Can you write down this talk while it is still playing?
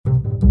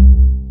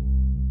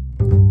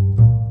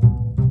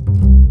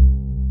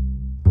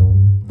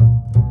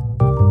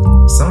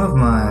some of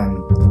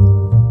mine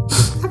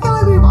I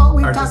feel like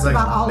we've talked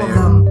about all of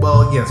them.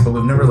 Well, yes, but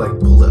we've never like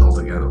pulled it all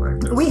together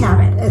like this. We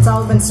haven't. It's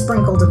all been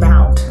sprinkled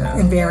about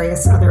in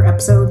various other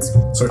episodes.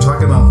 So we're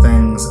talking about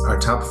things, our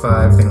top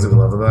 5 things that we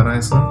love about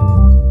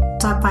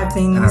Iceland. Top 5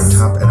 things.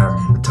 And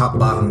our top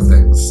bottom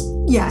things.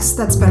 Yes,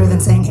 that's better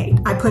than saying hate.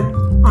 I put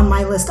on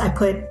my list,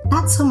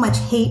 not so much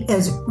hate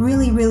as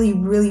really, really,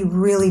 really,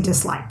 really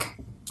dislike.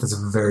 That's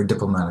very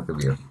diplomatic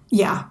of you.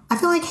 Yeah. I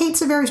feel like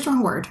hate's a very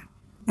strong word.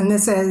 And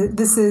this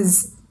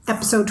is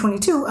episode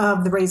 22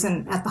 of The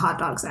Raisin at the Hot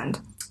Dog's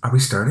End. Are we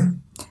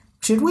starting?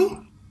 Should we?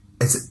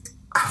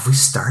 Have we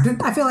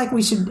started? I feel like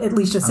we should at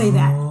least just say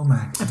that. Oh my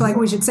God. I feel like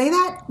we should say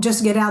that just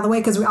to get it out of the way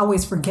because we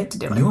always forget to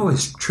do it. You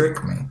always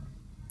trick me.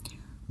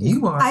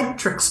 You are a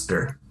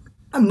trickster.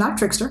 I'm not a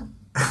trickster.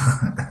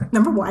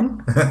 Number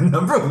 1.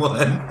 Number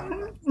 1.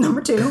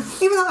 Number 2.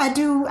 Even though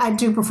I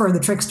do prefer the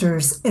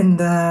tricksters in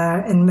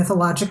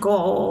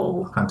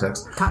mythological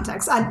context.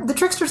 The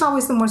trickster's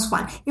always the most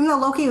fun. Even though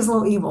Loki is a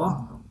little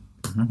evil.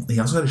 Mm-hmm. He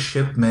also had a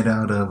ship made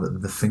out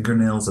of the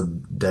fingernails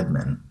of dead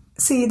men.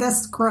 See,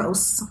 that's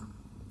gross.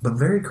 But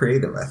very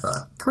creative, I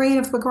thought.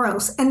 Creative, but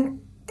gross.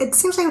 And it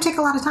seems like it would take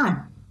a lot of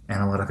time.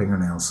 And a lot of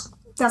fingernails.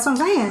 That's what I'm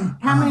saying.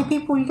 How many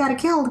people you got to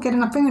kill to get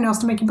enough fingernails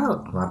to make your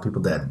boat? A lot of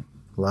people dead.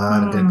 A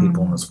lot of dead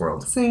people in this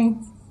world. See?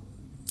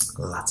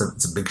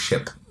 It's a big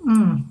ship.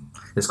 Mm.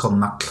 It's called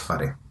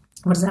Naktfari.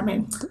 What does that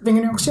mean? The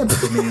fingernail ship?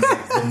 It means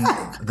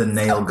the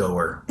nail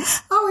goer.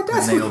 Oh, it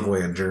does. The nail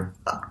voyager.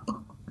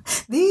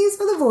 These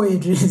are the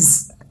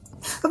voyages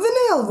of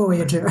the nail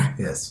voyager.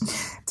 Yes.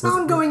 It's an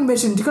ongoing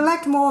mission to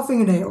collect more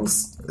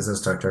fingernails. Is that a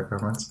Star Trek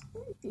reference?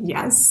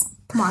 Yes.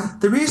 Come on.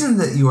 The reason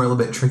that you are a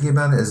little bit tricky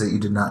about it is that you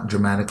did not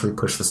dramatically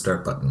push the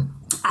start button.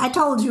 I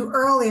told you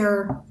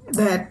earlier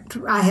that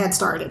I had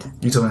started.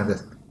 You told me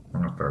that.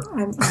 I'm not start.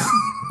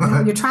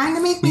 You're trying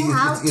to make me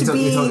out to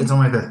be. You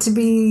told me that. To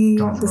be.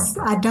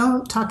 I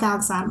don't talk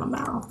outside my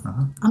mouth.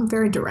 Uh-huh. I'm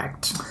very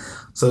direct.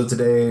 So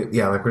today,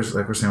 yeah, like we're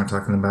saying, we're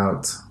talking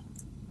about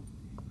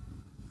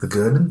the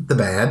good, the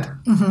bad,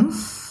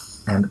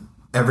 and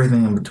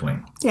everything in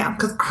between. Yeah.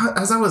 Because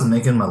as I was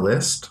making my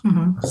list,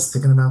 I was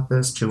thinking about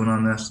this, chewing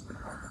on this.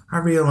 I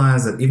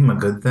realized that even my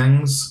good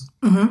things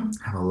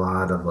have a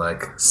lot of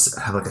a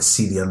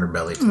seedy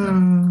underbelly to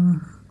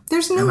them.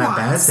 There's nuance. And my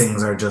bad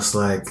things are just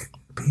like,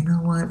 but you know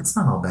what? It's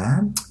not all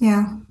bad.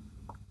 Yeah.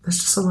 There's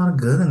just a lot of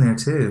good in there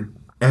too.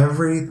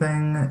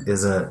 Everything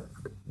is a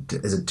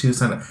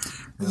two-sided.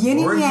 Yin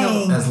and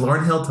yang. As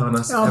Lauryn Hill taught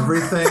us,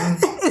 everything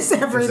is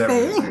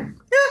everything.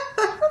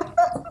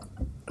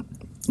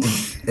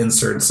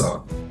 Insert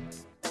song.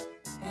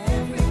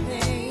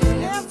 Everything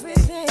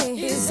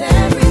is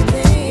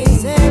everything.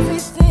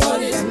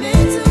 What is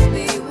meant to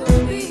be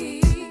will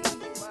be.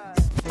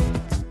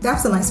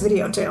 That's a nice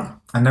video too.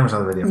 I never saw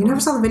the video. You never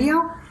saw the video?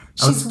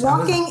 She's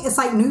walking. It's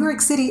like New York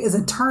City is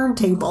a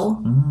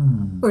turntable,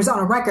 or it's on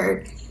a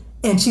record,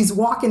 and she's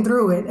walking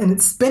through it, and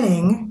it's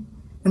spinning,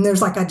 and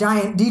there's like a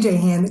giant DJ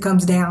hand that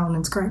comes down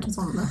and scratches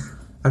on the.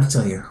 I have to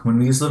tell you, when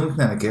we used to live in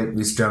Connecticut, we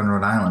used to drive in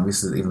Rhode Island. We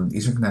used to even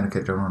Eastern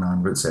Connecticut, drive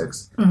on Route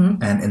 6.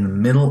 And in the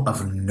middle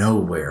of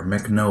nowhere,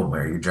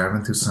 you're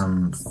driving through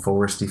some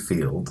foresty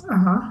field.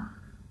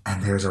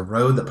 And there's a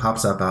road that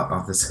pops up out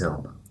off this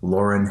hill,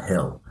 Lauryn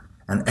Hill.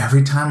 And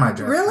every time I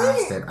drive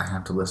past it, I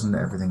have to listen to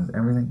everything.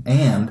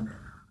 And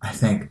I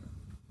think,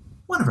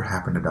 whatever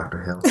happened to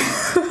Dr. Hill?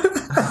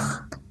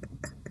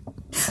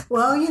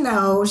 Well, you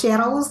know, she had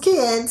all those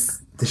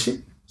kids. Did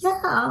she?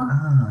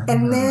 Yeah.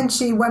 And then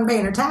she wasn't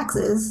paying her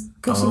taxes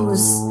because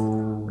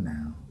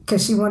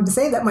she wanted to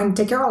save that money to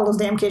take care of all those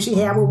damn kids she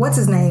had. Well, what's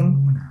his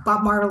name?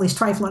 Bob Marley's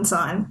trifling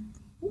son.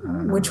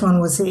 Which one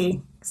was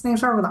he? His name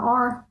started with an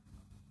R.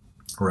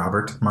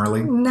 Robert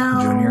Marley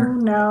Jr.?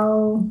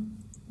 No.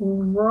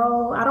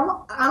 I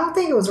don't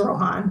think it was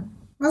Rohan.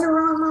 Was it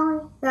Rohan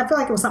Marley? I feel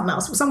like it was something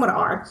else. It was someone with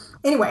an R.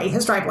 Anyway,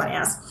 his trifling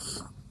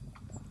ass.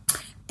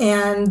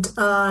 And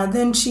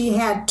then she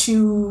had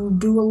to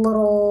do a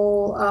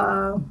little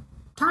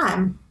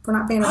time for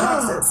not paying her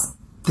taxes.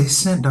 They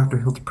sent Dr.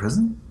 Hill to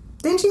prison?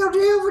 Didn't she go to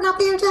jail for not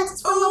paying her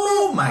taxes for a little bit?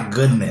 Oh, my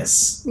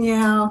goodness.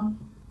 Yeah.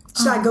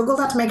 Should I Google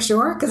that to make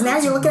sure? Because now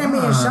you're looking at me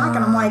in shock,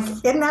 and I'm like,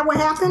 isn't that what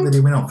happened?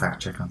 We don't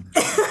fact check on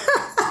this.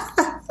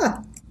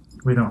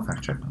 We don't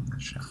fact check on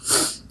this show.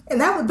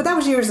 And that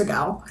was years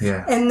ago.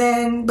 Yeah. And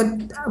then, but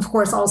of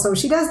course, also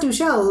she does do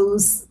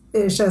shows.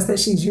 It's just that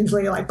she's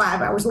usually like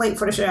 5 hours late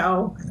for the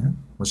show. Yeah.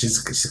 Well, she's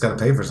got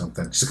to pay for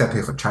something. She's got to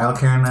pay for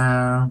childcare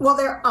now. Well,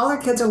 all her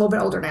kids are a little bit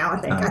older now. I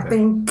think. Okay. I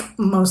think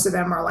most of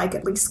them are like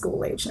at least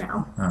school age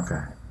now.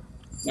 Okay.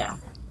 Yeah.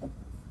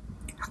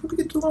 How did we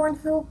get to Lauryn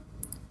Hill?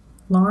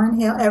 Lauryn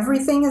Hill.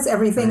 Everything is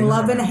everything.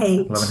 Love and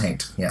hate. Love and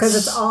hate. Yes. Because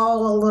it's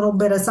all a little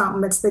bit of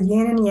something. It's the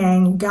yin and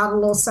yang. You got a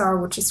little sour,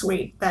 which is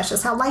sweet. That's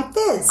just how life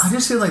is. I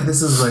just feel like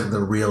this is like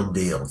the real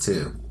deal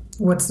too.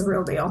 What's the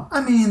real deal?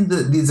 I mean,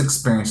 these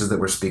experiences that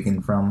we're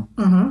speaking from.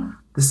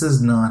 This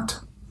is not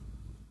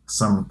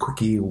some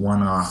quickie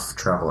one-off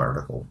travel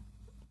article.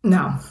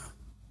 No.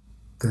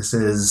 This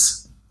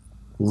is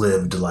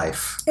lived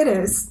life. It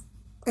is.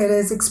 It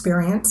is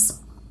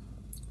experience.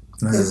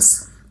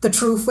 It's the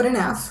Troof with an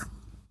F.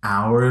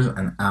 Hours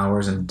and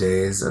hours and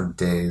days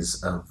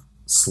of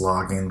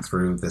slogging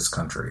through this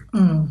country.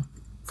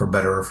 For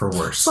better or for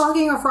worse.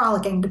 Slogging or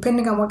frolicking,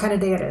 depending on what kind of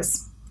day it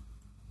is.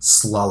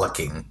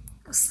 Slollicking.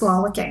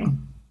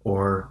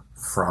 Or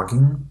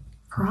frogging.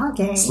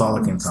 Frogging.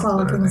 Slollicking sounds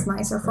better. Slollicking is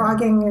nicer.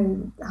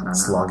 Frogging, I don't know.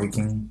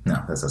 Slogging? No,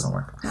 that doesn't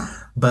work. No.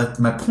 But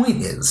my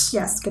point is...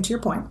 Yes, get to your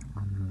point.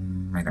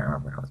 I can't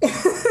remember.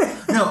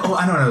 No,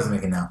 I know what I was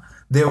making now.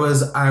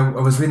 I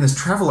was reading this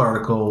travel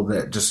article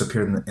that just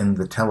appeared in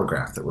the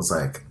Telegraph that was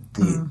like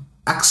the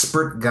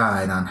expert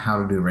guide on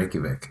how to do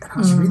Reykjavik. And I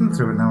was reading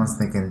through it and I was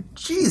thinking,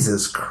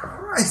 Jesus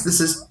Christ,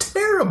 this is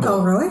terrible.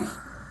 Oh, really? It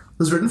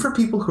was written for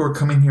people who are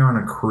coming here on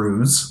a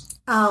cruise.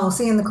 Oh,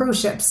 seeing the cruise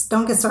ships.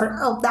 Don't get started.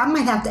 Oh, I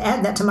might have to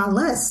add that to my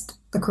list.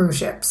 The cruise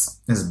ships.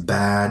 Is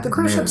bad. The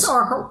cruise ships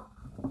are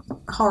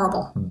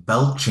horrible.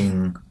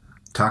 Belching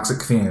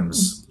toxic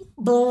fumes.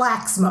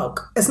 Black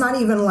smoke. It's not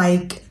even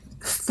like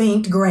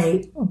faint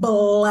gray.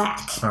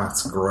 Black. Oh,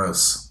 it's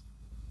gross.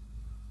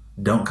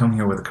 Don't come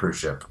here with a cruise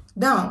ship.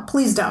 Don't.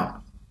 Please don't.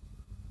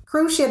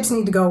 Cruise ships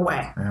need to go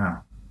away. Yeah.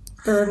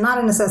 They're not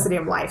a necessity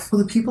of life.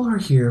 Well, the people are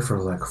here for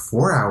like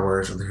 4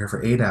 hours, or they're here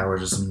for 8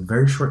 hours, or some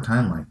very short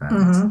time like that.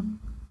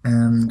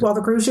 And while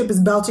the cruise ship is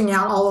belching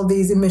out all of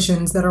these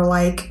emissions that are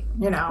like,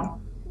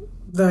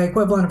 the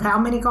equivalent of how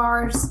many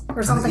cars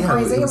or something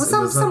crazy. It was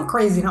some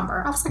crazy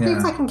number. I was like, are you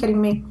fucking kidding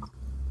me?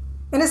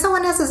 And it's so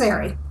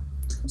unnecessary.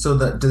 So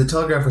the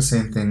Telegraph was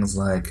saying things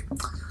like,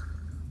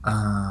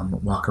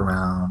 walk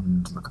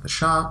around, look at the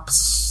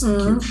shops,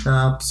 cute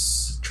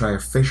shops, try a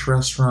fish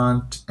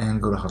restaurant,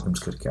 and go to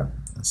Hallgrímskirkja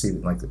and see,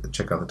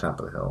 check out the top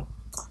of the hill.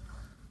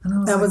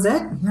 And that was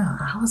it? Yeah.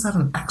 How is that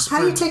an expert?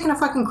 How are you taking a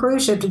fucking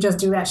cruise ship to just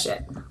do that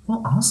shit?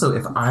 Well, also,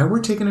 if I were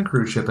taking a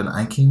cruise ship and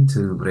I came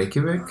to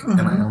Reykjavik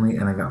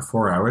and I got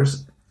 4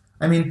 hours,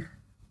 I mean,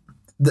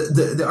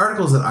 the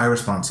articles that I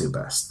respond to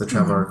best, the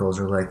travel articles,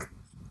 are like,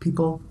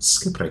 people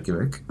skip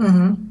Reykjavik.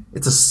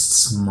 It's a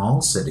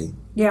small city.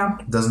 Yeah.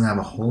 Doesn't have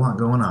a whole lot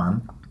going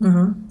on.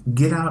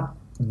 Get out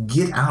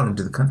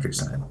into the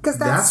countryside. Because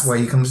that's why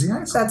you come to see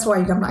Iceland. That's why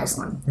you come to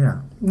Iceland.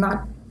 Yeah.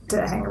 Not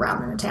to hang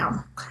around in a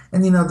town.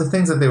 And the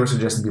things that they were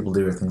suggesting people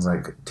do are things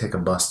like take a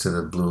bus to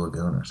the Blue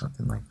Lagoon or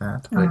something like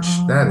that. Which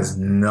that is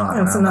not.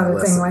 That's another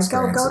thing. Like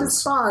go to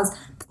spas.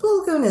 The Blue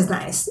Lagoon is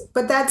nice,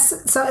 but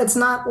it's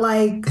not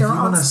like there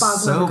aren't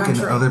spas in the country.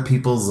 Soak in other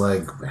people's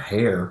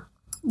hair.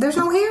 There's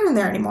no hair in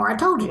there anymore. I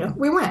told you.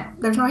 We went.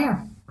 There's no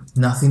hair.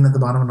 Nothing at the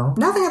bottom at all?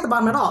 Nothing at the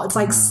bottom at all. It's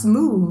like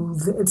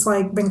smooth. It's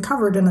like been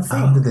covered in a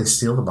thing. Oh, did they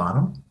steal the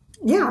bottom?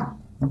 Yeah.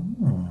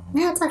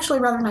 Yeah, it's actually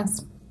rather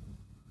nice.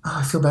 Oh,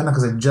 I feel bad now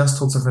because I just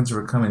told some friends who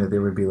were coming that they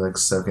would be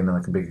soaking in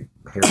a big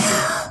hair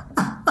suit.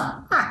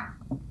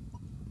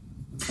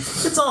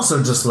 It's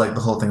also just the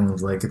whole thing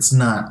of it's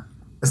not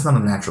a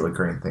naturally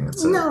occurring thing.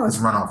 It's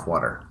runoff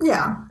water.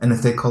 Yeah. And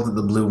if they called it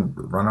the blue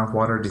runoff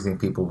water, do you think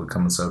people would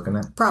come and soak in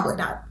it? Probably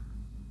not.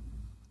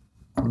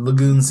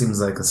 Lagoon seems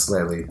like a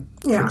slightly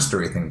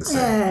trickstery thing to say.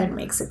 Yeah, it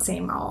makes it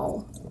seem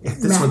all If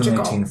this magical.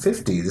 were the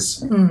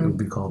 1950s, it would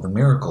be called the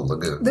Miracle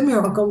Lagoon. The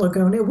Miracle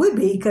Lagoon. It would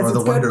be because or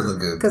it's the Wonder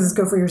Lagoon. Because it's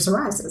good for your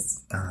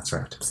psoriasis. Oh, that's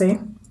right. See?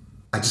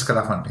 I just got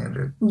off on a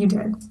tangent. You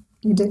did.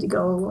 You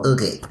go a little...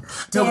 Okay.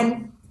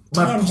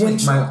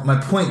 Tangential.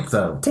 My point,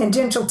 though...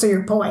 Tangential to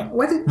your point.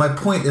 My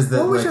point is that...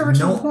 What was your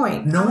original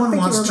point? No one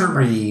wants to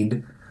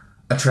read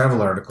a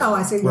travel article. Oh,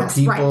 I see. Where yes,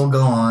 people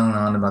go on and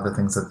on about the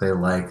things that they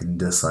like and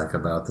dislike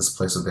about this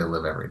place that they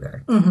live every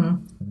day.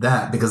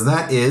 Because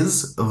that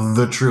is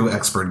the true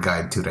expert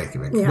guide to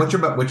Reykjavik. Yeah. What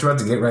you're about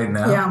to get right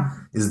now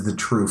is the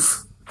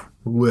Troof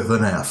with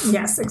an F.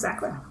 Yes,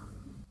 exactly.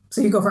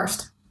 So you go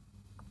first.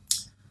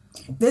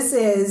 This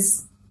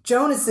is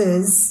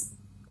Jonas's.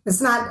 It's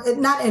not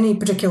any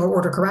particular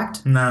order,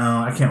 correct? No,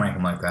 I can't rank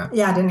them like that.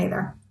 Yeah, I didn't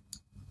either.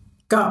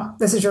 Go.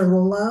 This is your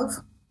little love.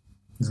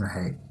 This is a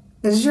hate.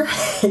 This is your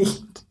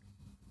hate.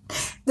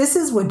 This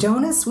is what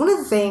Jonas, one of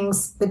the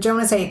things that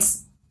Jonas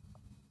hates,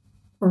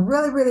 or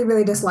really, really,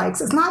 really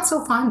dislikes, is not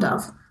so fond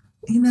of.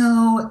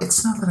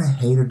 It's not that I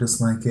hate or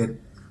dislike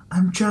it.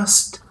 I'm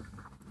just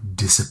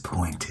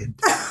disappointed.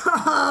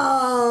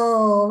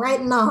 Oh, right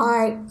in the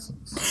heart.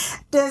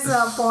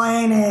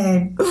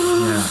 Disappointed.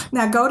 Yeah.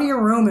 Now go to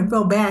your room and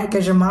feel bad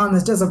because your mom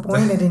is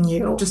disappointed in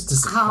you. Just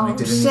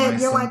disappointed in you. you.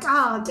 You're like,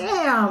 oh,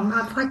 damn,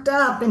 I fucked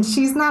up. And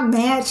she's not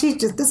mad. She's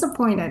just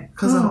disappointed.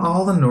 Because of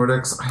all the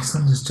Nordics,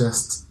 Iceland is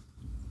just...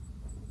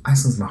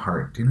 Iceland's my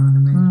heart. Do you know what I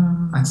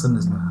mean? Iceland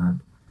is my heart.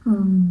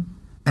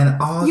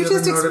 And all the other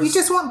Nordics... You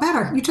just want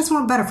better. You just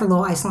want better for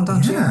little Iceland,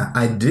 don't you? Yeah,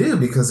 I do,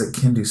 because it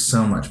can do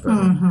so much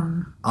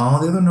better.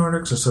 All the other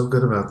Nordics are so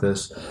good about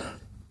this.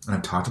 And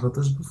I've talked about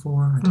this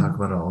before. I talk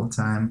about it all the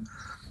time.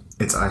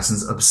 It's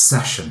Iceland's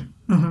obsession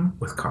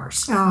with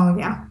cars. Oh,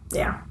 yeah.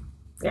 Yeah.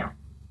 Yeah.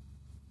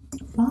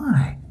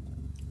 Why?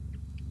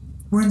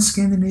 We're in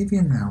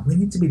Scandinavia now. We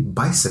need to be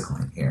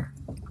bicycling here.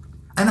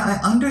 And I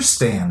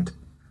understand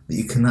that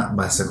you cannot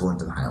bicycle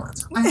into the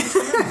Highlands.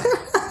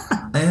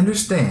 I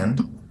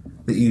understand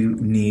that you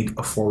need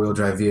a four-wheel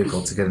drive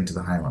vehicle to get into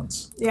the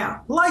Highlands. Yeah.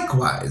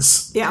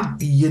 Likewise, Yeah.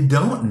 you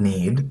don't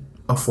need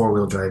a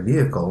four-wheel drive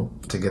vehicle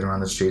to get around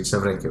the streets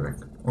of Reykjavik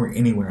or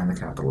anywhere in the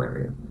capital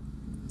area.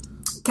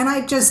 Can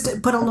I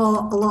just put a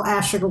little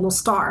asterisk, a little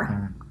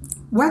star?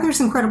 Weather's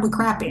incredibly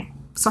crappy.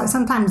 So I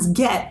sometimes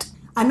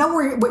I know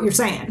what you're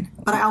saying,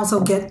 but I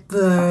also get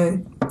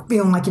the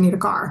feeling like you need a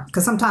car.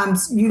 Because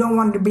sometimes you don't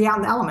want to be out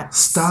in the elements.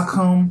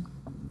 Stockholm,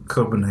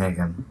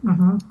 Copenhagen,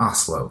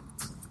 Oslo.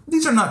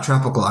 These are not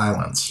tropical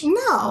islands.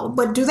 No,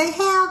 but do they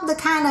have the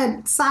kind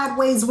of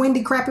sideways,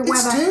 windy, crappy weather?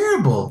 It's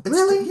terrible.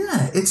 Really?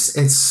 Yeah.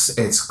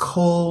 It's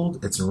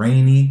cold. It's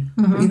rainy.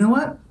 But you know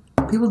what?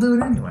 People do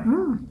it anyway.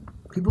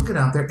 People get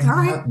out there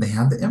and they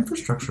have the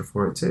infrastructure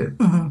for it too.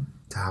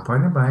 To hop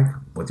on your bike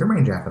with your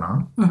rain jacket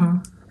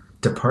on.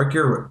 To park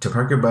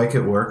your bike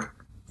at work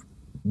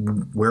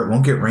where it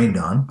won't get rained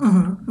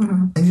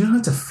on. And you don't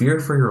have to fear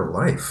for your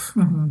life.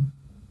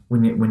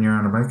 When you're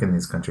on a bike in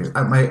these countries.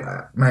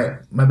 My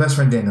best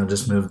friend Daniel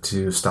just moved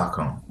to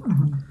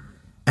Stockholm.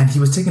 And he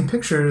was taking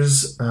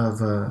pictures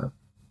of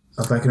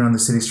biking around the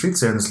city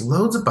streets there, and there's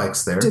loads of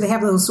bikes there. Do they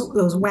have those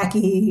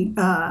wacky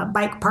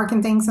bike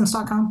parking things in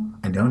Stockholm?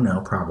 I don't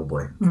know,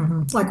 probably.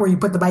 It's like where you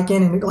put the bike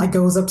in and it like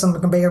goes up some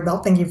conveyor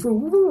belt thingy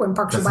and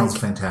parks your bike. That sounds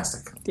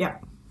fantastic. Yeah.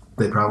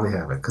 They probably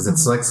have it, because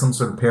it's like some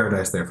sort of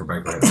paradise there for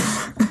bike riders.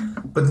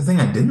 But the thing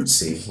I didn't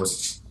see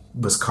was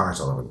cars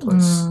all over the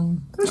place.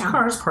 There's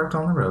cars parked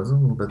on the roads a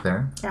little bit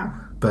there. Yeah.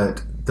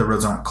 But the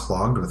roads aren't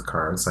clogged with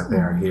cars like they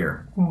are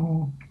here.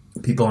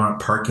 People aren't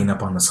parking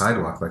up on the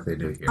sidewalk like they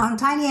do here. On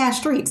tiny ass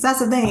streets. That's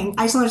the thing.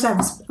 Icelanders have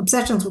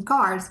obsessions with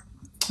cars,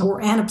 or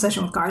an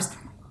obsession with cars.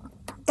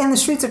 And the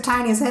streets are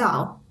tiny as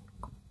hell.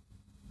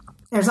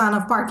 There's not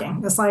enough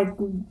parking. It's like,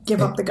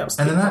 give up the ghost.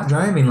 And they're not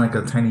driving like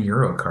a tiny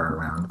Euro car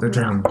around. They're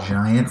driving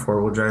giant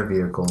four-wheel drive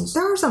vehicles.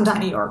 There are some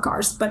tiny Euro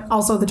cars, but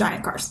also the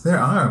giant cars. There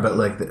are, but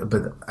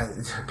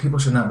people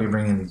should not be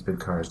bringing these big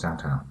cars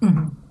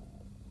downtown.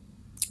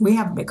 We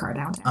have a big car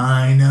downtown.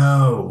 I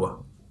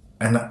know.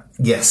 And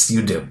yes,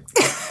 you do.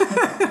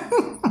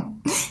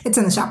 It's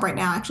in the shop right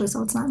now, actually,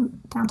 so it's not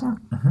downtown.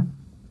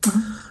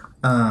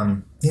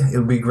 Yeah, it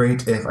would be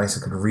great if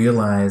Iceland could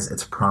realize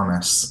its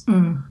promise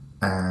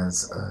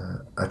as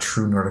a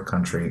true Nordic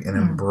country and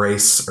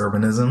embrace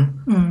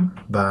urbanism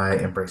by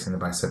embracing the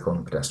bicycle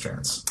and the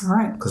pedestrians. All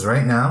right. Because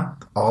right now,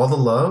 all the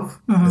love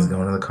is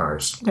going to the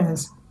cars. It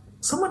is.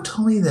 Someone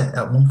told me that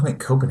at one point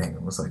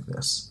Copenhagen was like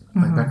this,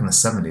 like back in the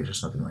 70s or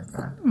something like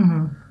that.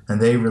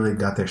 And they really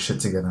got their shit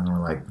together and were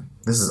like,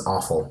 this is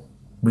awful.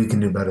 We can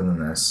do better than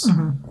this.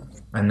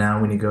 And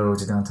now when you go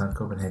to downtown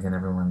Copenhagen,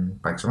 everyone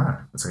bikes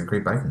around. It's like a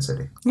great biking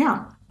city.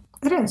 Yeah,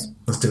 it is.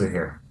 Let's do it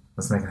here.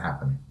 Let's make it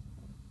happen.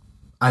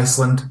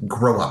 Iceland,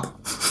 grow up.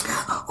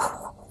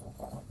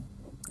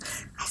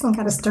 Iceland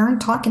got a stern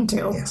talking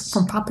to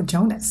from Papa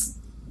Jonas.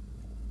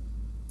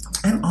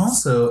 And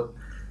also,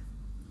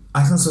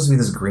 Iceland's supposed to be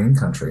this green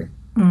country,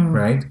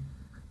 right?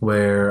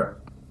 Where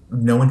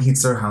no one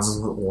heats their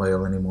houses with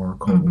oil anymore,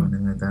 coal, or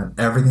anything like that.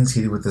 Everything's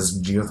heated with this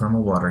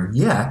geothermal water.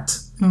 Yet,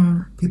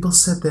 people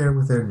sit there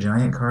with their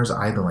giant cars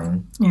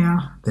idling. Yeah.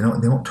 They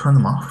won't turn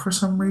them off for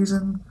some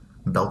reason,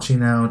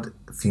 belching out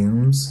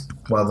fumes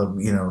while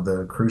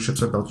the cruise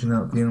ships are belching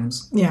out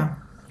fumes. Yeah.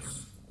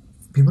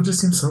 People just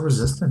seem so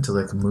resistant to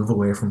like move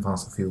away from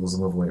fossil fuels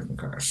and move away from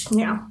cars.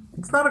 Yeah.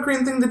 It's not a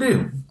green thing to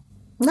do.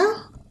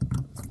 No.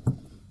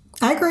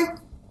 I agree.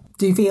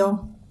 Do you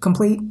feel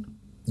complete?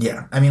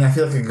 Yeah. I mean, I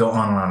feel like I could go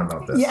on and on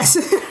about this. Yes.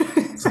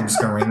 So I'm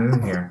just going to rein it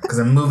in here because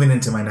I'm moving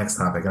into my next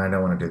topic and I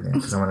don't want to do that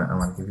because I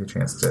want to give you a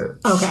chance to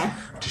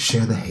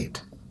share the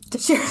hate.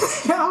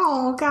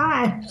 Oh,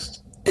 gosh.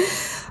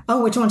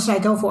 Oh, which one should I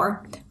go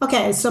for?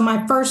 Okay, so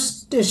my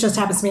first, it just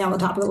happens to be on the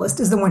top of the list,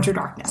 is The Winter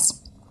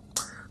Darkness.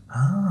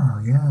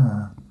 Oh,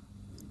 yeah.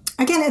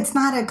 Again, it's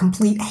not a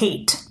complete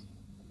hate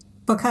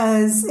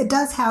because it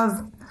does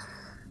have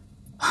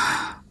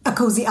a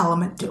cozy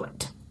element to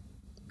it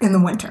in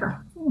the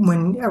winter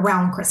when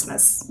around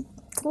Christmas.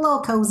 It's a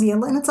little cozy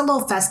and it's a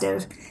little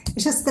festive.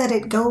 It's just that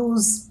it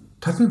goes...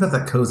 Talk to me about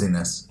that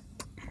coziness.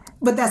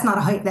 But that's not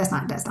a hate. That's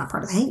not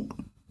part of the hate.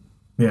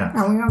 Yeah.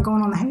 Are we not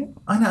going on the hate?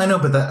 I know,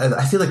 but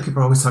I feel like people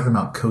are always talking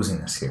about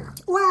coziness here.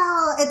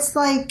 Well, it's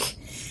like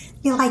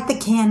you light the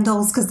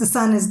candles because the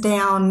sun is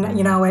down,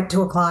 at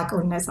 2 o'clock.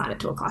 Or it's not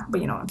at 2 o'clock,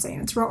 but you know what I'm saying.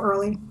 It's real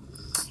early.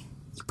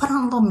 You put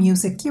on a little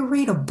music. You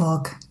read a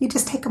book. You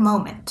just take a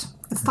moment.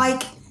 It's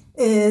like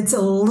it's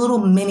a little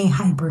mini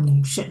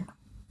hibernation.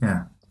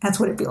 Yeah. That's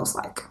what it feels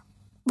like.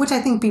 Which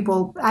I think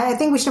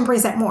we should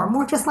embrace that more.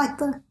 More just like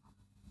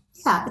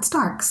it's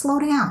dark. Slow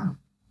down.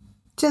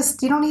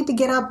 Just, you don't need to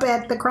get up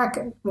at the crack.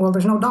 Well,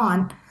 there's no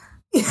dawn.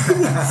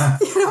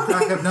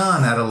 Crack of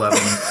dawn at 11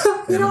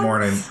 in the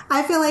morning.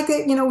 I feel like,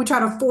 we try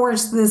to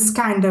force this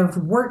kind of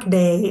work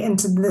day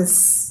into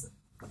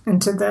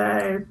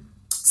the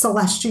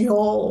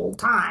celestial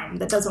time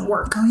that doesn't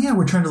work. Oh, yeah.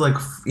 We're trying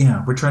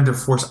to we're trying to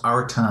force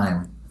our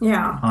time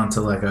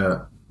onto like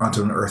a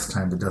onto an Earth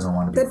time that doesn't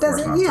want to be that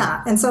doesn't,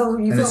 yeah. And so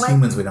you feel as like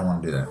humans, we don't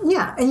want to do that.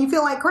 Yeah, and you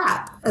feel like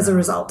crap as a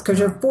result because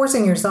you're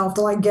forcing yourself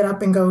to like get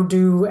up and go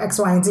do X,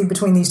 Y, and Z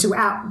between these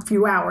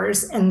few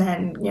hours, and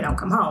then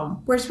come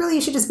home. Whereas really,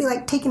 you should just be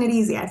like taking it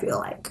easy. I feel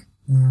like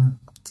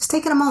just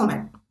taking a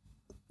moment.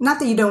 Not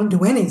that you don't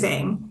do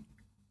anything,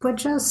 but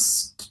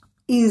just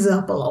ease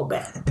up a little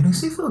bit. It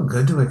makes me feel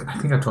good to I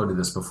think I told you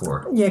this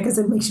before. Yeah, because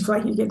it makes you feel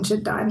like you're getting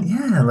shit done.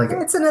 Yeah, like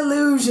it's an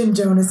illusion,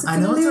 Jonas. I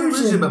know it's an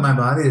illusion, but my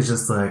body is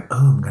just like,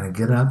 oh, I'm gonna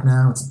get up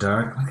now. It's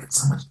dark. I'm gonna get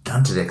so much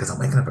done today because I'm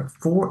waking up at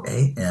 4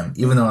 a.m.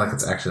 Even though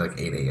it's actually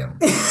 8 a.m.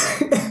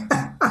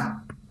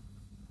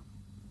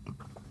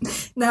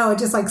 No, it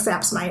just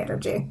saps my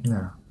energy.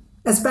 Yeah,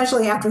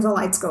 especially after the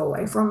lights go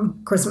away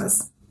from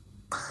Christmas.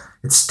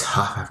 It's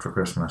tough after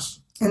Christmas.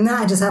 And then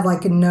I just have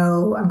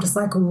I'm just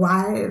like,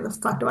 why the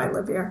fuck do I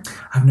live here?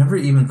 I've never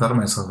even thought of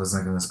myself as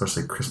an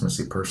especially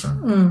Christmassy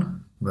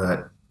person.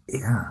 But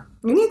yeah.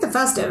 You need the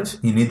festive.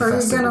 You need the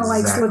festive. Or you're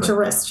going to slit your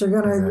wrists. You're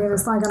going to,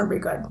 it's not going to be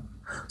good.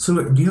 So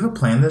do you have a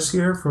plan this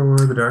year for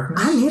the darkness?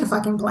 I need a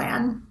fucking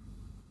plan.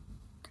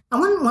 I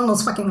want one of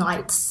those fucking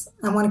lights.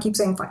 I want to keep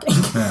saying fucking.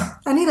 Yeah.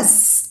 I need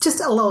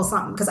just a little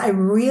something because I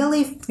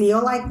really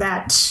feel like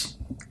that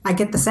I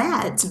get the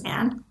sads,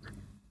 man.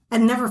 I'd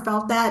never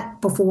felt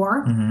that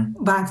before,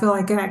 but I feel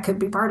like that could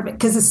be part of it.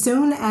 Because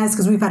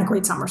because we've had a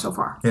great summer so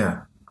far.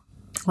 Yeah.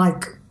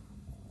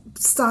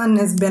 Sun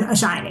has been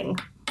a-shining.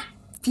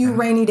 Few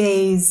rainy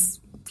days,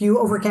 few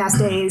overcast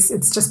days.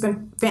 It's just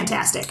been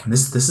fantastic. And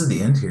this is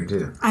the end here,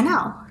 too. I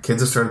know.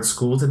 Kids have started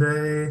school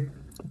today.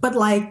 But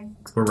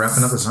we're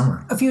wrapping up the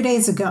summer. A few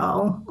days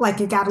ago,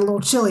 it got a little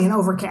chilly and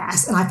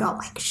overcast, and I felt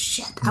like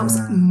shit. I was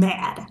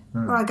mad.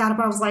 When I got up,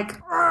 I was like,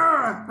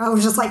 argh! I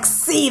was just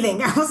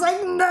seething. I was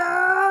like,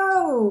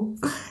 no!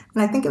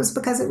 And I think it was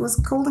because it was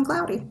cold and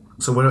cloudy.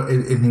 So what?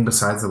 Anything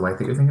besides the light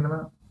that you're thinking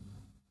about?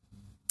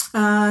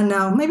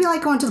 No. Maybe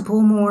going to the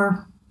pool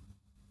more,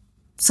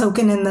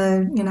 soaking in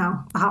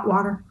the hot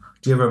water.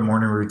 Do you have a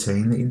morning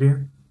routine that you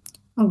do?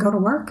 I'll go to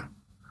work.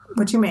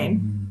 What do you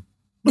mean?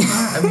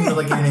 I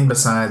mean, anything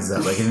besides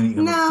that, anything you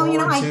can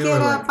I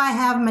get up, I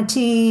have my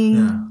tea.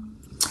 Yeah.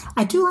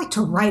 I do like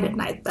to write at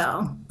night,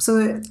 though.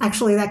 So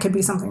actually, that could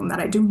be something that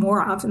I do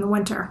more of in the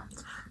winter.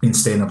 You mean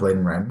staying up late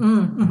and writing?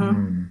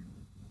 Mm-hmm.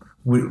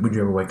 Would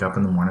you ever wake up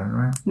in the morning and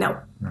write? No.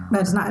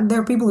 That's not. There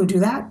are people who do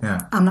that.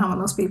 Yeah. I'm not one of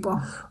those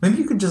people. Maybe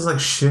you could just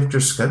shift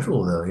your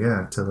schedule though.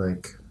 Yeah, to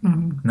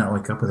not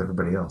wake up with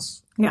everybody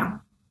else. Yeah.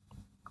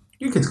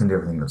 Your kids can do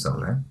everything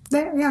themselves, right?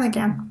 They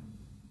can.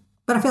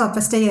 But I feel like if I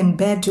stay in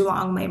bed too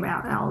long, maybe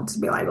I'll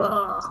just be like,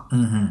 ugh.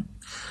 Mm-hmm.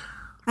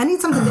 I need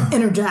something to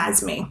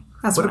energize me.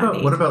 That's what I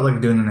need. What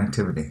about doing an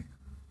activity?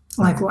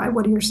 What?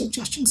 What are your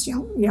suggestions?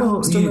 You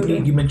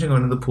mentioned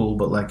going to the pool,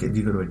 but do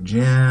you go to a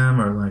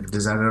gym or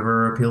does that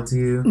ever appeal to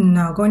you?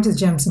 No, going to the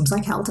gym seems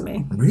like hell to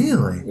me.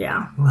 Really?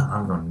 Yeah. Well,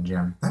 I'm going to the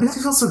gym. That makes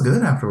you feel so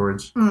good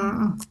afterwards.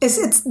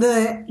 It's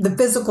the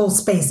physical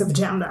space of a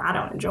gym that I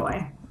don't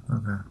enjoy.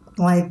 Okay.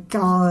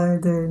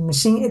 The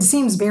machine. It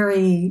seems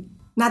very.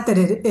 Not that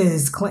it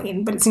is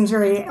clean, but it seems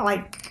very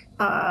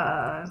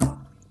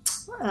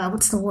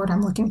what's the word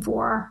I'm looking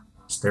for?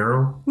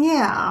 Sterile?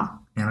 Yeah.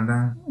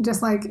 Anodyne?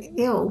 Just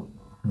ew.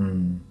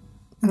 And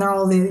they're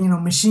all the,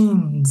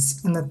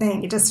 machines and the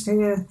thing. It just,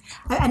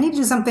 I need to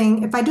do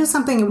something. If I do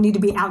something, it would need to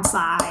be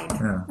outside,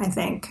 I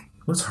think.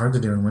 Well, it's hard to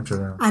do in winter,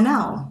 though. I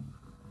know.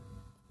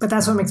 But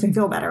that's what makes me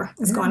feel better,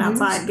 is going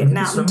outside, getting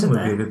out into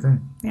would be a good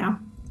thing. Yeah.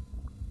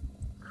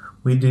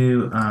 We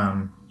do,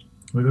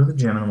 we go to the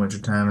gym in the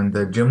wintertime, and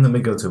the gym that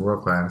we go to,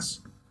 world class,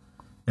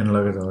 in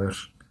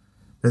Logadales,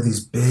 there are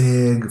these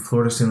big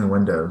floor-to-ceiling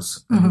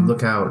windows, and you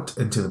look out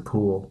into the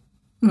pool,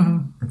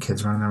 and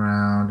kids running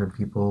around, and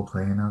people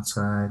playing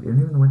outside, and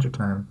even in the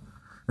wintertime.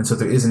 And so if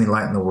there is any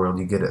light in the world,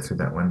 you get it through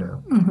that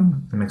window.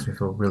 It makes me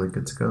feel really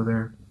good to go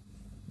there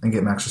and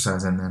get my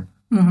exercise in then.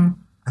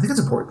 I think it's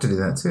important to do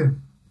that, too.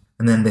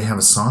 And then they have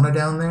a sauna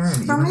down there.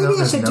 And or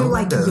maybe I should do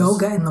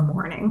yoga in the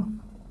morning.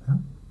 Yeah.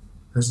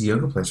 There's a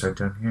yoga place right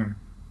down here.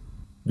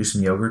 Do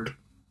some yogurt.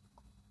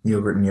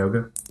 Yogurt and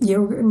yoga.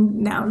 Yogurt?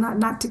 No,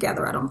 not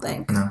together, I don't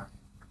think. No.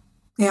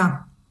 Yeah.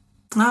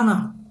 I don't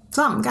know.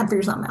 Something. Got to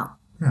figure something out.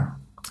 Yeah.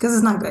 Because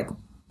it's not good.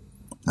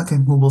 Okay,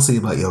 well, we'll see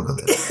about yoga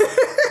then.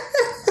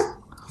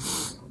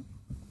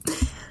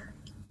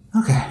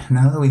 Okay,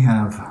 now that we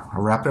have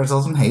wrapped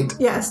ourselves in hate.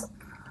 Yes.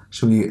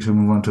 Should we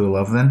move on to a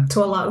love then?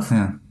 To a love.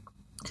 Yeah.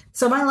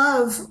 So my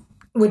love,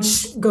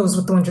 which goes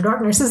with the winter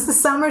darkness, is the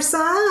summer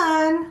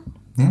sun.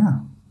 Yeah.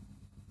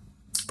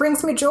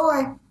 Brings me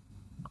joy.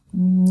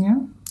 Yeah.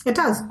 It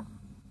does.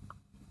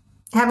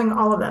 Having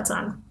all of that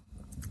sun.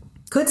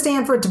 Could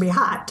stand for it to be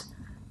hot,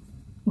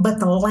 but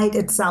the light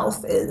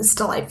itself is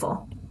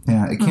delightful.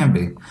 Yeah, it can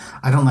be.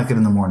 I don't like it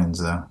in the mornings,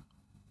 though.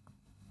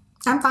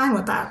 I'm fine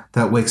with that.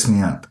 That wakes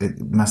me up. It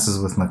messes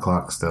with my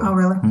clock still. Oh,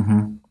 really?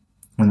 Mm-hmm.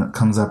 When it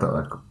comes up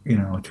at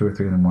 2 or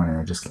 3 in the morning,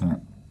 I just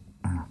can't.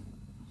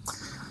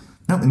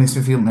 Nope, it makes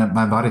me feel,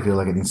 my body feel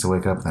like it needs to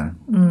wake up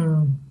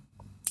then.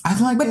 I'd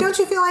like But it. don't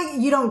you feel like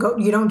you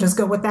don't just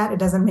go with that? It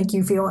doesn't make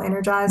you feel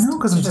energized? No,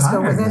 because I'm just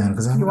tired then.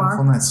 Because I haven't had a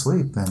full night's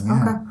sleep then,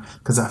 yeah.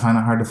 Because I find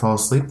it hard to fall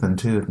asleep then,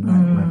 too, at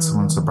night when it's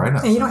so bright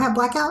outside. And you don't have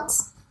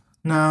blackouts?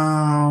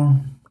 No.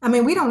 I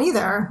mean, we don't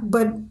either,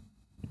 but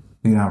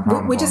You don't have a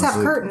problem we just have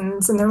falling asleep?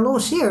 curtains, and they're a little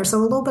sheer, so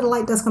a little bit of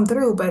light does come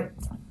through, but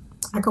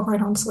I go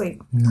right on to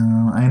sleep.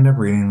 No, I end up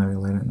reading very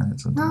late at night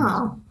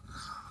sometimes.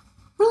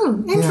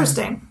 Oh.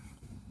 Interesting.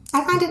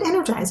 I find it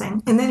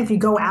energizing. And then if you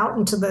go out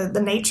into the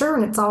nature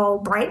and it's all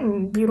bright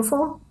and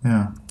beautiful,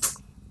 Yeah.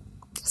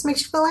 just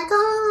makes you feel like,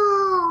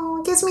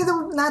 it gives me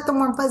not the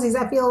warm fuzzies.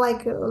 I feel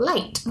like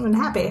light and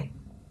happy.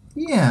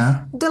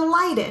 Yeah.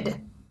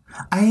 Delighted.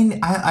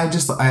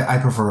 I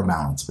prefer a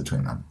balance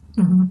between them.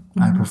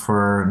 I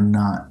prefer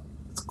not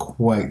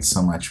quite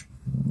so much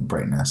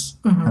brightness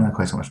and not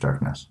quite so much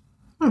darkness.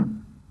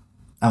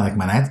 I like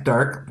my nights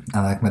dark. I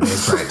like my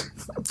days bright.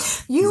 Is that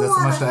so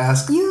much to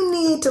ask? You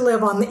need to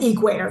live on the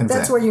equator. Exactly.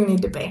 That's where you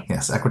need to be.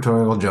 Yes,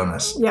 equatorial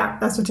Jonas. Yeah,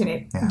 that's what you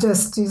need. Yeah.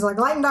 He's like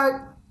light and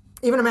dark,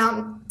 even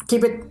amount,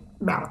 keep it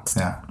balanced.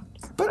 Yeah.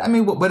 But I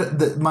mean,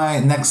 my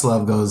next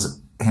love goes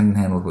hand in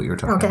hand with what you were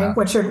talking about.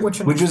 Okay,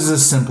 which is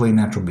just simply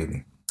natural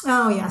beauty.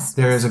 Oh, yes.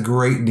 There is a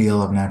great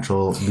deal of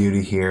natural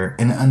beauty here,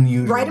 and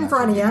unusual. Right in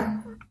front of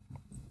you.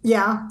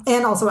 Yeah,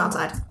 and also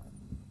outside.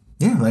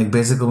 Yeah, like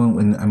basically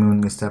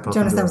when we step up.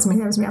 Jonas, that was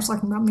me. I was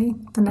talking about me.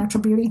 The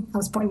natural beauty. I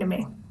was pointing to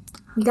me.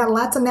 You got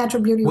lots of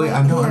natural beauty. Wait,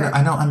 right here.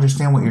 I don't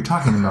understand what you're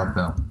talking about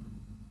though.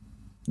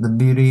 The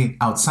beauty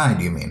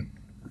outside, you mean?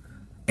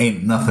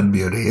 Ain't nothing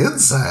beauty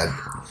inside.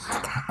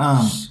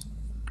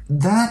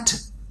 That.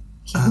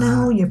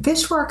 You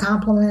fish for a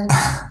compliment.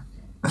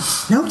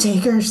 No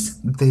takers.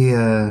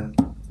 The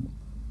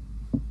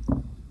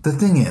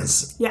thing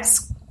is,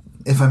 Yes.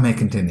 if I may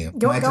continue,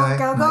 Go on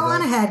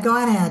ahead. Go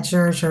on ahead.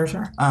 Sure.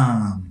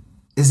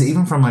 is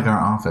even from like our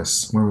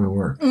office where we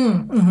work.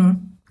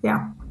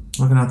 Yeah.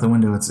 Looking out the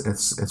window,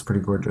 it's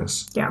pretty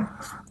gorgeous. Yeah.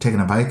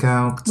 Taking a bike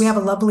out. We have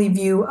a lovely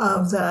view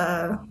of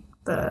the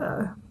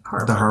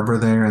harbor. The harbor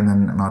there, and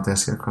then Mount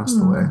Eska across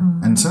the way.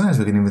 And sometimes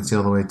we can even see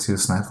all the way to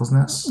Snæfell's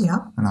Nest. Yeah.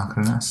 And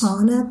Akernes.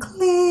 On a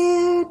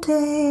clear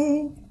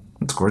day.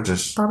 It's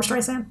gorgeous. Barbra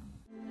Streisand.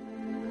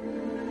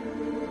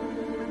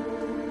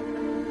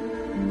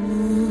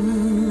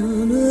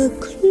 On a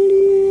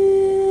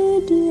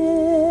clear day,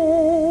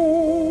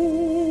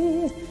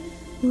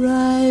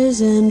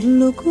 rise and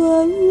look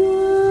around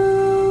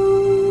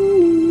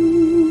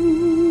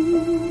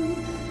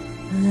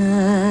you,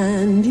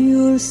 and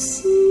you'll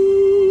see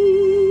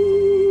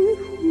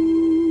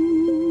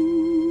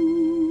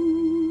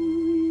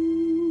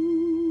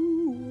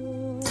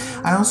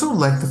I also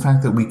like the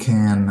fact that we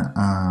can,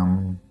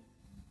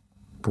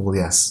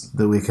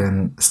 that we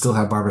can still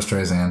have Barbra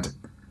Streisand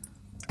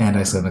and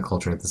Icelandic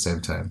culture at the same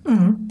time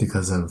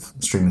because of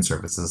streaming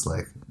services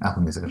like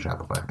Apple Music and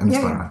Shopify. I mean,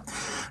 Spotify.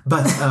 Yeah.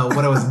 But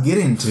what I was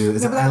getting to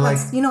is that I like...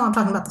 I'm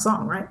talking about the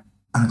song, right?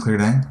 On a Clear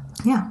Day?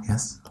 Yeah.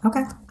 Yes.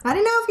 Okay. I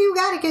didn't know if you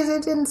got it because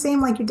it didn't seem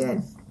like you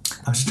did.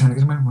 I was just trying to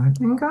get to my point.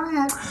 Go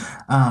ahead.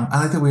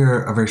 I like that we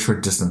are a very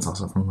short distance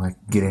also from like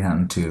getting out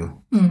into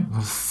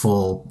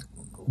full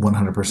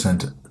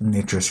 100%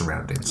 nature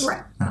surroundings.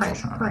 Right.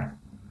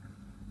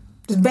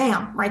 Just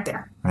bam, right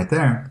there. Right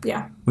there.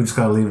 Yeah. We just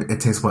gotta leave. It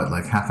takes what,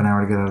 like half an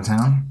hour to get out of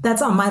town?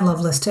 That's on my love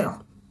list too.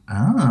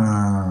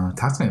 Oh,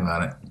 talk to me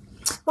about it.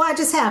 Well, I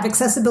just have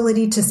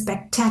accessibility to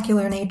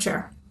spectacular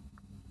nature.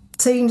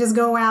 So you can just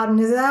go out and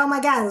just, oh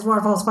my God, this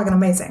waterfall is fucking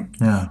amazing.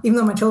 Yeah. Even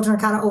though my children are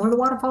kind of over the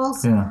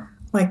waterfalls. Yeah.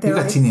 Like they're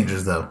You got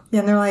teenagers though.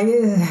 Yeah, and they're like,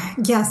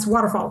 yes,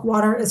 waterfall.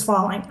 Water is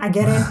falling. I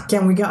get it.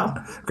 Can we go?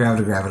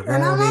 Gravity.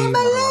 And I'm like, my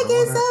leg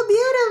is so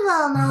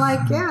beautiful. And they're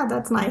like, yeah,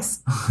 that's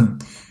nice.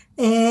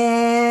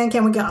 And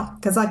can we go?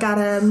 Because I got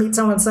to meet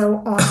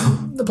so-and-so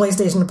on the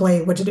PlayStation to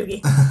play Witch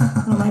Doogie.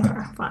 I'm like,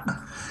 fine.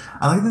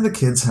 I like that the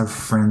kids have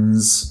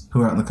friends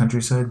who are out in the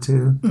countryside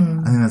too.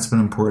 I think that's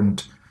been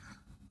important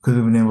because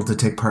we've been able to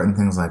take part in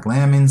things like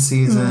lambing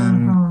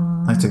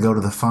season, like to go to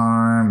the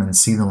farm and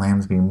see the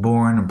lambs being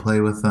born and play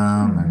with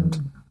them.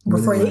 And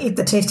before you eat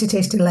the tasty,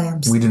 tasty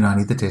lambs. We do not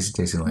eat the tasty,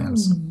 tasty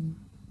lambs.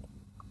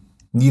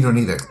 You don't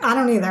either. I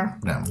don't either.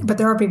 No. But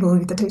there are people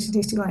who eat the tasty,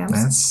 tasty lambs.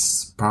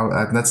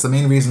 That's the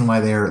main reason why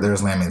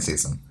there's lambing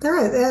season. There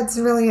is. That's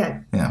really it.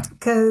 Yeah.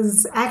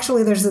 Because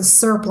actually there's a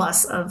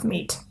surplus of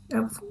meat,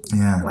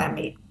 lamb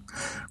meat.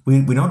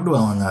 We don't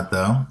dwell on that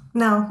though.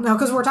 No,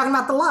 because we're talking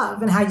about the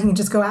love and how you can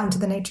just go out into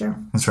the nature.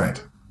 That's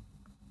right.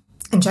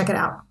 And check it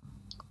out.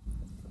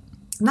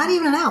 Not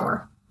even an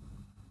hour.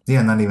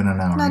 Yeah, not even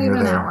an hour. Not even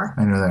an hour.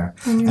 And you're there.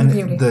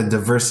 And the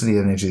diversity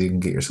of nature that you can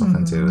get yourself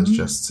into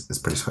is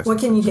pretty special. What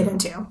can you get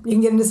into? You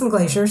can get into some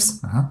glaciers.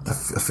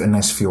 A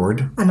nice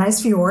fjord. A nice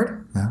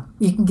fjord. Yeah.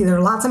 There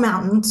are lots of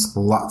mountains.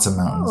 Lots of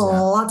mountains. Yeah.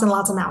 Lots and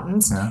lots of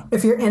mountains. Yeah.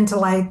 If you're into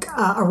like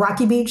a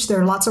rocky beach,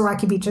 there are lots of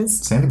rocky beaches.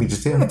 Sandy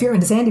beaches too. If you're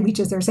into sandy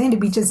beaches, there are sandy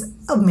beaches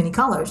of many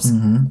colors.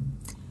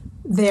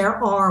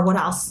 There are, what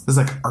else? There's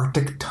like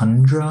Arctic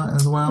tundra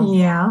as well.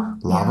 Yeah.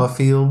 Lava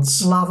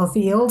fields. Lava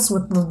fields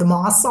with the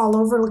moss all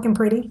over looking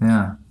pretty.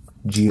 Yeah.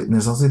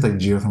 There's also like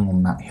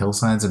geothermal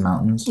hillsides and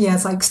mountains. Yeah,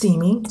 it's like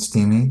steamy.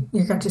 Steamy.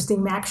 You've got your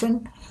steam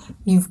action.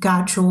 You've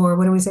got your,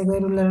 what do we say?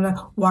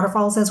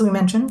 Waterfalls, as we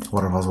mentioned.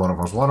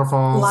 Waterfalls.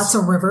 Lots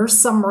of rivers,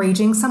 some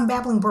raging, some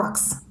babbling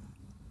brooks.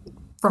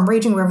 From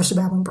raging rivers to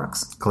babbling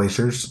brooks.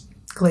 Glaciers.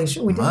 We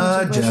did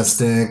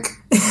Majestic.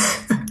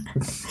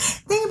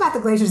 Thing about the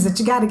glaciers is that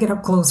you got to get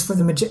up close for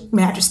the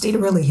majesty to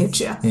really hit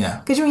you. Yeah.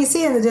 Because when you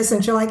see it in the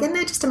distance, you're like, isn't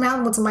that just a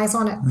mountain with some ice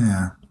on it?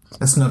 Yeah.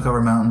 A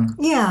snow-covered mountain.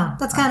 Yeah,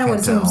 that's kind of what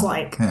it seems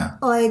like. Yeah.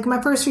 Like,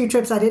 my first few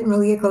trips, I didn't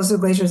really get close to the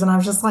glaciers, and I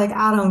was just like,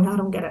 I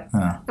don't get it.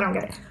 Yeah. I don't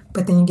get it.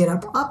 But then you get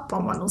up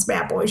on one of those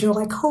bad boys, you're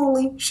like,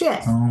 holy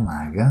shit. Oh,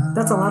 my God.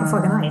 That's a lot of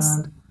fucking ice.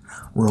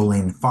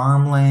 Rolling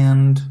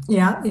farmland.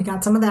 Yeah, you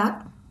got some of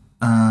that.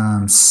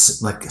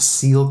 Like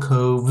seal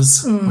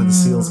coves where the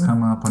seals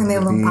come up on and the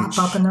beach. And they pop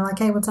up, and they're like,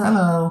 hey, what's up?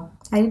 Hello.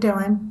 How you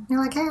doing? You're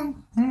like, hey.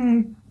 Hey.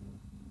 And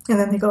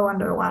then they go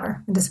under the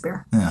water and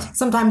disappear. Yeah.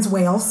 Sometimes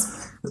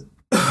whales.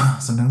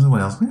 Sometimes the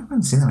whales. We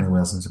haven't seen that many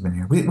whales since we've been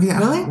here. Really? We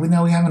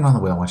haven't on the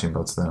whale watching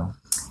boats, though.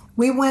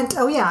 We went, did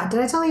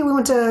I tell you we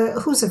went to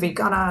Husavik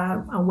on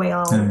a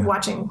whale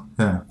watching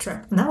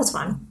trip? And that was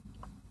fun.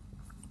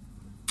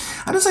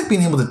 I just like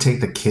being able to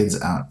take the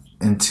kids out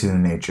into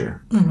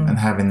nature and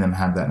having them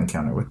have that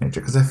encounter with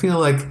nature. Because I feel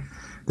like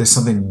there's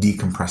something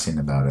decompressing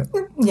about it.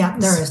 Yeah,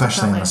 there is.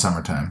 Especially in the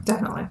summertime.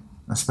 Definitely.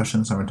 Especially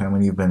in the summertime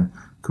when you've been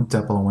cooped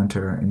up all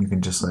winter and you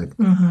can just like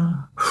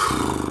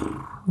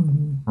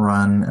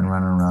run and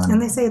run and run.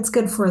 And they say it's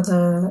good for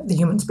the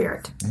human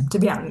spirit to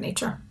be out in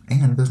nature.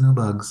 And there's no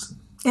bugs.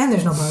 And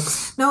there's no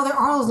bugs. No, there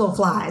are those little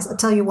flies. I'll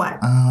tell you what.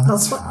 Oh,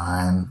 that's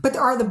fine. But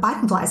there are the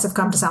biting flies have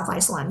come to South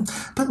Iceland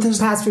the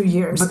past few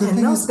years. And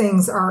those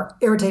things are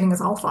irritating as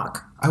all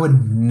fuck. I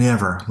would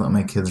never let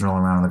my kids roll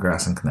around on the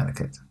grass in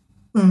Connecticut.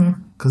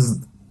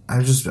 Because I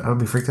would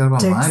be freaked out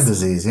about Lyme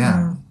disease,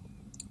 yeah.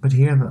 But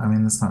here, I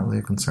mean, that's not really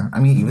a concern. I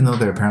mean, even though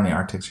there apparently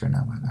are ticks here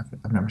now,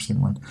 I've never seen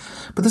one.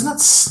 But there's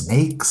not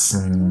snakes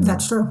and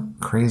that's true.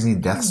 Crazy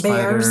death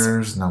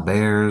spiders, no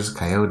bears,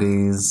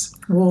 coyotes.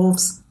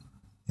 Wolves.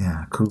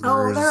 Yeah, cougars.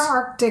 Oh, there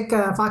are Arctic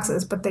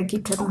foxes, but they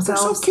keep to themselves.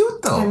 They're so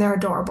cute, though. And they're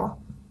adorable.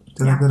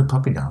 They're like little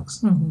puppy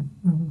dogs.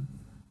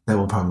 They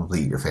will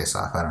probably eat your face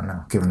off. I don't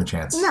know, given the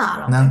chance. No,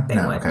 I don't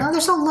think they would. Okay. No,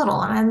 they're so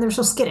little and they're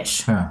so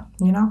skittish. Yeah.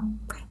 You know?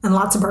 And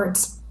lots of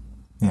birds.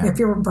 Yeah. If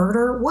you're a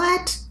birder,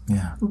 what?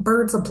 Yeah.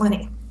 Birds are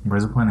plenty.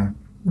 Birds are plenty.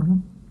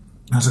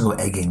 I also go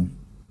egging.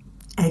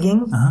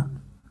 Egging? Uh-huh.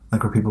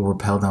 Like where people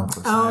rappel down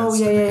cliffs. Oh,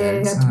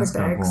 yeah. To pick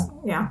the eggs.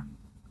 Cool. Yeah.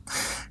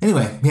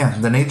 Anyway, yeah,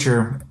 the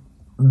nature.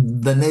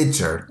 Is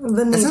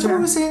that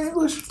what we say in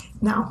English?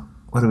 No.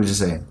 What do we just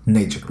say?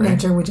 Nature, right?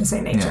 Nature, we just say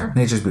nature. Yeah,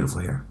 nature's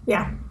beautiful here.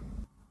 Yeah.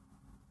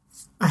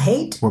 A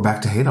hate? We're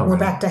back to hate already. We're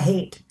back to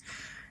hate.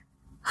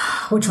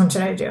 Which one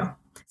should I do?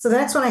 So the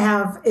next one I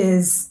have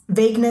is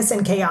vagueness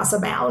and chaos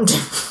abound.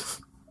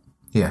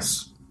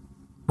 Yes.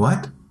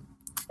 What?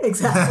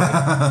 Exactly.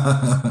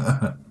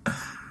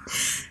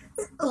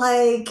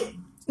 Like,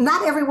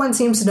 not everyone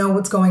seems to know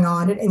what's going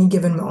on at any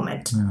given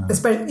moment,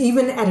 especially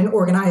even at an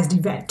organized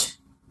event.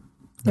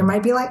 There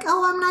might be like,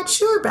 oh, I'm not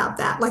sure about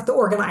that, like the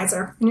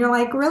organizer. And you're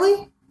like,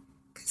 really?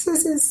 Because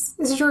this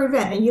is your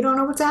event and you don't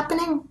know what's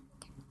happening?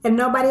 And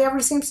nobody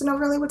ever seems to know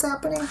really what's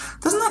happening?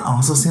 Doesn't that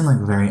also seem like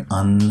very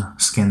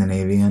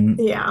un-Scandinavian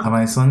of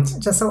Iceland?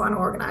 Just so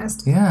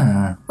unorganized.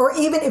 Yeah. Or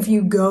even if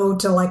you go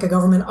to like a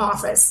government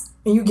office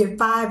and you get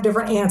 5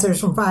 different answers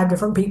from 5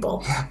 different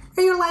people. Yeah.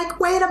 And you're like,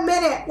 wait a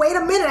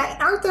minute.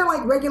 Aren't there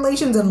like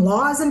regulations and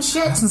laws and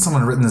shit? Hasn't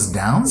someone written this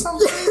down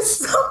somewhere?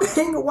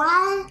 Something.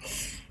 Why?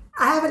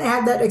 I haven't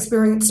had that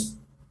experience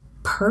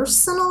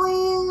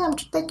personally. I'm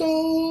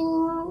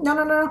thinking,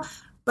 no.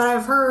 But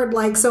I've heard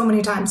like so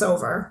many times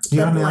over. You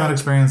haven't had that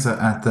experience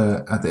at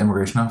the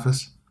immigration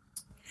office?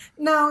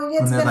 No,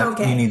 it's been like,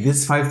 okay. You need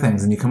these 5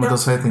 things, and you come with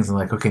those 5 things, and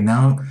like, okay,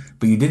 now,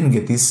 but you didn't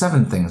get these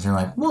 7 things. And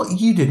you're like, well,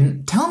 you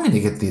didn't tell me to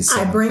get these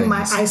 7 things. I bring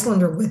my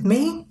Icelander with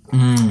me,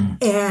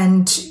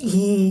 and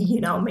he,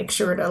 makes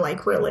sure to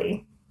like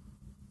really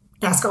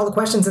ask all the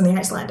questions in the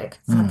Icelandic.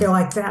 I feel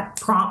like that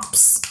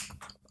prompts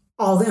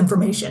all the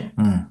information.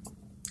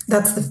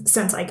 That's the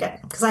sense I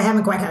get, because I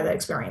haven't quite had that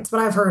experience. But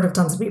I've heard of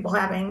tons of people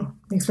having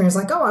the experience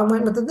like, oh, I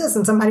went with this,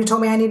 and somebody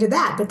told me I needed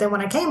that. But then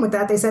when I came with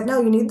that, they said, no,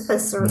 you need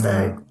this, or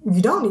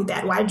you don't need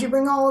that. Why did you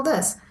bring all of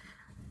this?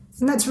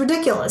 And that's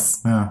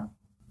ridiculous. Yeah.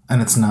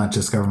 And it's not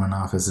just government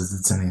offices,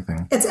 it's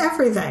anything. It's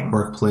everything.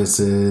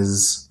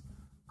 Workplaces,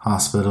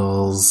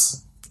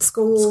 hospitals,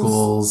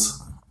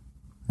 schools.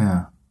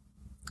 Yeah.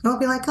 They'll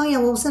be like, oh, yeah,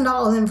 we'll send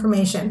all the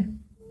information.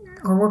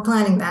 Or we're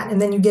planning that.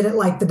 And then you get it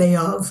like the day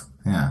of.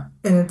 Yeah.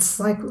 And it's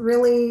like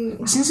really...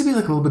 It seems to be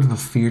like a little bit of a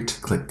fear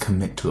to like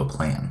commit to a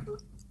plan.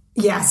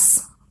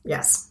 Yes.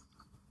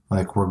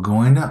 Like, we're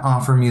going to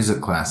offer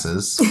music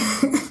classes.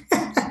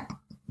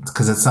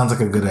 Because it sounds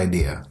like a good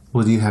idea.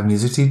 Well, do you have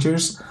music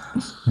teachers?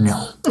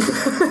 No.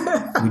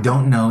 We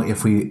don't know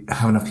if we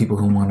have enough people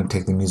who want to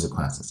take the music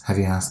classes. Have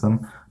you asked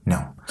them?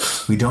 No.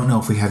 We don't know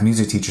if we have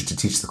music teachers to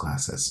teach the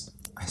classes.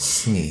 I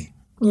see.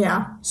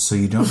 Yeah. So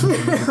you don't have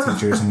any music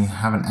teachers and you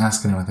haven't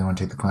asked anyone if they want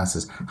to take the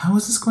classes. How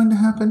is this going to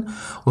happen?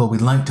 Well,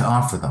 we'd like to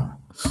offer them.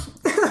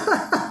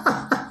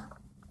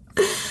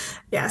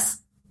 Yes.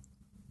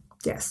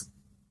 Yes.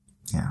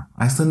 Yeah.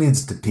 Iceland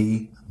needs to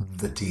pee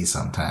the tea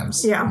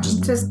sometimes. Yeah.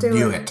 Just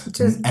do it.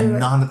 Just do it.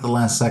 Not at the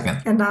last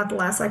second. And not the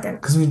last second.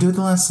 Because when you do it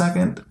the last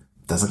second,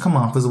 it doesn't come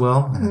off as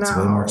well, and it's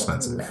way more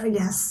expensive.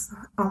 Yes.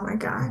 Oh my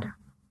God.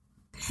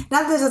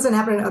 Not that this doesn't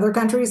happen in other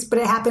countries, but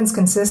it happens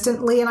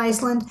consistently in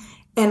Iceland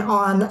and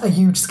on a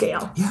huge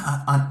scale.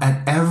 Yeah,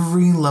 at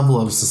every level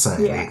of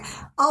society. Yeah.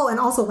 Oh, and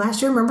also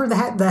last year, remember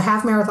the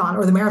half marathon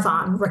or the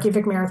marathon,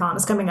 Reykjavik Marathon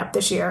is coming up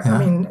this year. Yeah. I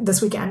mean,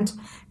 this weekend.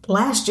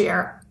 Last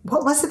year,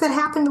 what was it that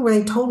happened where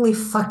they totally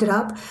fucked it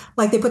up?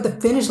 Like they put the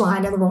finish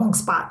line in the wrong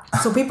spot.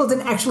 So people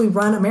didn't actually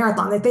run a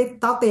marathon. They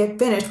thought they had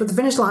finished, but the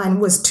finish line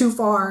was too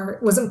far,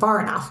 wasn't far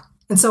enough.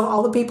 And so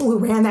all the people who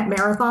ran that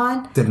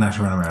marathon didn't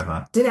actually run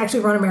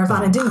a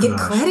marathon and didn't get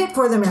credit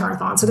for the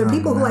marathon. So there are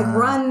people who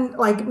run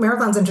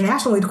marathons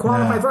internationally to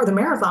qualify for other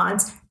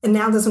marathons, and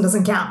now this one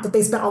doesn't count. That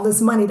they spent all this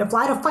money to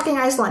fly to fucking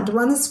Iceland to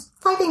run this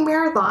fucking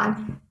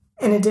marathon,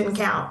 and it didn't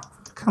count.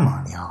 Come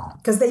on, y'all.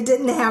 Because they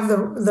didn't have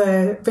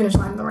the finish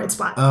line in the right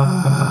spot.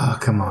 Oh,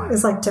 come on.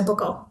 It's like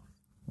typical.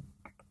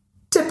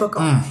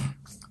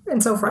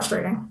 And so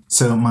frustrating.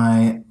 So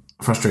my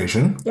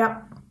frustration.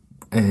 Yep.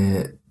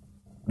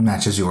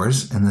 Matches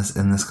yours in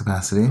this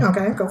capacity.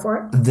 Okay, go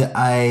for it.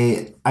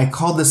 I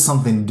called this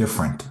something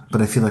different,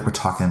 but I feel like we're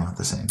talking about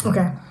the same thing.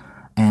 Okay.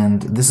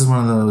 And this is one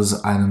of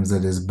those items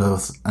that is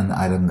both an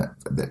item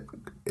that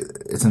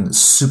it's something that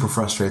super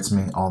frustrates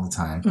me all the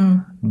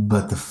time,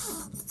 but the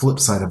flip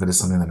side of it is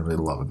something that I really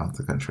love about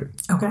the country.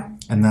 Okay.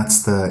 And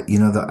that's the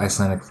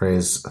Icelandic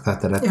phrase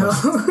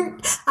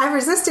 "þattaretast." I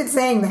resisted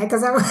saying that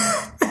because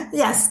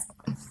yes.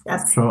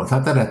 So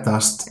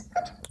 "þattaretast"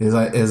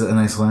 is an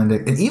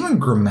Icelandic, and even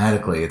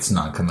grammatically, it's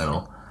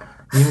non-committal.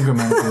 Even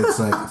grammatically, it's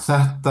like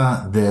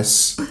 "þetta,"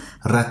 this,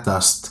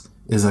 "retast"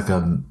 is like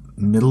a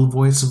middle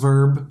voice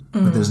verb,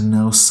 but there's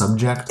no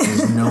subject,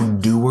 there's no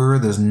doer,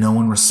 there's no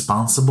one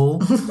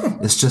responsible.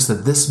 It's just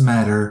that this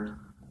matter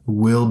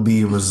will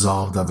be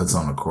resolved of its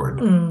own accord.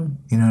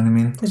 You know what I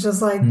mean? It's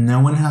just like no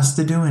one has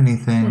to do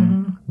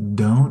anything.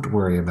 Don't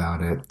worry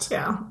about it.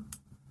 Yeah.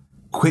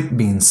 Quit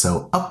being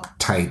so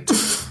uptight.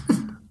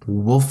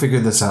 We'll figure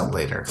this out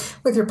later.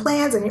 With your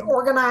plans and your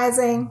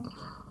organizing.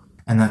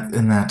 And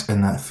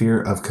that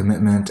fear of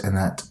commitment and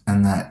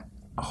that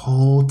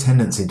whole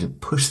tendency to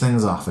push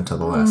things off until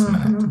the last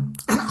minute.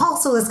 And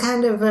also it's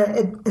kind of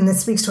and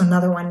this speaks to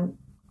another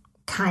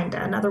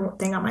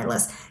thing on my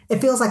list. It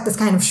feels like this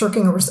kind of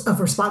shirking of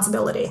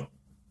responsibility.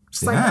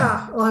 Just like,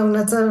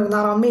 that's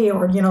not on me,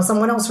 or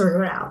someone else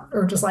figure it out,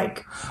 or just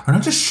like, or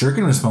not just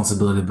shirking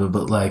responsibility,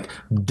 but like,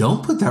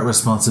 don't put that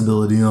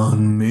responsibility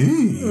on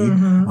me.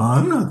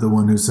 I'm not the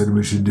one who said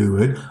we should do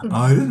it.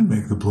 I didn't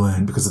make the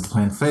plan. Because if the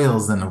plan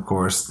fails, then of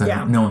course,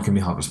 no one can be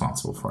held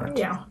responsible for it.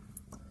 Yeah.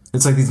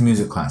 It's like these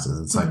music classes.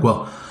 It's like,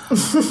 well,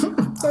 it's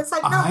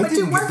like, no, but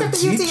you work at the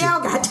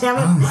UTL,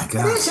 goddammit. Oh my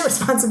gosh. It is your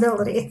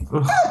responsibility.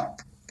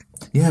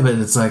 Yeah, but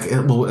it's like,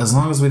 as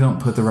long as we don't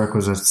put the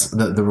requisites,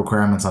 the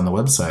requirements on the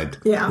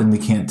website, then we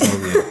can't tell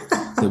you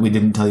that we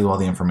didn't tell you all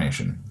the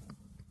information.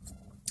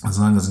 As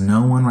long as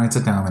no one writes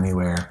it down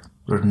anywhere,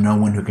 there's no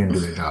one who can do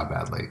their job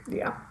badly.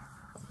 Yeah.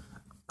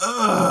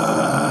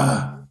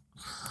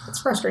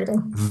 It's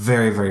frustrating.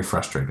 Very, very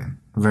frustrating.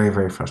 Very,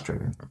 very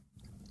frustrating.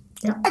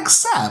 Yeah.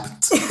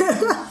 Except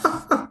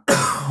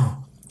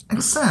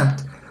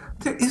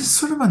there is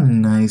sort of a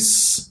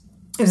nice...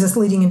 Is this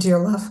leading into your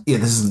love? Yeah,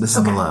 this is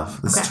my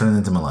love. This is turning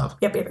into my love.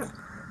 Yep.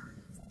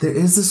 There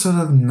is this sort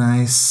of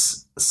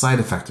nice side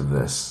effect of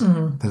this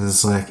that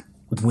is like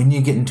when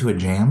you get into a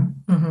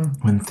jam,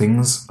 when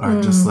things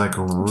are just like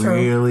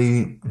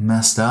really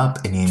messed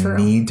up and you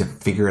need to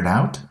figure it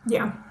out.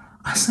 Yeah.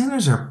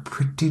 Icelanders are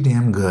pretty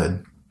damn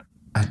good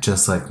at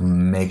just like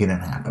making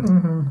it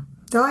happen.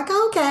 They're like,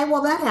 okay,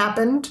 well that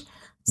happened.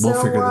 We'll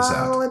figure this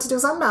out. Let's do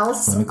something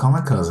else. Let me call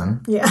my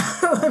cousin. Yeah,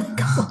 let me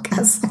call my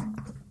cousin.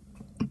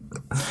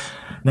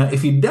 Now,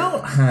 if you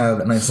don't have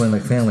an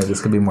Icelandic family,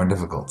 this could be more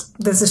difficult.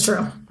 This is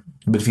true.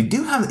 But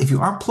if you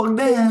are plugged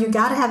in, you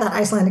got to have that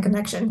Icelandic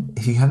connection.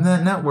 If you have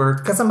that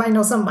network, because somebody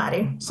knows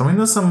somebody. Somebody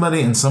knows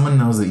somebody, and someone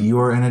knows that you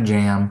are in a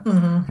jam,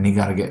 and you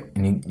got to get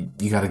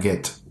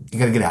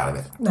out of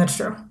it. That's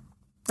true.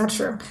 That's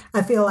true.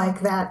 I feel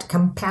like that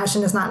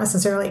compassion is not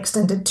necessarily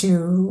extended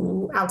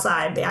to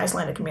outside the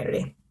Icelandic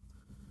community.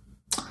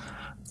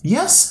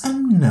 Yes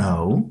and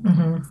no.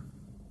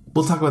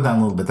 We'll talk about that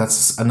in a little bit.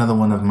 That's another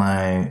one of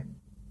my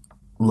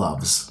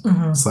loves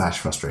 /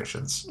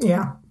 frustrations.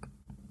 Yeah.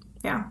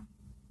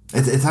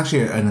 It's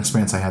actually an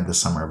experience I had this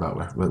summer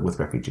about with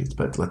refugees,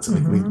 but we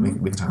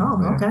can talk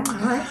about it later. Okay,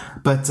 all right.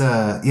 But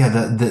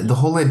the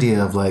whole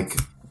idea of like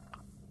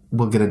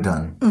we'll get it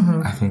done,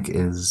 I think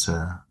is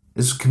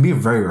can be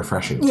very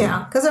refreshing.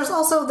 Yeah, because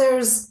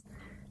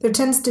there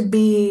tends to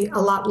be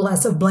a lot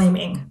less of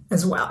blaming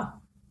as well.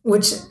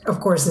 Which,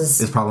 of course,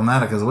 is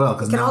problematic as well.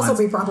 Can also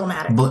be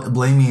problematic.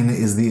 Blaming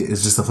is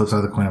just the flip side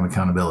of the coin of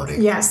accountability.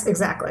 Yes,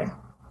 exactly.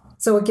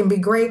 So it can be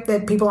great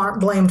that people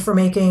aren't blamed for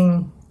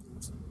making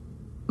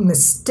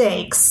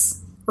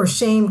mistakes or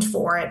shamed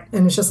for it.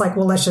 And it's just like,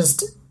 well, let's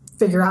just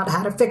figure out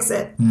how to fix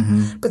it.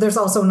 Mm-hmm. But there's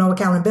also no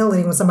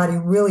accountability when somebody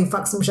really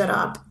fucks some shit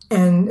up.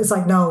 And it's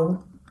like,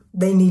 no,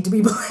 they need to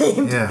be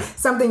blamed. Yeah.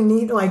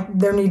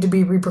 There need to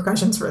be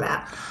repercussions for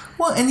that.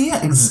 Well, and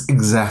yeah,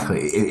 exactly.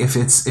 If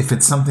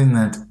it's something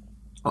that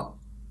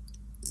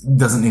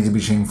doesn't need to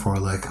be shamed for,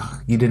 like,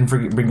 you didn't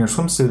bring your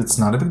swimsuit, it's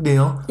not a big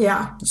deal.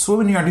 Yeah.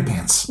 Swim in your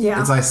underpants. Yeah.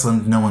 It's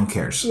Iceland, no one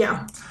cares.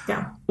 Yeah.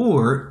 Yeah.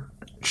 Or,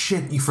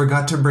 shit, you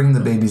forgot to bring the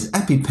baby's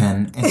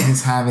EpiPen and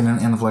he's having an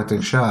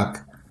anaphylactic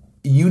shock.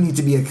 You need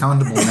to be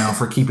accountable now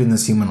for keeping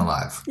this human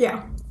alive.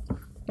 Yeah.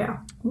 Yeah.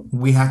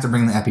 We have to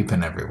bring the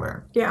EpiPen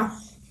everywhere. Yeah.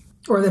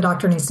 Or the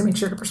doctor needs to make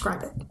sure to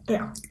prescribe it.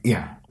 Yeah.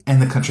 Yeah.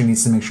 And the country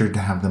needs to make sure to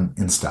have them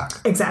in stock.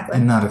 Exactly.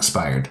 And not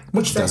expired,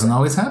 which doesn't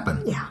always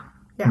happen. Yeah.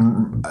 Yeah.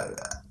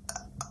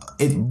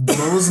 It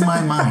blows my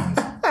mind.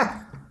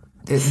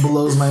 It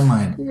blows my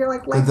mind. You're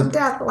like life and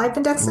death situations. Life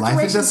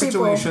and death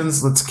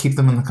situations, let's keep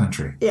them in the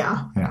country.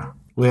 Yeah. Yeah.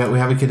 We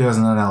have a kid who has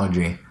a nut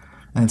allergy.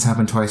 And it's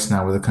happened twice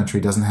now where the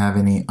country doesn't have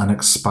any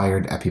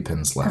unexpired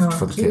EpiPens left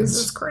for the kids.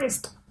 Jesus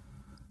Christ.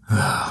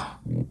 Yeah.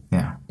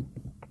 Yeah.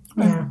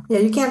 Yeah,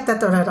 you can't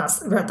red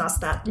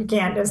dust that. You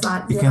can't. It's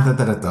not. You can't let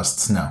that at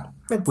dusts, no.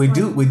 We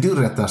do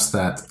red dust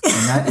that.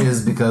 And that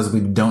is because we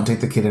don't take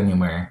the kid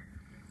anywhere.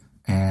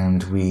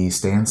 And we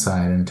stay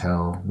inside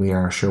until we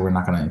are sure we're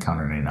not going to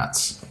encounter any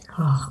nuts.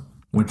 Oh.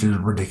 Which is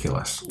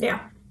ridiculous. Yeah.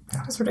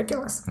 It's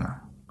ridiculous.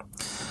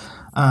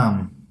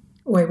 Yeah.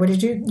 Wait, what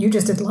did you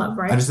just did love,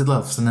 right? I just did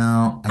love. So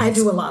now I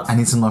do a love. I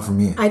need some love from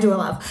you. I do a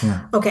love.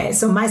 Yeah. Okay,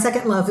 so my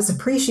second love is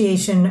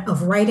appreciation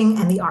of writing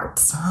and the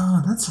arts.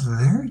 Oh, that's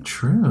very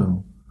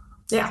true.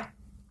 Yeah.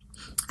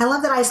 I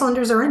love that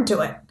Icelanders are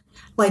into it.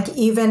 Like,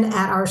 even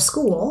at our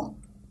school,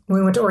 when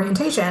we went to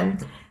orientation,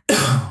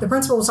 the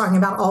principal was talking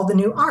about all the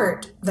new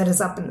art that is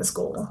up in the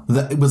school.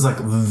 It was like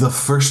the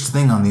first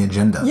thing on the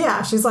agenda.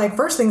 Yeah, she's like,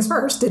 first things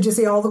first, did you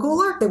see all the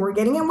cool art that we're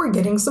getting? And we're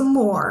getting some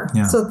more.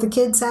 Yeah. So that the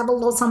kids have a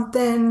little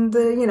something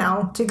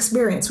to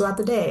experience throughout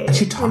the day. And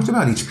she talked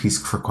about each piece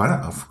for quite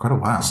a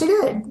while. She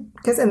did.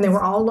 And they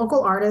were all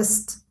local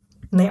artists.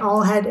 And they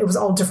all it was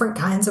all different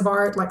kinds of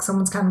art, like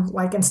someone's kind of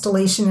like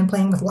installation and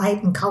playing with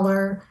light and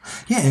color.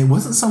 Yeah, it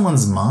wasn't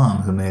someone's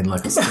mom who made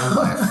like a still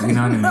life. You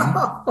know what I mean?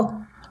 No.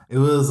 It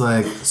was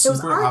like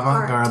super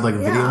avant-garde, like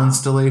video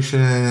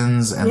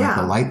installations and like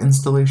the light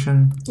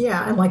installation.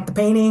 Yeah, and like the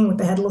painting with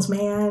the headless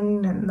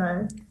man and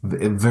the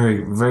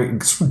very, very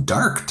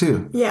dark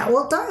too. Yeah,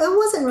 well, it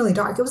wasn't really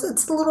dark.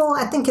 It's a little.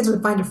 I think kids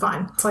would find it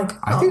fun. It's like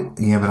I think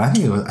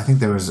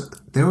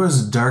there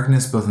was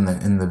darkness both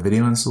in the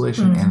video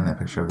installation and in that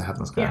picture of the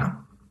headless guy. Yeah.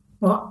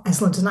 Well,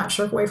 Iceland does not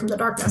shirk away from the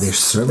darkness. They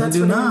certainly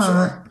do not.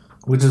 Sure.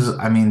 Which is,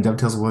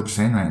 dovetails with what you're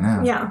saying right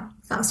now. Yeah.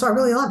 So I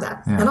really love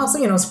that, and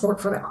also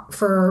support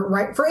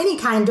for any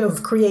kind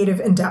of creative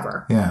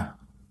endeavor. Yeah,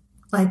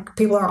 like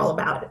people are all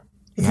about it.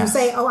 If you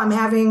say, "Oh, I'm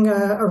having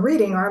a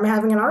reading," or "I'm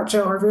having an art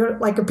show," or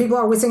people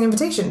are always sending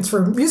invitations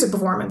for music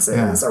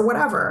performances or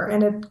whatever,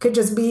 and it could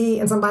just be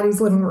in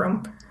somebody's living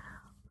room,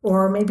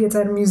 or maybe it's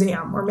at a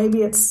museum, or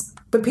maybe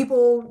but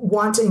people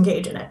want to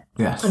engage in it,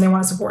 and they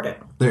want to support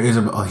it. There is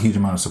a huge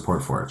amount of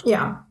support for it.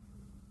 Yeah,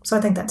 so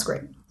I think that's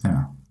great.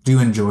 Yeah. Do you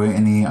enjoy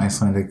any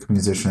Icelandic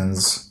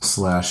musicians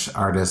 /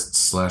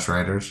 artists /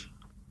 writers?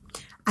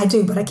 I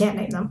do, but I can't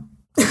name them.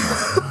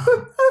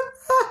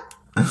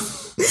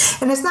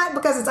 And it's not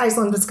because it's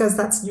Iceland, it's because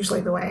that's usually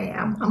the way I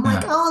am. I'm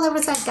like, oh, there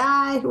was that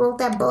guy who wrote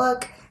that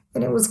book,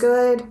 and it was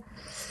good.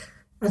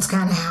 That's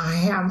kind of how I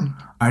am.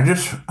 I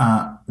just,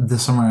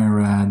 this summer I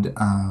read,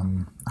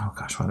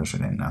 what is her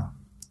name now?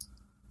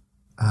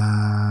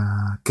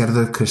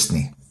 Gerda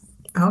Kristni.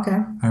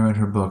 Okay. I read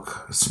her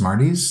book,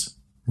 Smarties.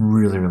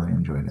 Really, really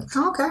enjoyed it.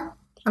 Oh, okay.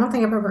 I don't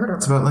think I've ever heard of it.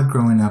 It's about like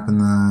growing up in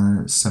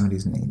the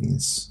 70s and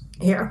 80s.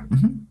 Here.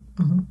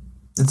 Mm-hmm. Mm-hmm.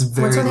 It's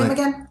very What's her name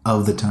again?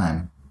 Of the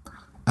time.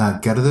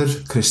 Gerda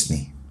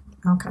Kristni.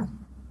 Okay.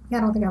 Yeah,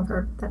 I don't think I've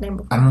heard that name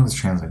before. I don't know if it's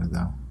translated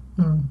though.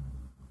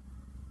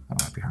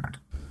 That might be hard.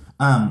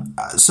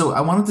 So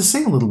I wanted to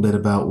say a little bit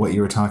about what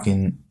you were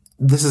talking.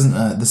 This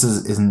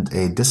isn't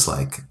a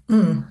dislike.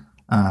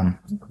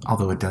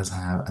 Although it does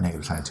have a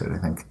negative side to it, I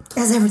think.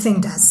 As everything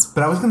does.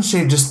 But I was going to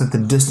say just that the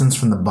distance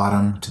from the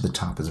bottom to the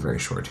top is very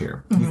short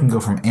here. You can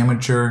go from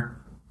amateur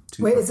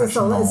to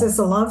professional. Is this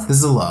a love? This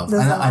is a love.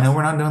 I know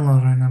we're not doing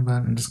love right now, but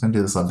I'm just going to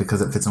do this love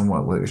because it fits on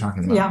what you're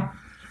talking about. Yeah.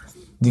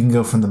 You can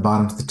go from the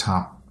bottom to the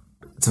top.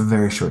 It's a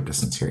very short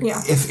distance here. Yeah.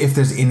 If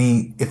there's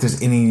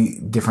any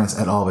difference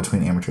at all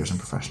between amateurs and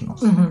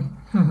professionals.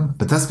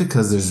 But that's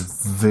because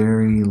there's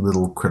very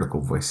little critical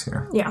voice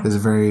here. Yeah. There's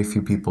very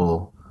few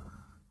people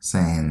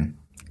saying,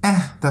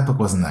 that book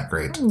wasn't that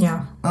great.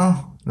 Yeah.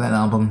 Oh, that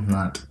album,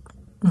 not.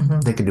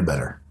 They could do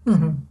better.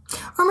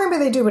 Or maybe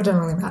they do, but it doesn't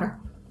really matter.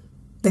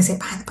 They say it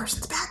behind the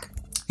person's back.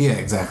 Yeah,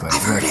 exactly.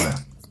 I've heard it.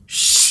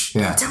 Shh,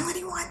 don't tell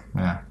anyone.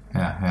 Yeah.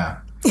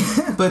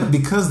 But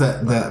because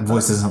that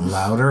voice isn't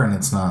louder and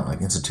it's not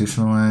like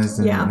institutionalized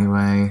in any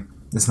way,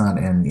 It's not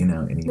in,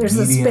 any There's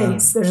media. a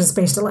space. There's a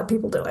space to let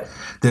people do it.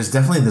 There's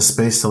definitely the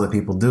space to let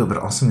people do it, but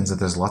it also means that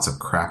there's lots of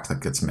crap that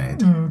gets made.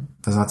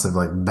 There's lots of,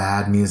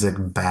 bad music,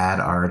 bad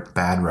art,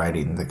 bad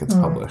writing that gets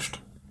published.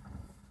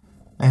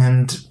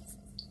 And,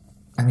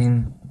 I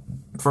mean,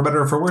 for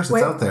better or for worse,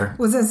 it's out there.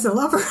 Was this a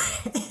love or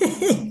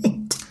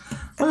hate?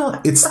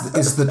 Well, it's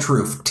the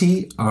Troof.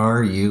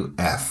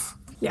 Truf.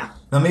 Yeah.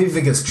 Now, maybe if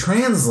it gets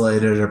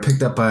translated or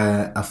picked up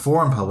by a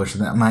foreign publisher,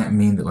 that might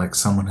mean that,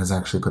 someone has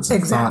actually put some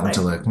thought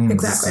into,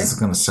 is this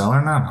going to sell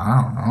or not?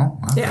 I don't know.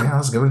 Okay,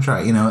 let's give it a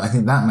try. I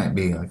think that might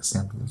be, a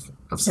sample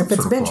of some If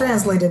it's been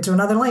translated to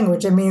another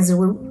language, it means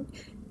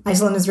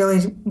Iceland is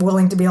really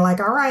willing to be like,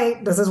 all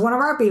right, this is one of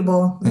our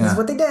people. This is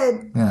what they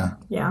did. Yeah.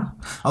 Yeah.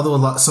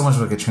 Although so much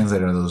of it gets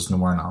translated into those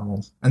noir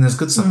novels. And there's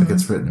good stuff that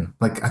gets written.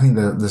 I think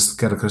this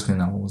Geta Christie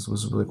novel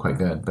was really quite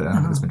good, but I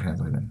don't think it's been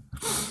translated.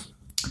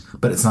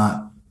 But it's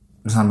not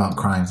about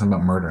crime. It's not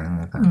about murder or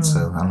anything like that.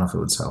 So I don't know if it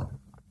would sell.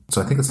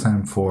 So I think it's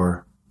time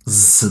for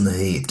some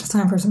hate. It's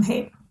time for some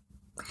hate.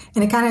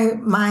 And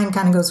mine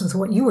kind of goes with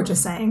what you were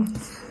just saying.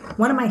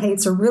 One of my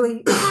hates are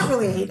really, not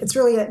really a hate. It's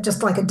really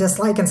just like a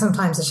dislike, and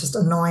sometimes it's just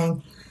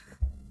annoying.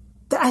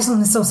 The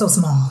Iceland is so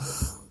small.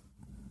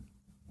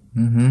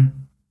 Mm-hmm.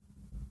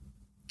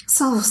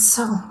 So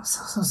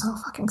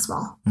fucking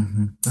small.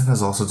 Mm-hmm. That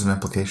has all sorts of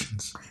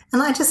implications.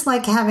 And I just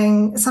like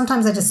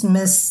sometimes I just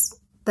miss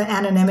the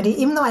anonymity.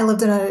 Even though I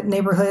lived in a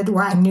neighborhood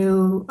where I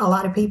knew a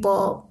lot of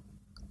people,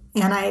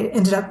 and I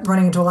ended up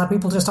running into a lot of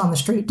people just on the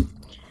street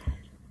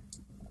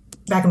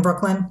back in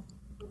Brooklyn.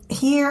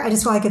 Here, I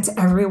just feel like it's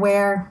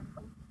everywhere.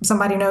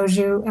 Somebody knows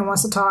you and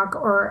wants to talk,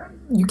 or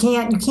you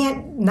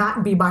can't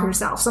not be by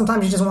yourself.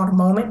 Sometimes you just want a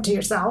moment to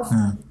yourself,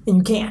 and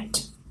you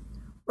can't.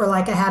 Or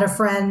I had a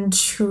friend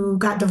who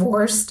got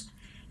divorced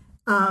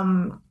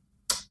and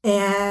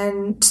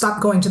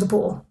stopped going to the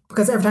pool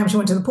because every time she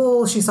went to the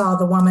pool, she saw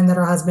the woman that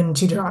her husband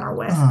cheated on her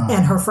with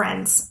and her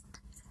friends,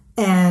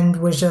 and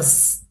she was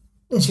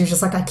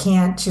just like, I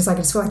can't. She's like,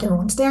 I just feel like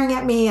everyone's staring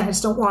at me, and I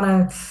just don't want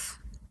to.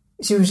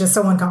 She was just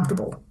so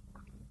uncomfortable.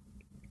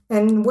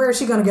 And where is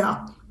she going to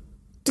go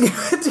to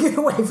get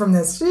away from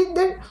this?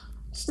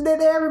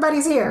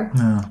 Everybody's here.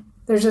 Yeah.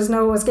 There's just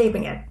no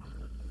escaping it.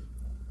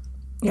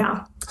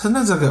 Yeah.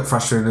 Sometimes I get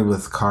frustrated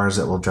with cars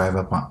that will drive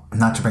up on...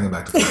 Not to bring it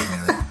back to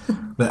cars,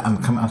 but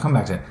I'm coming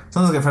back to it.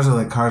 Sometimes I get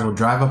frustrated with cars will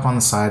drive up on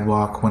the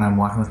sidewalk when I'm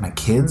walking with my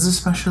kids,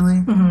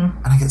 especially. And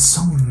I get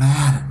so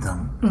mad at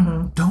them.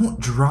 Don't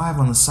drive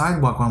on the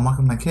sidewalk while I'm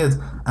walking with my kids.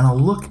 And I'll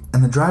look,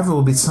 and the driver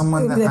will be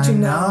someone that I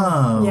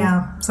know.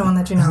 Yeah, someone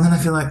that you know. And then I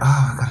feel like,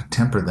 I gotta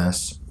temper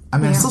this. I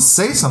mean, I still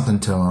say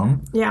something to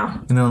them. Yeah.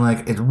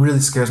 It really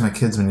scares my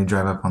kids when you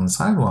drive up on the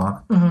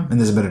sidewalk. And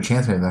there's a better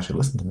chance maybe they actually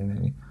listen to me,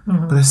 maybe.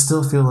 But I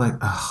still feel like,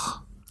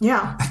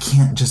 yeah, I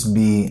can't just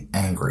be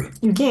angry.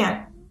 You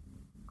can't.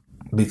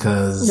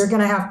 Because... You're going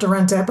to have to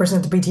run to that person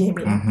at the PTA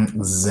meeting.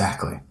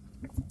 Exactly.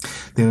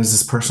 There was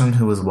this person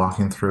who was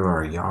walking through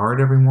our yard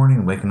every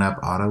morning, waking up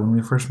Otto when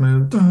we first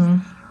moved.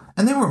 And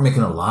they weren't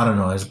making a lot of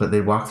noise, but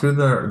they'd walk through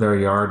their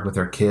yard with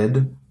their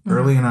kid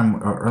early in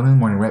the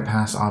morning, right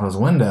past Otto's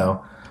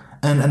window.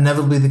 And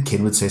inevitably the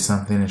kid would say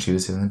something, and she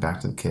would say something back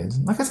to the kids.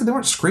 Like I said, they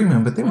weren't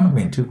screaming, but they weren't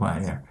being too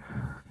quiet here.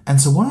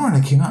 And so one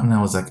morning I came out and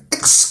I was like,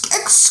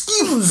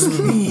 excuse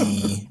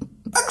me.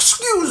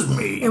 Excuse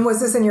me. And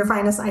was this in your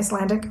finest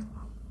Icelandic?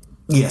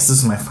 Yes, this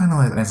is my final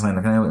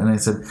Icelandic. And I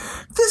said,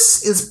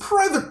 this is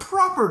private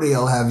property,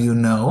 I'll have you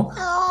know.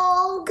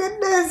 Oh,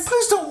 goodness.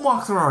 Please don't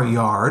walk through our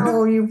yard.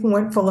 Oh, you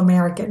went full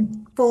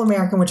American. Full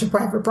American with your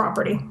private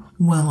property.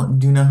 Well,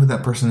 do you know who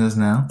that person is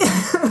now?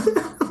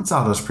 It's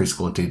Otto's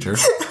preschool teacher.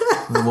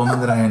 The woman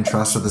that I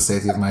entrust with the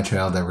safety of my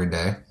child every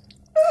day.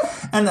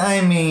 And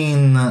I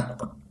mean,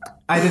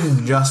 I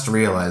didn't just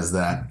realize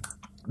that.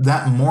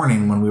 That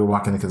morning when we were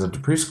walking the kids up to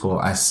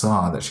preschool, I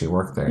saw that she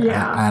worked there.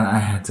 Yeah. And I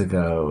had to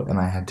go and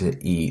I had to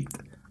eat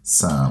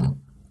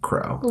some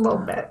crow. A little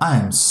bit. I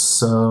am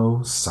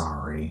so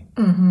sorry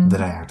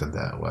that I acted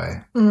that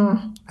way.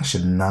 I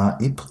should not.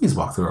 Please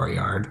walk through our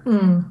yard.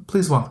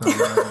 Please walk through our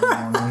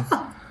yard in the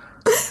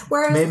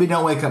morning. Maybe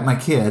don't wake up my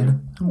kid,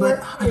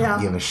 but I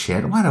don't give a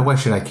shit. Why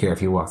should I care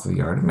if you walk through the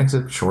yard? It makes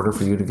it shorter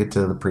for you to get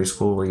to the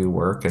preschool where you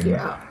work and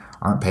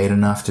aren't paid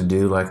enough to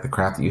do the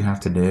crap that you have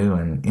to do.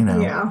 And,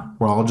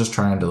 we're all just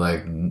trying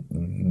to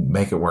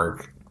make it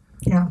work.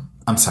 Yeah.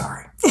 I'm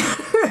sorry.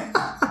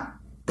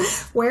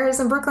 Whereas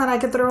in Brooklyn, I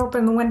could throw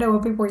open the window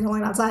when people were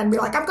yelling outside and be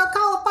like, I'm going to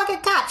call a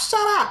fucking cop. Shut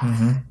up.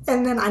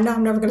 And then I know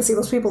I'm never going to see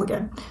those people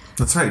again.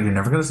 That's right. You're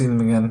never going to see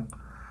them again.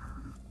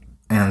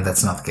 And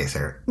that's not the case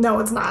here. No,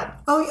 it's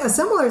not. Oh, a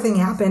similar thing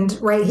happened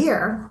right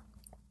here,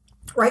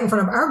 right in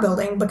front of our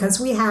building, because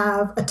we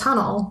have a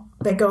tunnel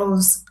that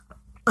goes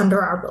under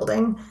our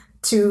building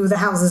to the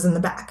houses in the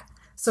back.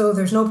 So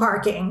there's no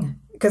parking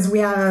because we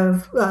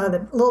have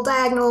the little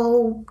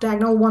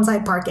diagonal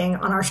one-side parking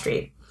on our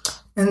street.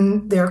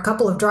 And there are a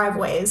couple of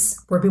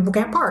driveways where people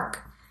can't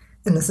park.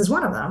 And this is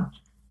one of them.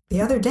 The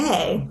other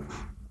day,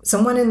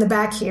 someone in the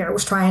back here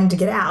was trying to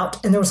get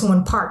out, and there was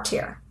someone parked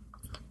here.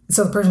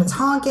 So the person's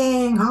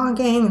honking,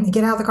 and they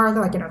get out of the car.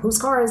 They're like, whose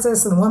car is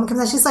this? And the woman comes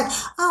out. She's like,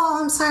 oh,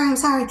 I'm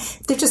sorry.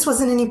 There just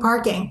wasn't any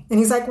parking. And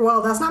he's like,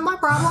 well, that's not my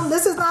problem.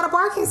 This is not a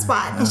parking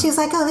spot. And she's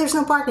like, oh, there's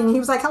no parking. And he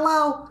was like,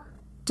 hello,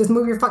 just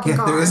move your fucking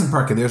car. There isn't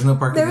parking. There's no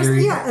parking here.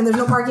 Yeah, and there's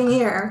no parking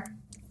here.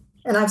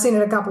 And I've seen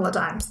it a couple of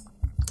times.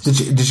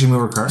 Did she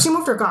move her car? She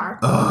moved her car.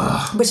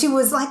 Ugh. But she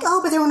was like,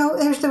 oh, but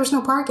there was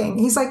no parking.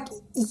 He's like,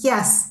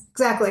 yes,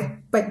 exactly.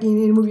 But you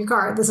need to move your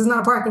car. This is not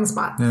a parking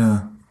spot.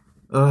 Yeah.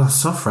 Ugh,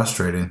 so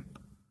frustrating.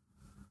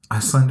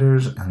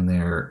 Icelanders and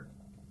their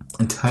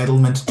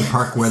entitlement to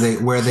park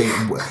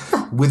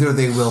whither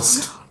they will.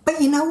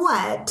 But you know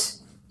what?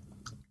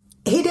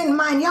 He didn't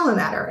mind yelling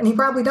at her, and he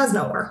probably does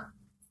know her.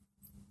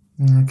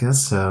 Yeah, I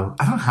guess so.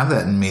 I don't have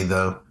that in me,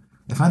 though.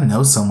 If I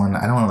know someone,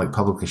 I don't want to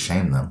publicly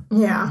shame them.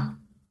 Yeah.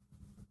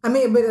 I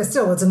mean, but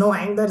still, it's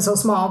annoying that it's so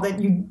small that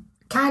you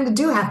kind of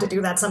do have to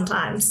do that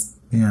sometimes.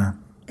 Yeah.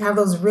 Have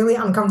those really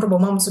uncomfortable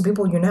moments with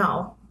people you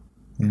know.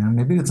 Yeah,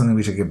 maybe it's something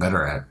we should get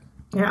better at.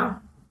 Yeah.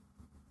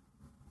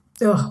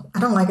 Ugh, I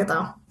don't like it,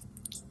 though.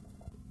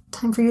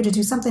 Time for you to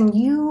do something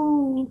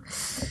you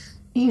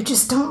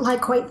just don't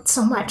like quite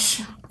so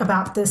much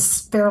about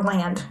this fair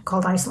land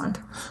called Iceland.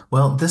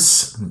 Well,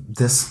 this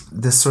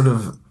sort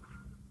of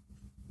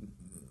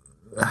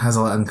has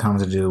a lot in common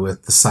to do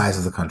with the size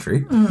of the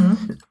country.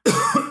 Mm-hmm.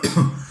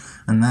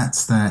 And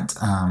that's that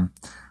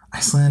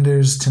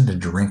Icelanders tend to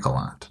drink a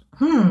lot.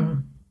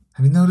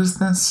 Have you noticed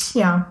this?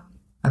 Yeah.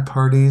 At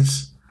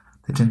parties,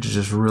 they tend to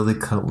just really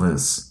cut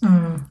loose.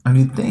 And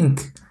you'd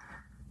think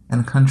in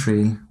a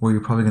country where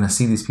you're probably going to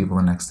see these people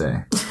the next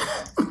day.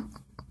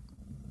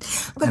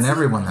 And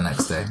everyone the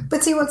next day.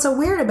 But see, what's so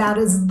weird about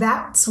it is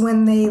that's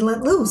when they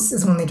let loose,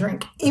 is when they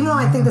drink. Even though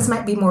I think this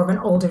might be more of an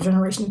older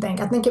generation thing.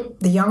 I think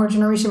the younger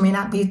generation may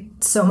not be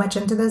so much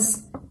into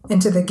this,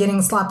 into the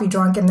getting sloppy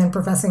drunk and then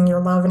professing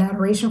your love and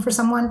adoration for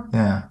someone.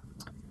 Yeah.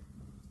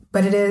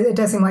 But it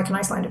does seem like an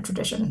Icelandic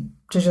tradition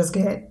to just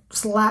get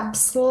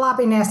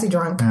sloppy, nasty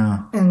drunk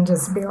and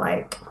just be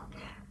like,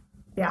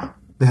 yeah.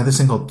 They have this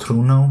thing called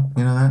Truno,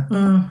 you know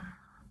that?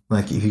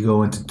 Like if you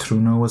go into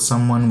Truno with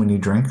someone when you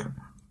drink,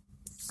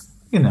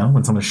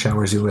 when someone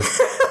showers you with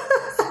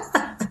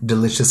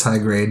delicious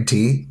high-grade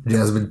tea,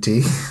 jasmine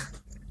tea,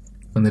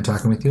 when they're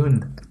talking with you,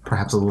 and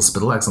perhaps a little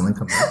spittle accidentally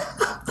comes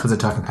out because they're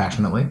talking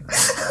passionately.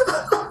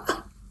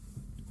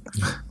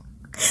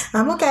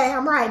 I'm okay.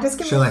 I'm right.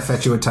 Just Shall I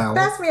fetch you a towel?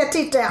 Pass me a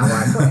tea towel,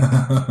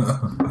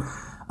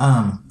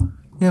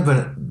 yeah,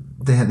 but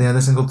they have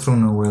this thing called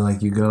Truno where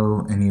you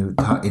go and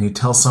you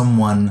tell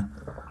someone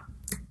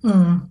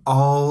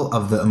all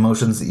of the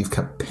emotions that you've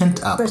kept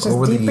pent up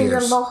over the years. Deep in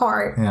your little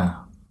heart. Yeah.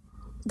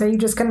 That you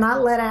just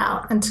cannot let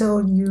out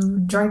until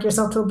you drank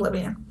yourself to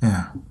oblivion.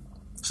 Yeah.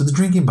 So the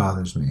drinking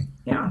bothers me.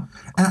 Yeah.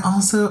 And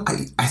also,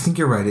 I think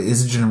you're right. It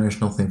is a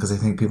generational thing because I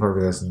think people are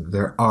realizing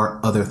there are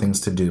other things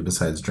to do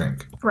besides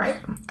drink. Right.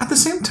 At the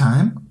same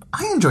time,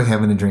 I enjoy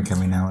having a drink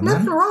every now and then.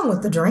 Nothing wrong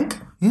with the drink.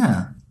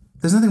 Yeah.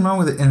 There's nothing wrong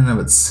with it in and of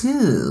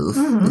itself.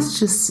 Mm-hmm. It's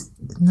just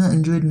not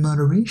enjoyed in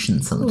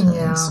moderation sometimes.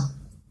 Yeah.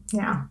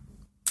 Yeah.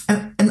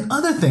 And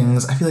other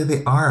things, I feel like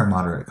they are a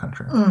moderate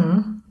country.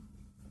 Mm-hmm.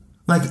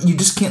 You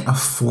just can't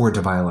afford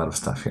to buy a lot of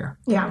stuff here.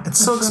 Yeah. It's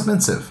so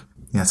expensive.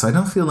 Yeah, so I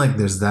don't feel like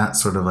there's that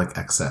sort of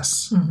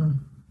excess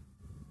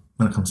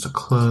when it comes to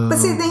clothes. But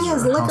see, the thing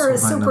is, liquor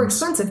is super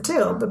expensive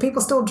too, but people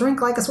still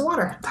drink like it's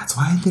water. That's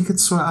why I think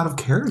it's so out of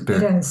character.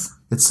 It is.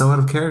 It's so out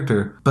of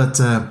character. But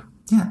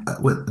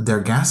with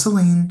their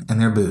gasoline and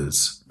their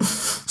booze,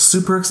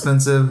 super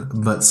expensive,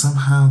 but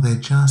somehow they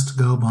just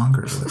go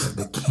bonkers with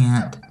it.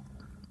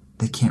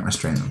 They can't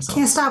restrain themselves.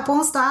 Can't stop,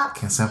 won't stop.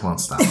 Can't stop,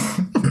 won't stop.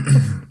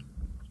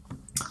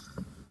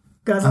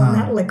 Goes on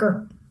that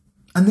liquor.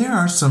 And there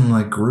are some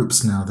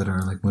groups now that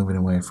are moving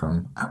away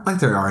from,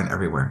 there aren't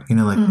everywhere.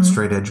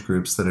 Straight edge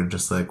groups that are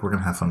just we're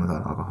gonna have fun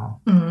without alcohol.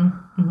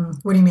 Mm-hmm. Mm-hmm.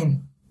 What do you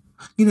mean?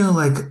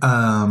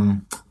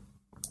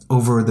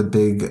 Over the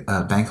big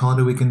bank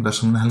holiday weekend,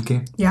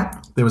 Helgi.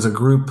 Yeah. There was a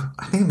group.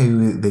 I think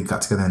maybe they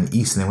got together in the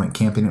east and they went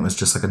camping. It was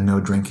just a no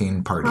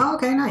drinking party. Oh,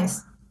 okay,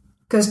 nice.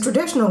 Because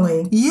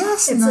traditionally,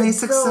 it's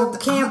nice, except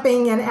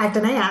camping and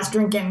acting ass,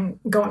 drinking,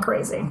 going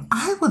crazy.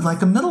 I would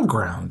like a middle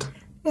ground.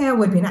 Yeah, it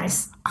would be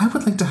nice. I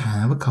would like to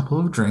have a couple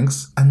of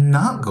drinks and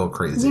not go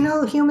crazy.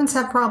 Humans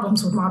have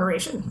problems with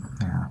moderation.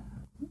 Yeah.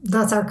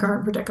 That's our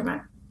current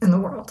predicament in the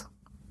world.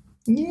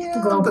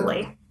 Yeah.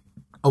 Globally.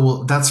 Oh,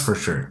 well, that's for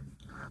sure.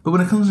 But when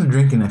it comes to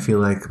drinking, I feel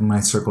like my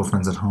circle of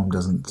friends at home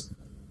doesn't...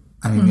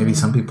 I mean, maybe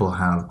some people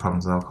have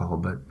problems with alcohol,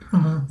 but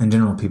in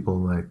general,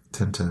 people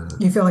tend to...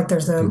 You feel like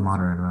there's a... be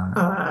moderate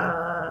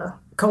about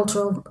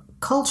it.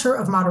 Culture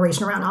of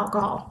moderation around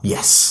alcohol.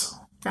 Yes.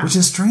 Yeah. Which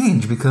is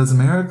strange because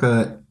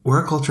America...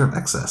 We're a culture of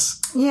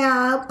excess.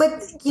 Yeah,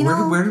 but,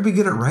 where did we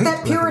get it right?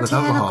 That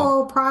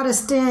puritanical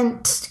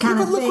Protestant kind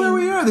of thing. But look where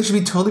we are. They should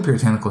be totally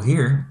puritanical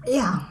here.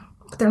 Yeah,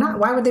 but they're not.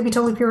 Why would they be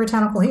totally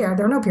puritanical here?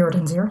 There are no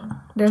Puritans here.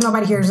 There's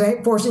nobody here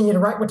forcing you to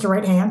write with your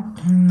right hand.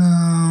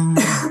 No.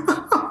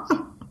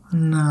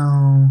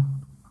 No,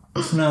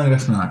 I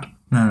guess not.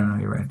 No,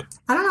 you're right.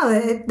 I don't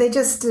know. They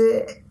just...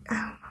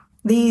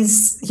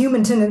 these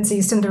human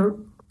tendencies tend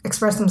to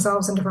express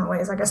themselves in different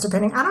ways, I guess,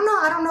 depending. I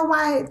don't know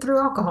why through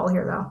alcohol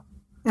here, though.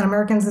 And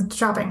Americans, it's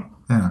shopping.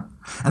 Yeah.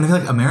 And I feel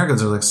like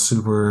Americans are like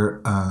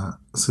super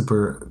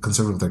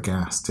conservative with their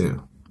gas,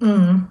 too.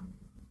 Mm.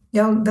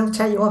 They'll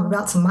chat you up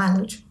about some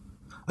mileage.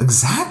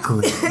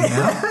 Exactly.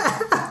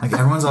 Like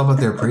everyone's all about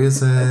their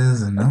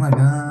Priuses and, oh my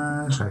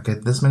gosh, I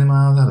get this many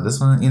miles out of this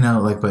one,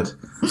 but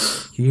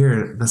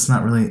here, that's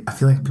not really, I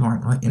feel like people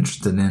aren't really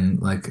interested in,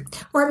 like...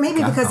 Or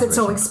maybe because it's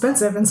so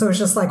expensive, and so it's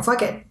just like,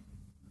 fuck it.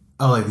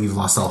 Oh, like you've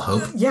lost all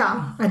hope?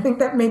 Yeah, I think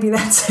that maybe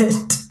that's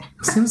it.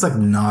 Seems like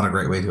not a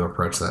great way to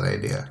approach that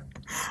idea.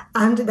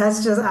 I'm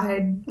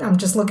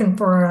just looking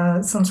for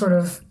some sort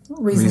of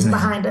reasoning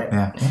behind it.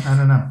 Yeah, I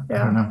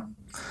don't know.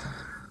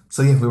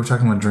 So yeah, we were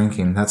talking about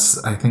drinking.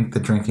 I think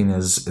that drinking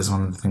is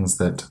one of the things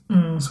that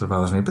sort of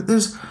bothers me. But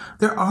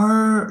there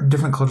are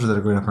different cultures that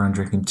are growing up around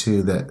drinking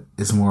too. That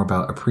is more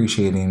about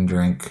appreciating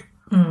drink,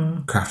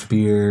 craft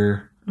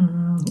beer.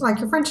 Like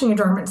your French and your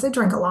Germans, they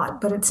drink a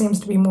lot, but it seems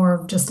to be more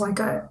of just like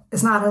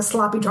it's not a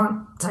sloppy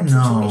drunk type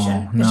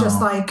situation. It's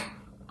just like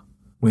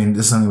this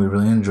is something we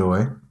really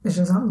enjoy. It's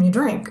just something you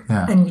drink,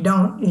 and you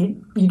don't,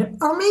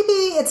 or maybe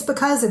it's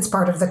because it's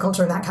part of the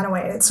culture in that kind of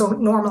way. It's so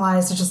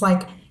normalized. It's just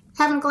like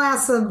having a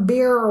glass of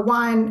beer or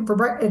wine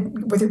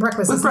with your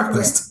breakfast. With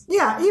breakfast,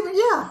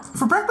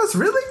 for breakfast,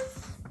 really?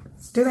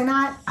 Do they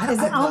not?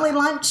 Is it only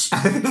lunch? I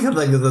think it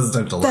doesn't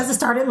start till lunch. Does it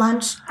start at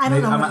lunch? I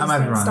don't know. I might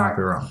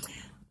be wrong.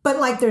 But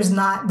like, there's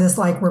not this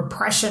like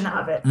repression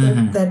of it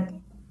that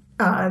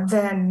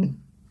then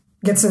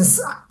gets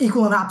this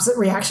equal and opposite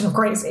reaction of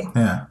crazy.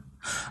 Yeah.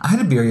 I had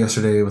a beer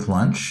yesterday with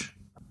lunch,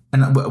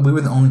 and we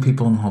were the only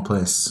people in the whole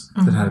place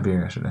that had a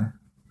beer yesterday.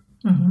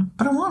 Mm-hmm.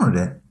 But I wanted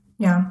it.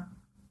 Yeah.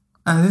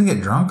 And I didn't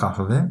get drunk off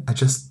of it. I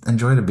just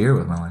enjoyed a beer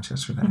with my lunch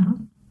yesterday.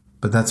 Mm-hmm.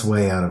 But that's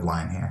way out of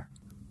line here.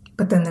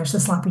 But then there's the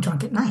sloppy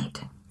drunk at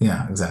night.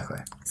 Yeah, exactly.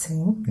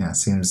 See? Yeah,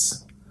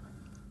 seems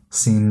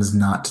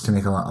not to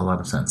make a lot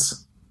of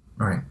sense.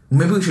 All right.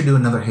 Maybe we should do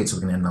another hate so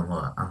we can end on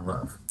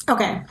love.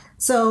 Okay.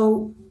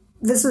 So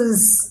this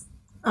is...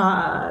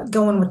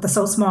 going with the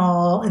so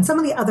small and some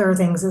of the other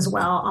things as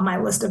well on my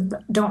list of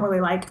don't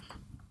really like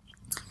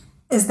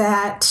is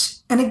that,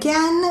 and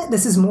again,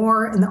 this is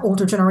more in the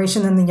older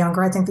generation than the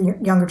younger. I think the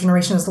younger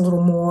generation is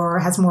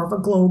has more of a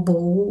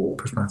global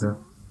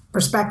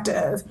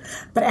perspective,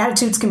 but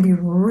attitudes can be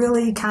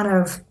really kind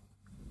of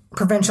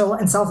provincial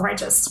and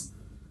self-righteous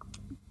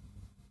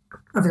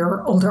of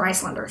your older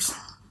Icelanders.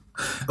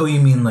 Oh,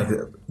 you mean like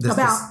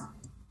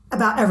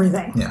about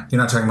everything. Yeah.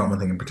 You're not talking about one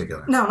thing in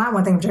particular. No, not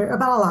one thing in particular.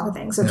 About a lot of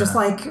things. So just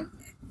like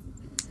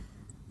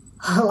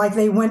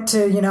they went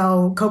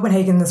to,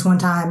 Copenhagen this one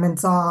time and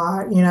saw,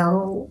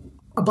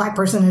 a black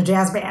person in a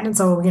jazz band. And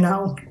so,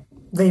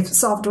 they've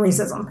solved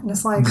racism. And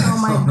it's like, oh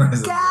my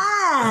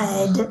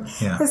God.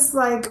 Yeah. It's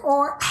like,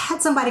 or I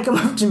had somebody come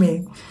up to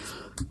me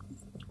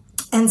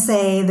and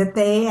say that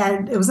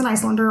it was an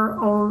Icelander,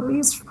 he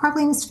was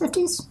probably in his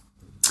 50s.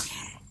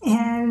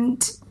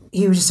 And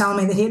he was just telling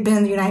me that he had been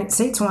in the United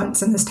States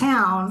once in this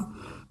town,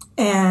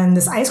 and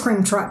this ice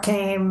cream truck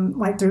came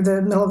like through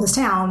the middle of this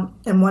town,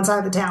 and one side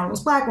of the town was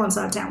black, one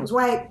side of the town was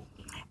white,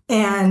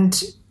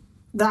 and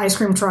the ice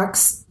cream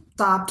trucks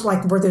stopped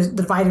like where the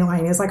dividing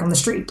line is, like on the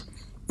street,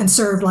 and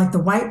served like the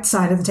white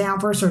side of the town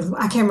first, or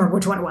I can't remember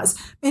which one it was.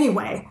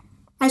 Anyway,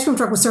 ice cream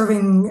truck was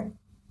serving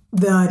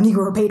the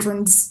Negro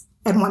patrons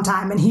at one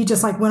time, and he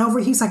just like went over,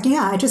 he's like,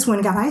 yeah, I just went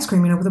and got ice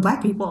cream over the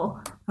black people.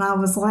 And I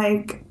was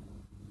like,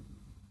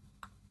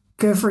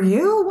 good for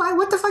you? Why?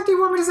 What the fuck do you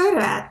want me to say to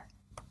that?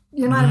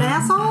 You're not an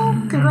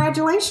asshole?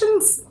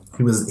 Congratulations.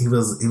 He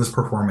was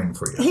performing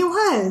for you. He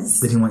was.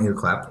 Did he want you to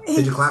clap?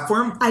 Did you clap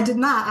for him? I did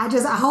not.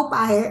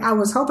 I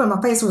was hoping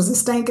my face was as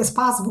stank as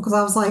possible because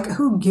I was like,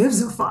 who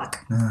gives a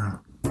fuck? Yeah.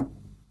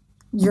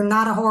 You're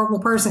not a horrible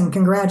person.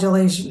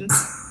 Congratulations.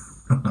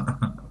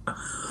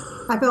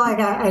 I feel like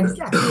I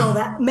feel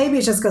that maybe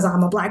it's just because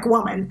I'm a black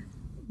woman,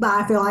 but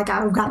I feel like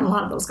I've gotten a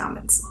lot of those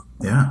comments.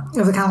 Yeah. It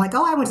was kind of like,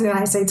 I went to the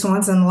United States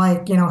once and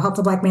helped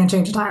a black man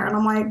change a tire. And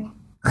I'm like,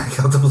 I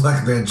helped a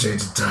black man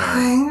change a tire.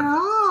 I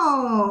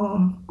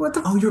know. What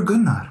the? Oh, you're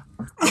good now.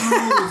 Oh,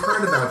 we've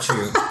heard about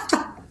you.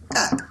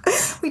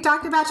 We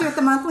talked about you at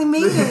the monthly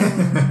meeting.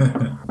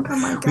 Oh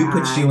my God. We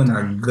put you in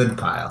our good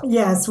pile.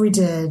 Yes, we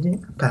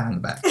did. Pat on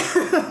the back.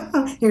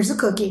 Here's a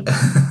cookie.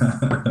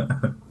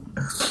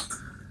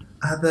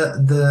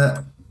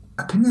 The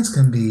opinions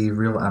can be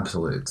real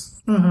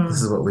absolutes. Mm-hmm.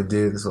 This is what we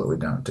do. This is what we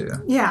don't do.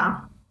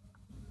 Yeah.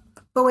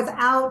 But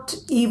without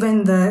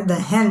even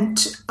the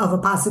hint of a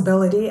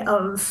possibility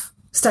of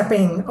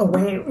stepping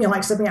away,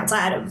 stepping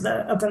outside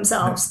of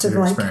themselves to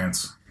your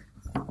experience.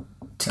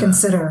 To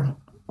consider,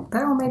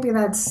 well, maybe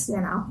that's,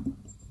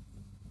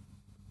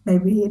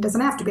 maybe it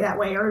doesn't have to be that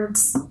way, or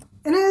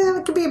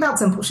it could be about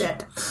simple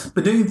shit.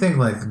 But do you think,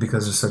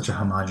 because there's such a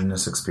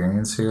homogenous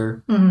experience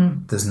here,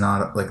 there's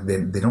not,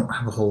 they don't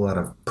have a whole lot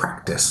of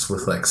practice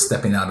with,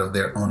 stepping out of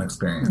their own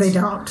experience? They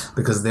don't.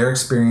 Because their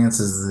experience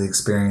is the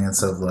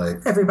experience of,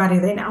 everybody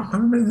they know.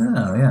 Everybody they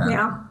know, yeah.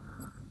 Yeah.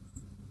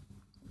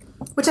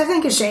 Which I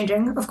think is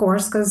changing, of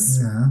course, because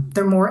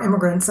there are more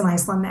immigrants in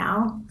Iceland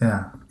now.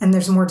 Yeah. And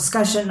there's more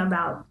discussion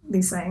about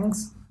these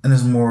things. And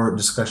there's more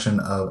discussion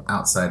of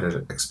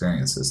outsider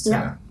experiences, too.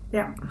 Yeah.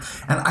 Yeah.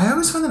 And I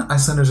always find that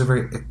Icelanders are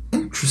very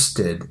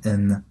interested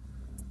in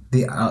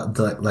the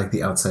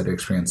outsider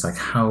experience. Like,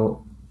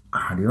 how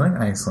do you like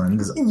Iceland?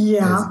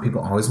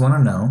 People always want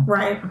to know.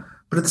 Right.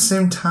 But at the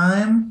same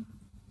time,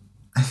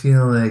 I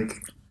feel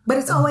like... But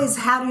it's always,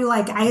 how do you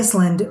like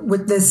Iceland,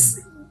 with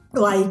this,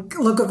 like,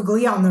 look of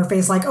glee on their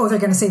face, like, oh, they're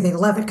going to say they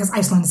love it because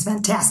Iceland is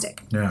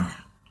fantastic. Yeah.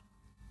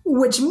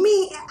 Which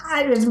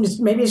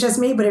maybe it's just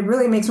me, but it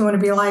really makes me want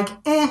to be like,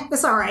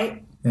 it's all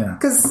right. Yeah.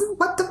 Because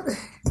what the...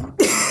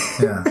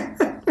 Yeah.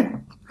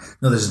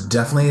 No, there's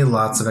definitely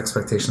lots of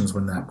expectations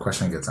when that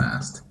question gets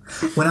asked.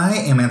 When I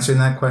am answering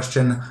that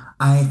question,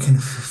 I can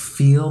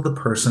feel the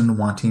person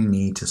wanting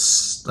me to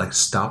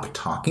stop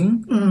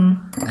talking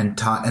and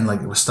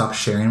stop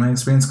sharing my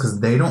experience, because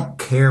they don't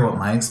care what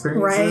my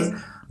experience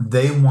is.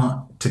 They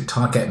want to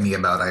talk at me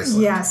about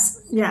Iceland.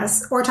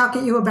 Yes. Or talk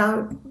at you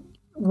about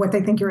what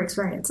they think your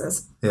experience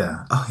is.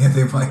 Yeah. Oh, yeah,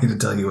 they want you to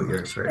tell you what your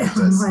experience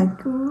is. I'm like,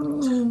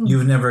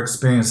 You've never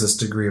experienced this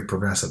degree of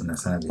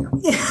progressiveness, have you?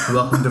 Yeah.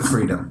 Welcome to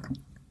freedom.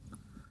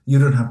 You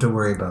don't have to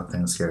worry about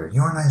things here.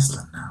 You're in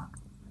Iceland now.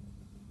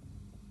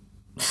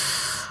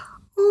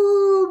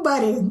 Ooh,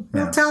 buddy.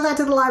 Yeah. You'll tell that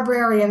to the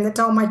librarian that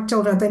told my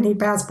children they need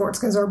passports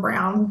because they're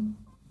brown.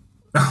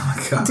 Oh,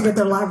 my God. To get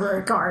their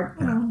library card.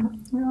 Yeah.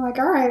 You're like,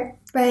 all right,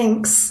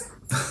 thanks.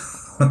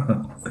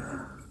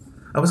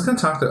 I was going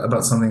to talk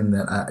about something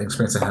that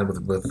experience I had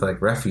with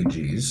like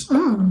refugees.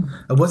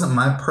 It wasn't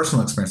my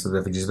personal experience with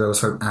refugees, but I was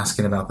sort of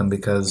asking about them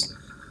because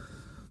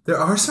there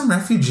are some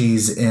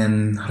refugees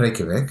in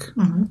Reykjavik,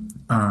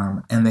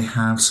 and they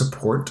have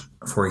support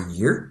for a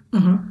year.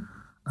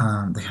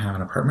 They have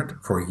an apartment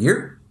for a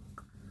year,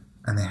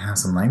 and they have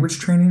some language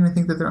training, I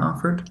think, that they're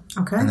offered.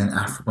 Okay. And then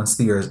once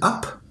the year is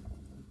up,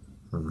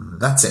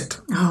 that's it.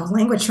 Oh,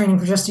 language training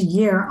for just a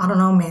year. I don't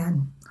know,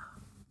 man.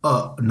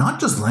 Not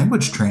just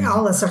language training.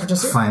 All this stuff,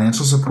 just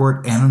financial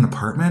support and an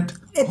apartment.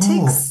 It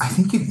takes. I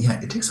think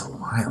it takes a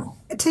while.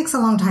 It takes a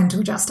long time to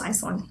adjust to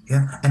Iceland.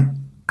 Yeah,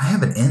 and I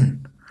have an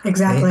in.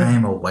 Exactly. I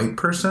am a white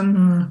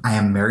person. I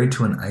am married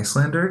to an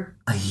Icelander.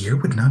 A year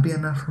would not be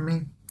enough for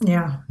me.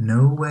 Yeah.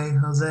 No way,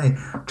 Jose.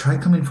 Try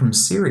coming from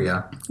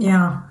Syria.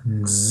 Yeah.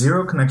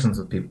 Zero connections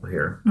with people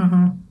here.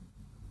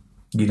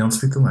 You don't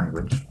speak the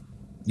language.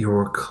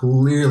 You're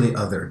clearly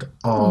othered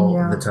all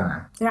the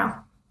time. Yeah.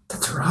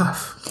 That's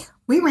rough.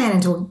 We ran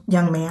into a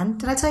young man.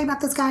 Did I tell you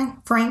about this guy?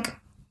 Frank.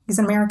 He's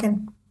an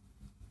American.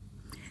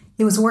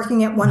 He was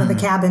working at one of the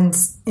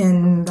cabins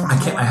in the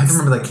Highlands. I have to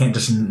remember that I can't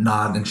just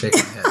nod and shake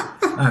my head.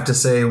 I have to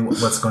say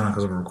what's going on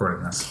because we're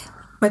recording this.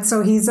 But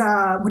so he's,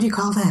 what do you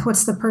call that?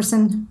 What's the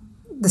person?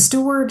 The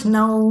steward?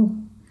 No.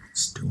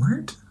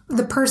 Steward?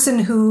 The person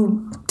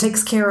who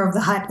takes care of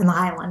the hut in the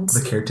Highlands.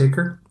 The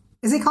caretaker?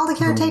 Is he called a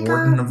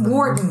caretaker?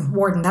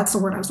 Warden. That's the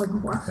word I was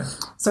looking for. Okay.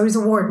 So he's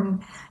a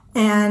warden.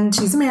 And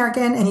she's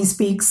American, and he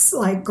speaks,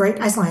 like, great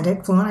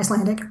Icelandic, fluent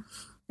Icelandic. And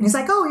he's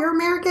like, oh, you're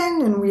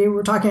American? And we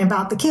were talking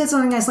about the kids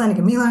learning Icelandic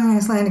and me learning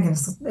Icelandic, and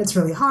it's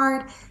really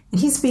hard. And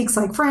he speaks,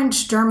 like,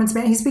 French, German,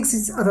 Spanish. He speaks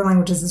these other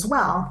languages as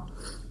well.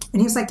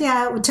 And he was like,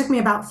 yeah, it took me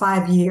about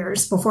 5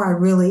 years before I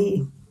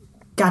really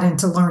got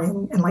into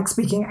learning and, like,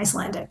 speaking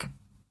Icelandic.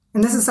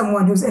 And this is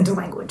someone who's into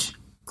language,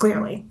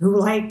 clearly, who,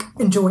 like,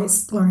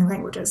 enjoys learning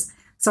languages.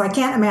 So I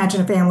can't imagine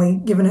a family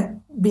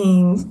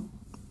being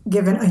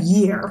given a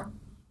year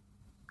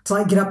to,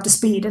 like, get up to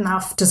speed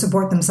enough to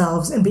support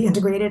themselves and be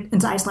integrated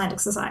into Icelandic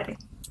society.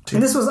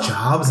 And this was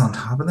jobs on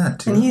top of that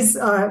too. And he's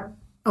a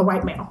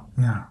white male.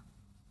 Yeah.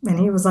 And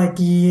he was like,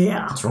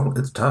 "Yeah,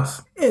 it's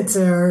tough. It's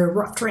a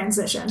rough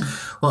transition."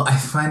 Well, I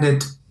find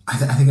it. I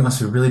think it must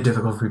be really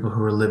difficult for people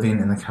who are living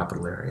in the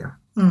capital area,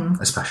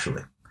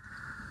 especially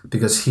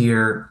because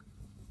here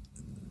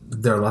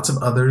there are lots of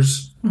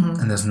others,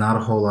 and there's not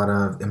a whole lot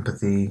of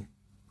empathy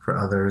for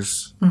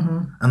others.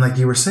 And like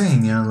you were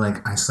saying,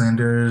 like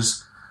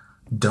Icelanders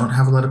don't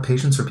have a lot of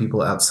patience for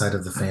people outside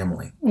of the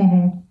family.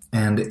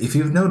 And if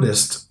you've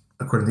noticed,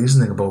 according to these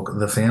in the book,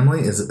 the family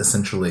is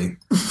essentially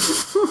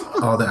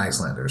all the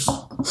Icelanders.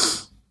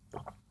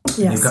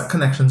 Yes. You've got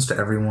connections to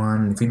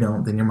everyone. If you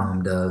don't, then your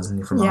mom does.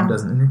 And if your mom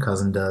doesn't, then your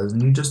cousin does.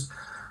 And you just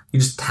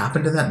tap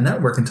into that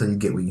network until you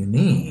get what you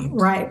need.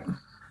 Right.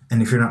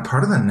 And if you're not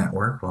part of that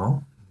network,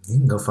 well, you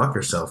can go fuck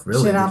yourself,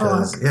 really. Shit out of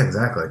luck. Yeah,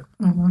 exactly.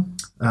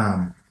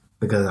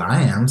 Because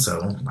I am, so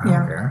I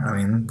don't care. I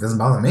mean, it doesn't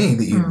bother me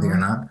that you're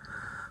not.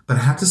 But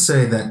I have to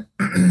say that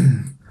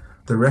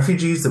the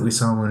refugees that we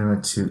saw when we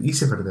went to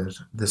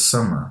Ísafjörður this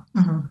summer,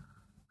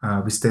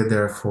 we stayed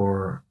there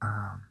for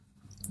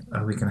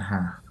a week and a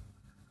half,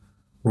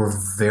 were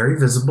very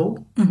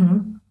visible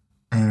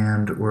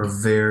and were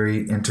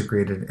very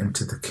integrated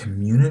into the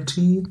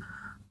community.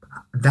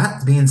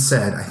 That being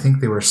said, I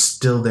think they were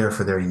still there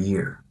for their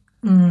year.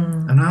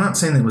 And I'm not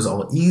saying it was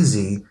all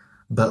easy,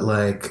 but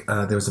like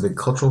there was a big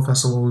cultural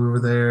festival we were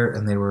there,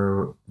 and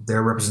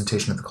their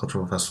representation at the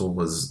cultural festival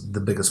was the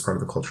biggest part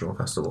of the cultural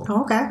festival.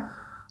 Oh, okay.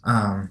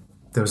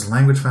 there was a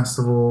language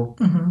festival,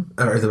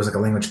 or there was like a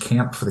language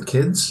camp for the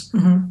kids,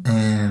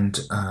 and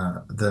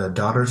the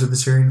daughters of the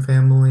Syrian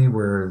family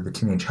were the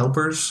teenage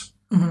helpers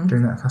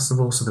during that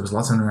festival. So there was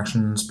lots of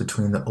interactions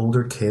between the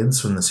older kids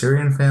from the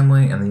Syrian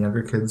family and the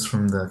younger kids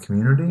from the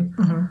community,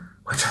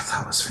 which I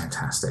thought was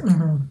fantastic.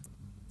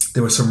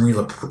 There was some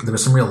real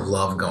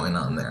love going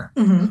on there.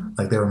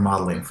 Like they were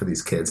modeling for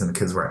these kids, and the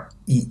kids were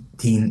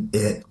eating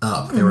it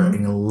up. They were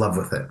in love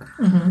with it.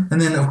 And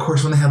then, of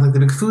course, when they had like the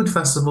big food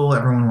festival,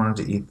 everyone wanted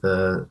to eat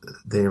the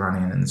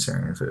Iranian and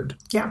Syrian food.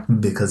 Yeah,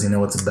 because you know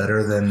what's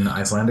better than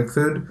Icelandic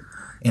food?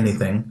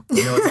 Anything.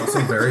 You know, it's also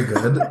very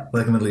good.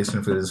 Like Middle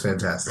Eastern food is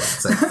fantastic.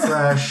 It's like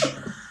fresh,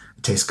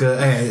 it tastes good.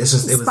 It's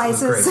just it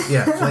was great.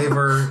 Yeah,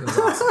 flavor. It was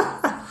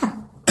awesome.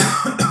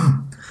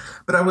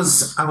 But I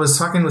was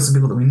talking with some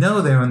people that we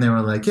know there, and they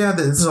were like, "Yeah,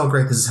 this is all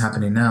great. This is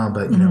happening now,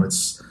 but you know,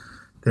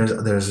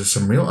 there's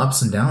some real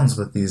ups and downs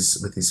with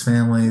these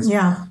families.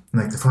 Yeah,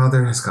 like the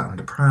father has gotten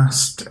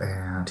depressed,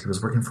 and he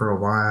was working for a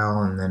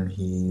while, and then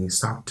he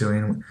stopped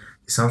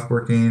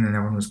working, and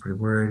everyone was pretty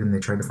worried, and they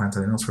tried to find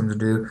something else for him to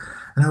do.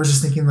 And I was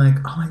just thinking, like,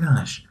 oh my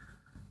gosh,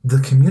 the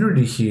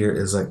community here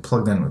is like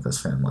plugged in with this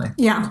family.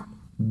 Yeah,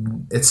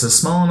 it's a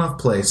small enough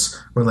place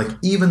where, like,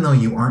 even though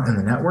you aren't in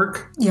the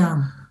network,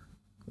 yeah."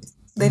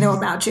 They know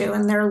about you,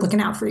 and they're looking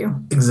out for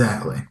you.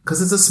 Exactly.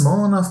 Because it's a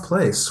small enough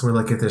place where,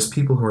 like, if there's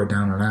people who are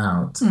down and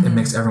out, it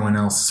makes everyone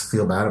else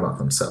feel bad about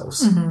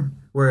themselves.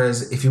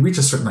 Whereas if you reach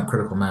a certain, like,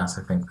 critical mass,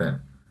 I think that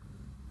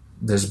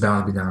there's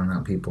bound to be down and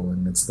out people,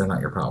 and they're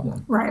not your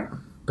problem. Right.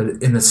 But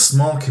in this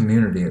small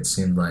community, it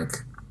seemed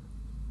like,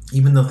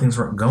 even though things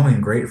weren't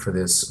going great for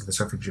this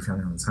refugee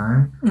family at the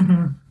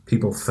time,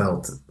 people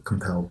felt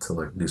compelled to,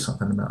 like, do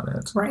something about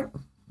it. Right.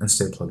 And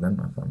stay plugged in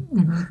with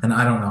them. And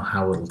I don't know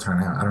how it'll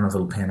turn out. I don't know if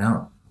it'll pan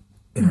out,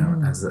 you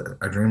know, as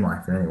a dream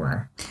life in any way.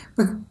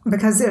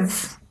 Because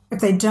if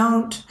they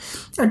don't,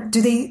 or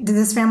do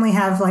this family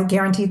have like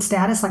guaranteed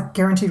status, like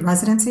guaranteed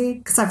residency?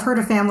 Because I've heard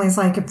of families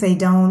like if they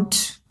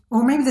don't,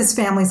 or maybe this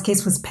family's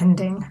case was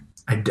pending.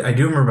 I do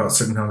remember about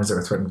certain families that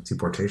were threatened with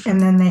deportation, and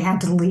then they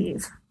had to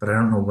leave. But I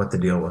don't know what the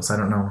deal was. I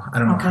don't know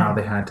how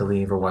they had to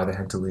leave or why they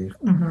had to leave.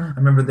 I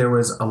remember there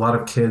was a lot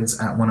of kids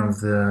at one of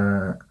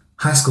the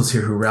high schools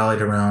here who rallied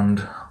around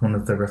one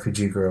of the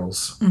refugee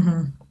girls.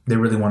 They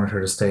really wanted her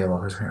to stay while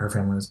her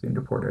family was being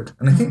deported.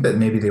 And I think that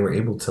maybe they were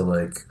able to,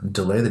 like,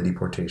 delay the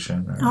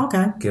deportation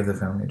or give the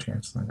family a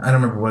chance. Like, I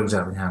don't remember what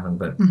exactly happened,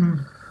 but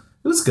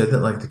it was good that,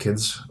 like, the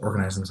kids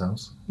organized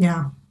themselves.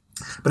 Yeah.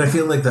 But I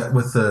feel like that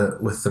with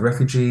the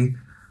refugees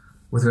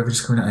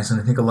coming to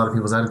Iceland, I think a lot of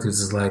people's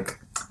attitudes is like,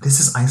 this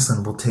is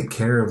Iceland, we'll take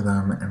care of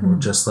them, and we'll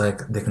just,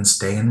 like, they can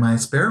stay in my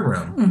spare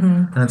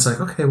room. And it's like,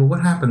 okay, well,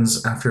 what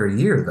happens after a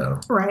year, though?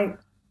 Right.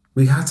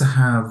 We have to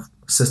have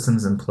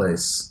systems in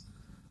place.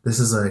 This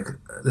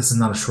is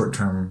not a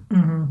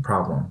short-term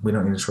problem. We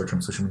don't need a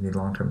short-term solution. We need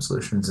long-term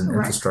solutions and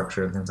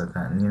infrastructure and things like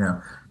that. And, you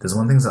know, there's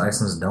one thing that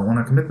Icelanders don't want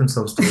to commit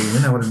themselves to. You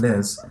know what it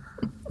is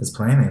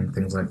planning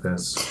things like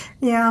this.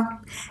 Yeah.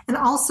 And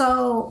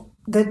also,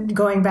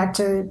 going back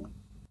to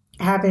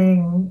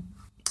having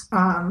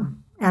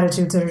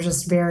attitudes that are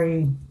just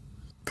very,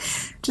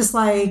 just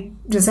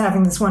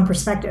having this one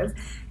perspective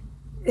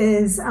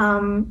is,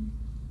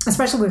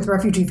 especially with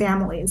refugee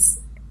families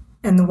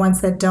and the ones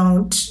that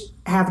don't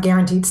have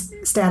guaranteed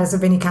status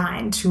of any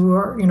kind, who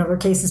are, you know, their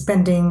case is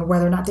pending,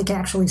 whether or not they can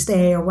actually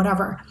stay or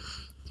whatever,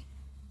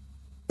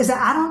 is that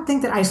I don't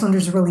think that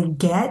Icelanders really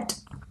get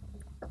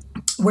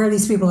where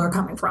these people are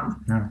coming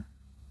from. No.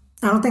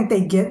 I don't think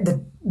they get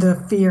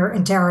the fear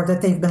and terror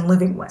that they've been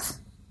living with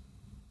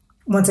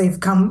once they've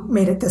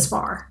made it this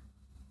far.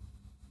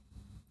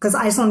 Because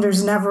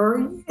Icelanders in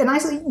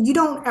Iceland, you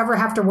don't ever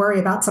have to worry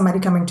about somebody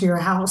coming to your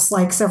house,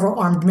 like several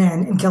armed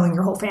men, and killing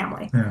your whole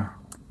family. Yeah.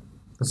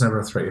 That's never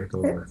a threat you have to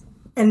live with.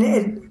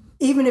 And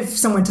even if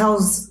someone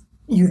tells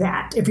you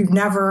that, if you've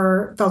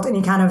never felt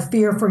any kind of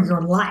fear for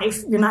your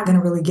life, you're not going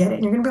to really get it.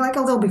 And you're going to be like,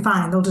 oh, they'll be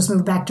fine. They'll just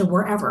move back to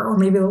wherever. Or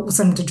maybe they'll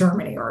send them to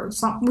Germany or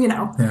something, you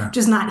know,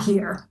 just not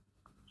here.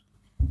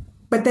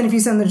 But then if you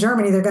send them to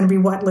Germany, they're going to be,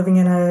 living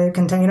in a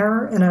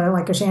container in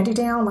a shanty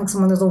town, like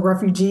some of those little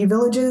refugee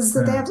villages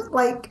that they have,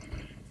 like.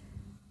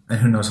 And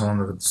who knows how long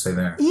they'll stay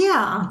there.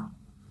 Yeah.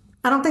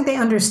 I don't think they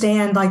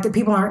understand, like, that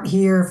people aren't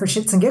here for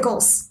shits and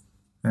giggles.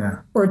 Yeah.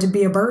 Or to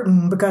be a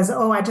burden because,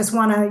 I just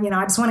want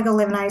to go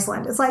live in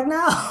Iceland. It's like,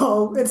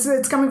 no,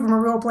 it's coming from a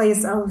real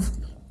place of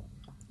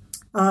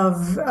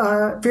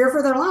fear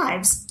for their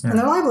lives and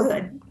their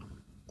livelihood.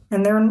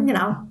 And they're,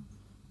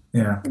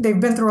 they've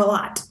been through a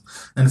lot.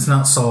 And it's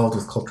not solved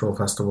with cultural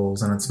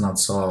festivals, and it's not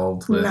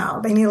solved with...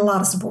 No, they need a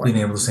lot of support. Being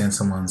able to stay in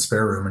someone's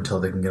spare room until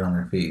they can get on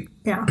their feet.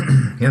 Yeah.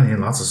 They need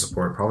lots of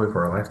support, probably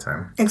for a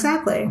lifetime.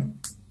 Exactly.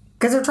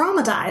 Because they're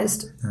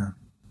traumatized. Yeah.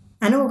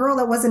 I know a girl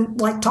that wasn't,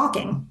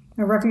 talking.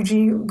 A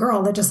refugee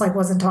girl that just,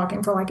 wasn't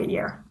talking for, a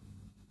year.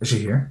 Is she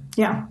here?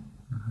 Yeah.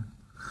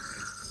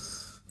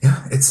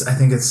 Yeah, I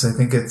think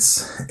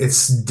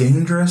it's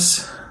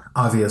dangerous,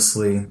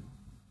 obviously,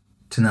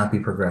 to not be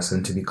progressive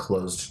and to be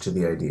closed to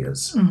the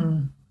ideas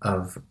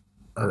of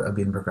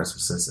being progressive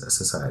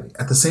society.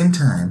 At the same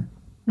time,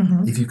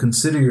 if you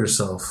consider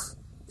yourself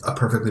a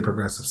perfectly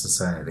progressive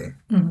society,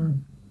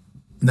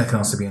 that can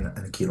also be an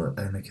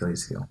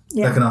Achilles heel.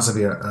 Yeah. That can also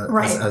be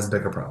as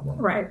big a problem.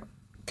 Right.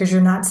 Because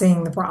you're not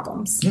seeing the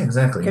problems. Yeah,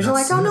 exactly. Because you're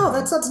like, oh no,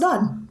 that's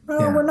done.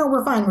 Oh,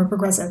 we're fine. We're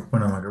progressive. We're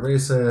no longer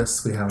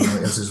racist. We have no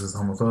issues with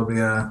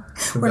homophobia.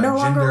 We've got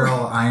gender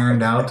all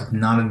ironed out.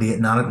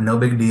 No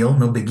big deal.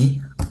 No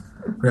biggie.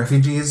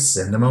 Refugees,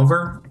 send them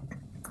over.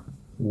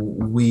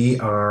 We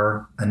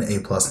are an A+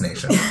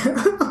 nation.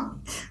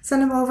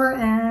 Send them over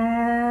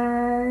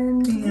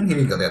and here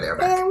you go. There they are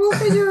back. And we'll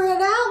figure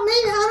it out.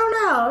 Maybe, I don't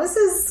know. This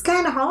is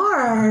kind of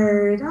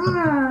hard.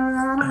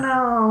 I don't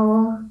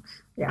know.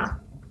 Yeah.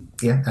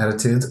 Yeah,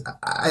 attitudes.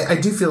 I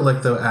do feel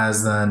like, though,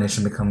 as the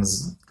nation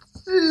becomes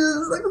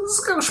like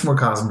much more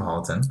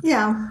cosmopolitan,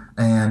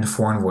 and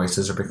foreign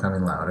voices are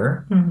becoming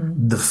louder,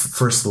 the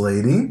First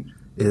Lady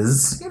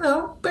is,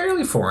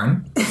 barely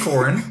foreign,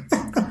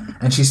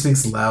 and she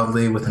speaks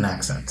loudly with an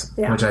accent,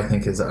 which I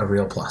think is a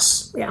real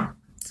plus. Yeah.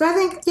 So I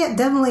think,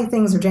 definitely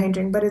things are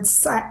changing, but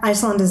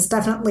Iceland is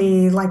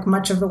definitely, like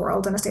much of the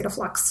world, in a state of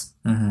flux.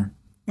 Mm-hmm.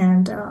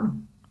 And,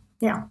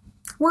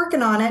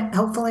 working on it,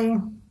 hopefully.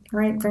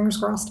 Right, fingers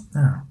crossed.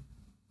 Yeah.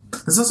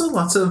 There's also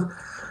lots of...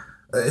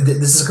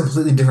 this is a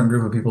completely different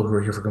group of people who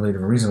are here for completely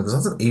different reasons, but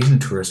there's lots of Asian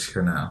tourists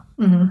here now.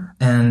 Mm-hmm.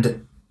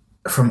 And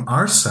from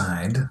our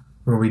side,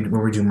 where we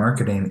do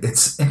marketing,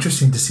 it's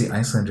interesting to see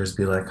Icelanders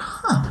be like,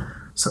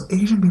 so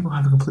Asian people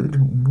have a completely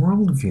different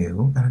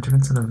worldview and a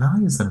different set of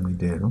values than we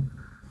do.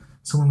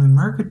 So when we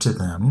market to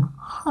them,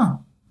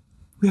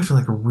 we have to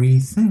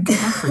rethink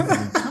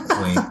everything,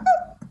 don't we?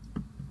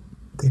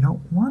 They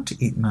don't want to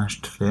eat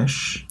mashed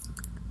fish.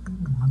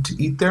 They want to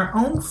eat their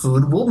own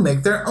food. We'll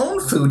make their own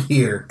food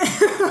here.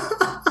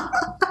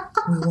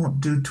 We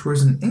won't do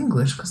tours in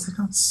English because they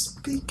don't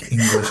speak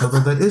English,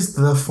 although that is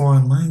the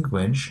foreign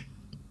language.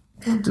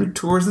 We'll do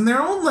tours in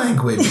their own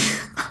language.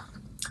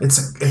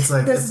 It's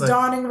like this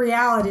dawning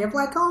reality of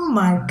oh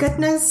my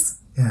goodness.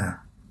 Yeah.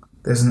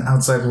 There's an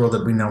outside world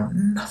that we know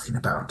nothing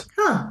about.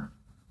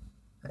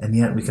 And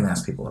yet we can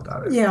ask people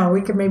about it. Yeah,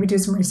 we could maybe do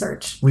some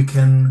research. We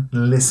can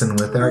listen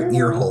with our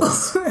ear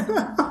holes.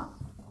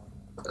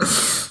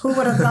 Who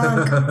would have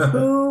thunk?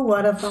 Who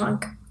would have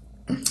thunk?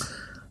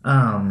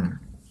 I'm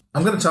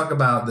going to talk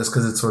about this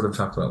because it sort of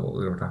talked about what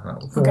we were talking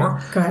about before.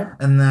 Okay, go ahead.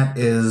 And that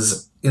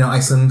is,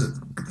 Iceland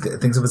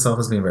thinks of itself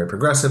as being very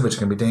progressive, which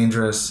can be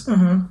dangerous.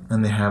 Mm-hmm.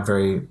 And they have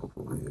very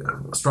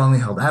strongly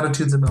held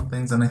attitudes about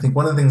things. And I think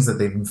one of the things that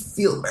they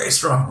feel very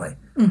strongly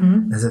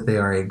is that they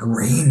are a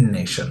grain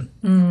nation.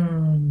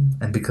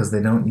 Mm. And because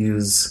they don't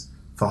use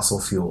fossil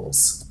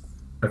fuels,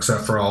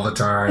 except for all the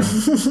time,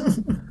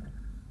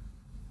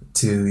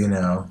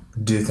 to,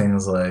 do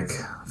things like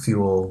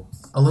fuel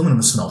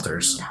aluminum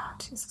smelters. Oh,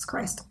 Jesus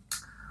Christ.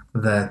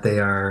 That they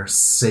are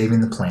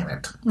saving the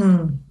planet.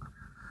 Mm.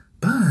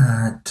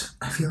 But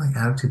I feel like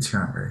attitudes here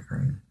aren't very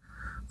green.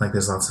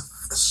 There's lots of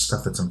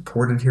stuff that's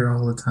imported here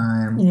all the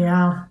time.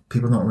 Yeah.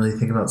 People don't really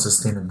think about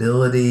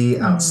sustainability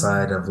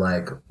outside of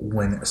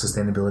when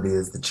sustainability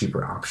is the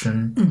cheaper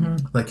option.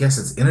 Mm-hmm. Yes,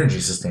 it's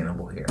energy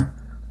sustainable here.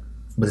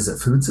 But is it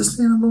food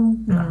sustainable?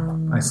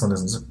 No. Iceland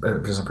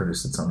doesn't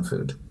produce its own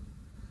food.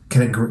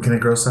 Can it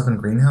grow stuff in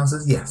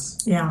greenhouses? Yes.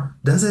 Yeah.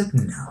 Does it?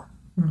 No.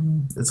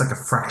 Mm-hmm. It's a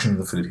fraction of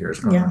the food here is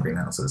grown in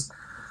greenhouses.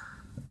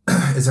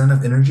 Is there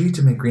enough energy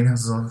to make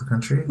greenhouses all over the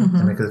country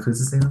and make the food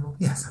sustainable?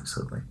 Yes,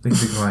 absolutely. We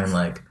could be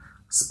growing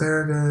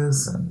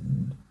asparagus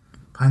and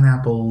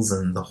pineapples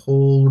and the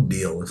whole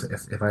deal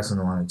if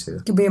Iceland wanted to.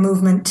 It could be a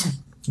movement.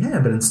 Yeah,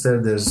 but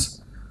instead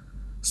there's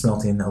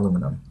smelting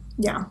aluminum.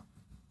 Yeah.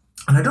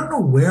 And I don't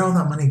know where all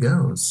that money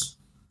goes.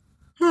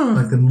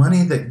 The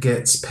money that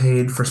gets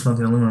paid for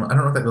smelting aluminum, I don't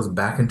know if that goes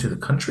back into the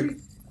country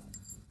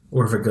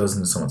or if it goes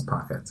into someone's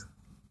pocket.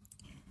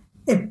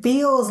 It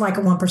feels like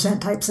a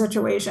 1% type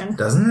situation.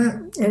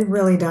 Doesn't it? It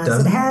really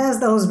does. It has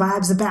those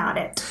vibes about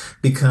it.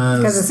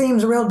 Because it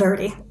seems real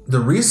dirty. The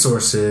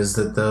resources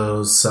that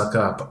those suck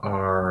up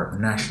are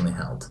nationally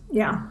held.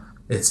 Yeah.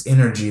 It's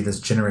energy that's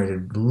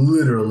generated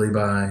literally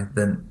by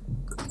the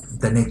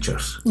nature.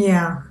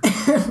 Yeah.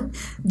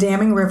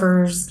 Damming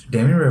rivers.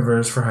 Damming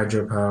rivers for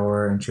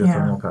hydropower and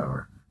geothermal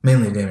power.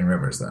 Mainly damming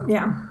rivers, though.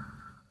 Yeah.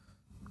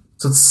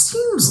 So it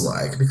seems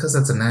like, because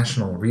that's a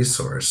national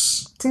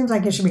resource... Seems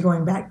like it should be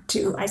going back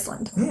to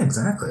Iceland. Yeah,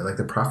 exactly.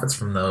 The profits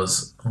from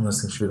those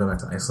things should be going back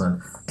to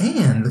Iceland.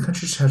 And the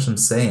country should have some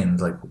say in,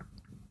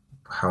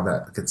 how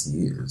that gets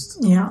used.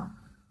 Yeah.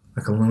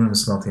 Aluminum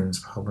smelting is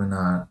probably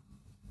not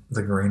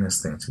the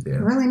greenest thing to do.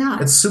 Really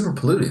not. It's super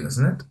polluting,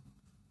 isn't it?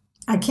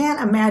 I can't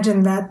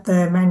imagine that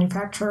the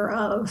manufacturer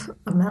of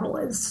a metal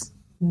is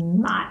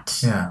not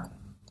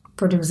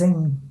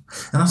producing...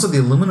 And also, the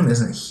aluminum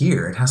isn't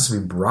here. It has to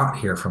be brought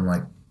here from,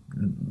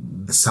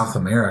 South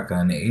America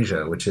and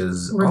Asia, which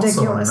is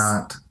ridiculous. Also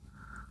not,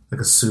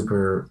 a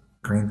super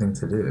green thing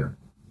to do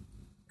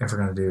if we're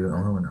going to do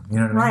aluminum. You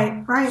know what I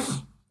mean? Right.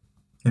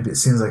 It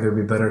seems like it would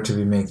be better to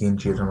be making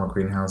geothermal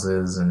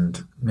greenhouses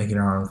and making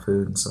our own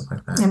food and stuff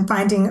like that. And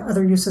finding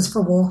other uses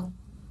for wool.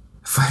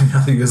 Finding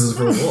other uses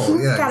for wool,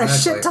 yeah. Got a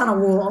shit ton of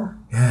wool.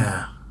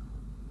 Yeah.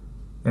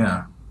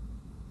 Yeah.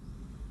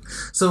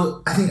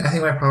 So I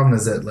think my problem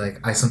is that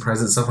like Iceland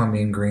prides itself on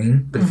being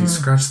green, but if you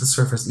scratch the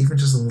surface even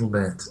just a little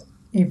bit,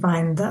 you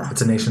find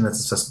it's a nation that's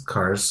obsessed with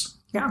cars.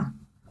 Yeah.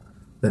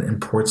 That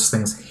imports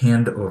things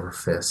hand over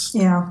fist.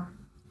 Yeah.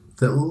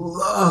 That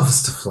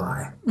loves to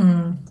fly.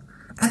 And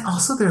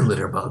also they're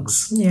litter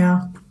bugs.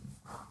 Yeah.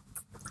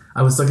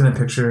 I was looking at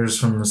pictures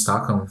from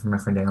Stockholm from my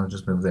friend Daniel who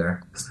just moved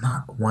there. There's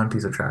not one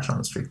piece of trash on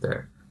the street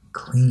there.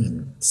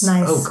 Clean.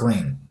 Nice. So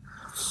clean.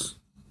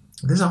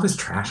 There's always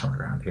trash on the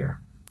ground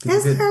here.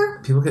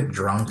 People get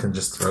drunk and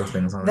just throw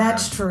things on the ground.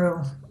 That's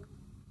true.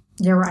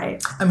 You're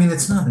right. I mean,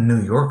 it's not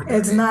New York.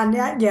 It's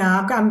not.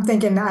 Yeah, I'm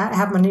thinking I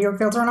have my New York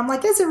filter, and I'm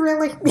like, is it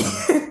really?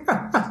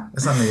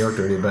 It's not New York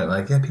dirty, but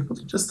like, yeah, people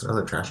just throw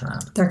their trash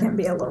around. There can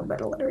be a little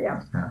bit of litter,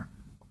 yeah. Yeah.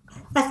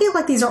 I feel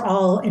like these are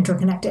all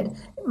interconnected.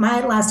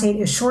 My last hate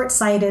is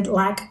short-sighted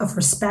lack of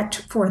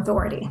respect for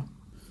authority.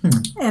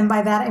 And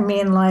by that, I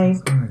mean,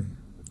 like,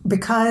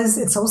 because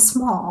it's so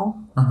small,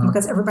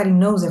 because everybody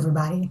knows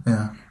everybody.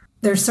 Yeah.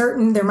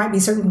 There might be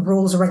certain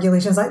rules or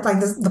regulations, like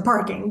the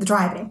parking, the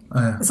driving.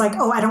 Oh, yeah. It's like,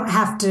 oh, I don't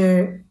have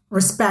to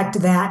respect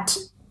that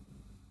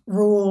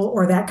rule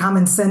or that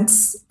common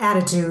sense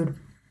attitude,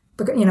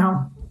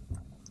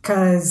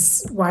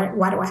 because why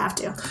do I have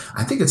to?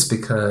 I think it's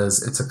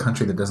because it's a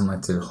country that doesn't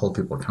like to hold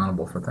people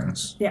accountable for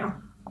things. Yeah.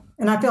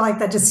 And I feel like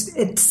that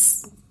it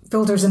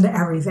filters into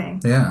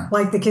everything. Yeah.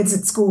 Like the kids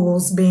at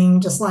schools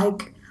being just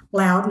like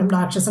loud and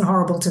obnoxious and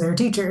horrible to their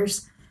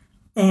teachers.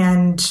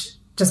 And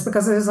just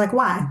because it was like,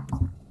 why?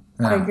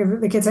 Yeah.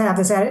 Like the kids have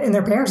this attitude and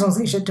their parents don't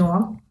say shit to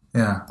them.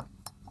 Yeah.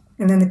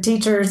 And then the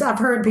teachers, I've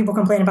heard people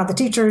complain about the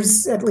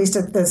teachers, at least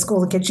at the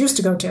school the kids used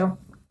to go to,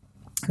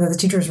 that the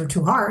teachers were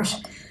too harsh.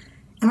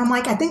 And I'm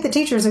like, I think the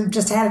teachers have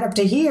just had it up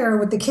to here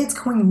with the kids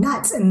going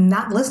nuts and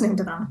not listening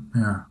to them.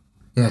 Yeah.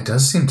 Yeah, it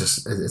does seem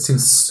it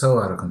seems so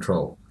out of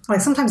control. Like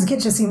sometimes the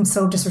kids just seem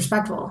so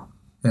disrespectful.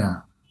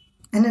 Yeah.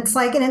 And it's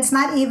like, and it's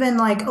not even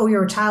like, oh,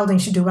 you're a child and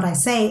you should do what I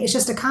say. It's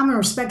just a common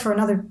respect for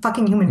another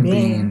fucking human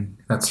being.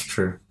 That's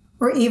true.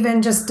 Or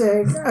even just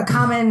a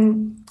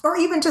common, or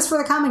even just for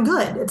the common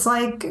good. It's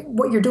like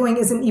what you're doing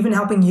isn't even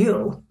helping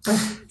you.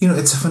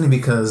 It's funny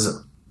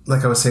because,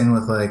 like I was saying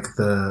with like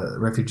the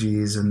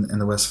refugees in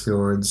the West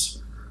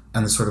Fjords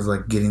and the sort of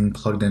like getting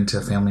plugged into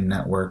a family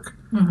network,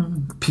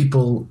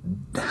 people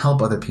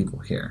help other people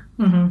here.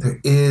 There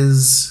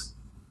is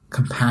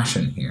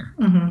compassion here,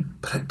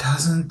 but it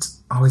doesn't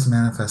always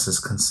manifest as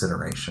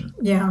consideration.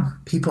 Yeah.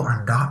 People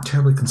are not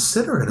terribly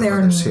considerate of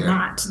others here. They're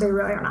not. They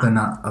really are not. They're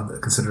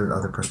not considerate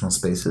of their personal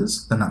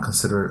spaces. They're not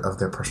considerate of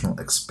their personal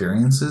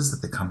experiences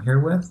that they come here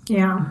with.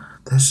 Yeah.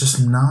 There's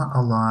just not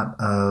a lot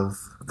of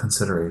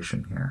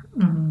consideration here.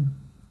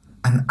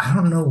 And I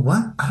don't know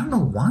why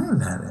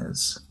that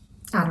is.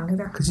 I don't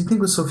either. Because you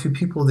think with so few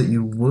people that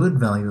you would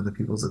value other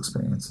people's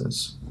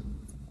experiences.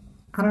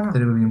 I don't know.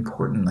 That it would be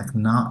important, like,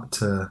 not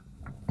to...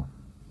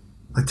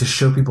 Like, to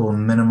show people a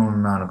minimum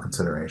amount of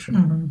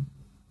consideration.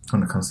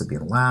 When it comes to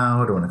being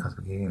loud, or when it comes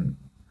to being...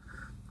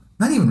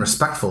 Not even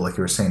respectful, like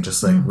you were saying,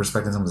 just, like,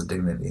 respecting someone's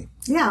dignity.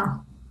 Yeah.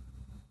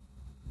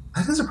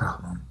 That is a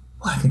problem.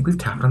 Well, I think we've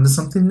tapped into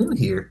something new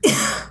here.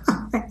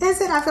 Is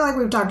it? I feel like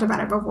we've talked about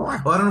it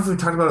before. Well, I don't know if we've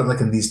talked about it,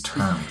 like, in these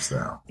terms,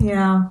 though.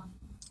 Yeah.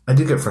 I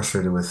do get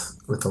frustrated with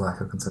the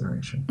lack of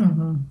consideration.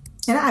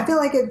 And I feel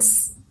like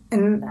it's...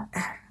 And,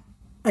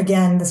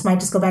 again, this might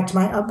just go back to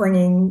my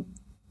upbringing...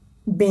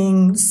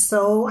 being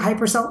so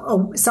hyper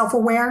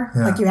self-aware,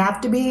 like you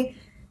have to be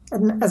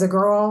as a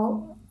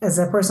girl, as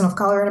a person of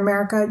color in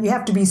America, you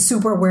have to be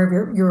super aware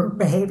of your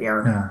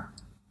behavior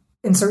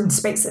in certain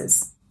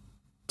spaces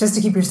just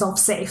to keep yourself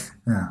safe.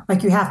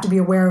 Like you have to be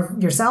aware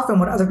of yourself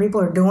and what other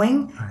people are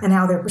doing and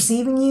how they're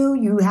perceiving you.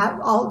 You have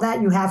all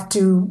that you have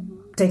to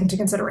take into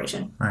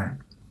consideration. Right.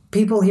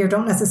 People here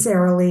don't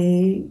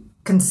necessarily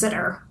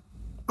consider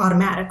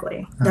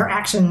automatically their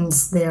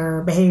actions,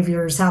 their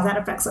behaviors, how that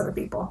affects other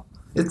people.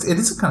 It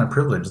is a kind of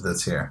privilege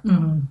that's here.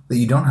 That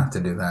you don't have to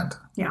do that.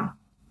 Yeah.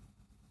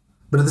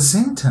 But at the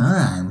same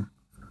time,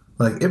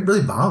 like, it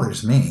really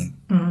bothers me.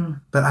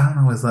 But I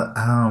don't always let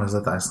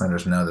the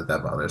Icelanders know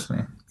that bothers me.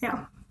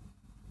 Yeah.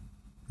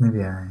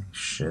 Maybe I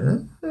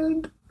should?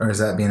 Or is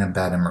that being a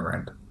bad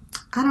immigrant?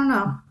 I don't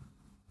know.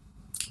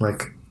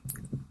 Like,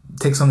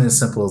 take something as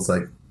simple as,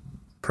 like,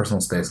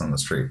 personal space on the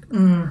street.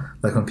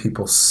 Like, when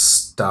people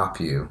stop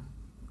you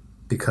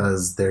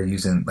because they're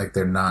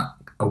not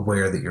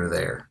aware that you're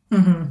there.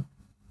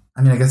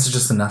 I mean, I guess it's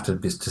just enough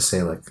to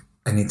say, like,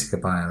 I need to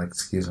get by, like,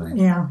 excuse me.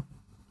 Yeah.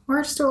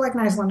 Or just do it like an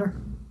Icelander.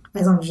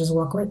 Icelanders just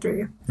walk right through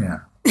you.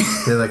 Yeah.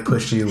 They, like,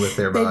 push you with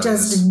their bodies. They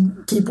just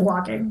keep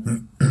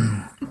walking.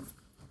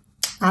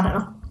 I don't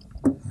know.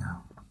 Yeah.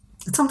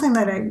 It's something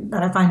that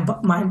I find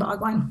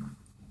mind-boggling.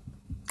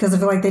 Because I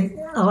feel like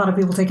a lot of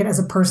people take it as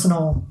a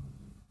personal...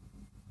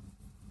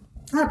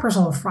 Not a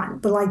personal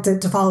affront, but, like,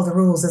 to follow the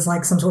rules is,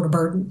 like, some sort of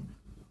burden.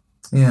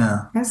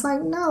 Yeah. And it's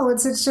like, no,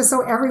 it's just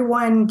so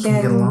everyone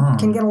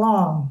can get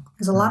along.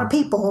 There's a lot of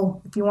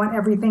people. If you want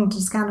everything to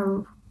just kind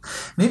of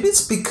Maybe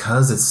it's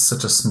because it's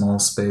such a small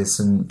space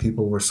and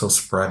people were so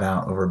spread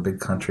out over a big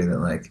country that,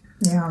 like,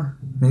 Yeah.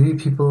 maybe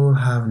people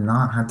have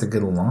not had to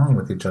get along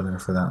with each other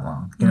for that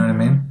long. You know what I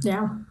mean?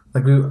 Yeah.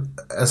 Like,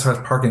 as far as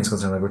parking is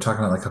concerned, like, we're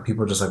talking about, like, how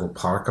people just, like, will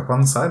park up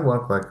on the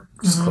sidewalk, like,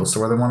 just close to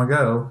where they want to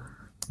go.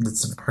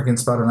 It's a parking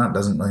spot or not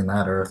doesn't really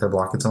matter. If they're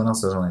blocking someone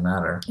else, doesn't really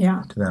matter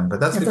to them. But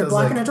that's if because, they're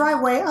blocking like, a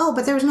driveway,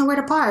 but there's nowhere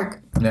to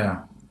park.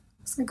 Yeah.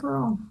 It's like,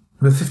 girl.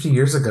 But 50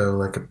 years ago,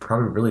 like, it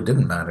probably really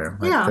didn't matter.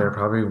 Like, Yeah. there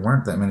probably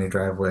weren't that many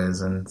driveways,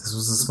 and this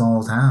was a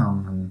small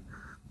town, and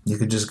you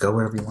could just go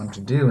wherever you wanted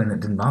to do, and it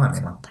didn't bother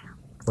anyone.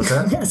 What's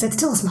that? Yes, it's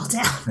still a small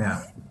town.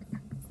 Yeah.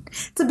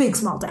 It's a big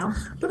small town.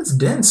 But it's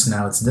dense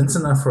now. It's dense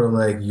enough for,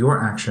 like,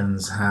 your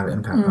actions have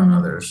impact on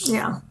others.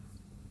 Yeah.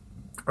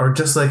 Or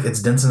just, like,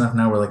 it's dense enough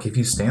now where, like, if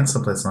you stand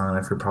someplace long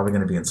enough, you're probably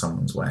going to be in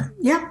someone's way.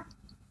 Yep.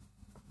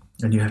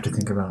 And you have to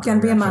think about...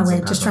 Gonna be in my way,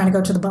 just trying to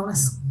go to the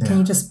bonus. Yeah. Can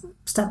you just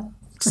step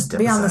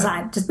be on the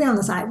aside. side. Just be on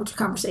the side with your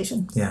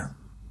conversation. Yeah.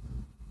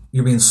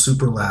 You're being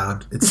super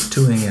loud. It's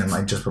 2 a.m.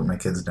 I just put my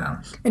kids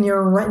down. And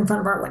you're right in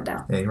front of our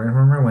window. Yeah, you're right in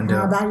front of our window.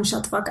 How about you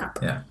shut the fuck up?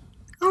 Yeah.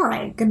 All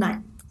right. Good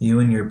night.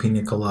 You and your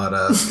pina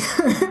colada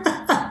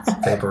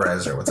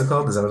vaporizer. What's it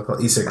called? Is that what it's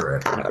called?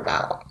 E-cigarette. I don't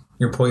know.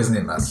 You're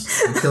poisoning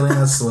us. You're killing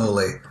us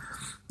slowly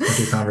with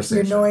your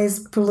conversation. Your noise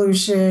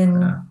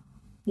pollution. Yeah.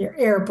 Your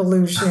air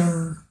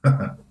pollution.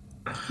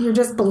 You're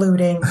just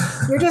polluting.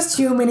 You're just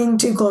humaning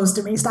too close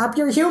to me. Stop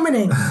your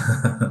humaning.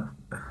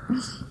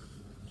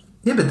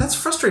 Yeah, but that's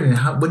frustrating.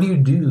 What do you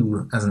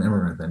do as an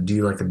immigrant then? Do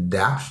you, like,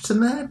 adapt to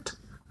that?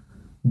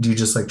 Do you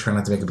just, like, try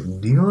not to make a big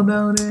deal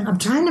about it? I'm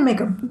trying to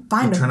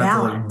find a Try not to,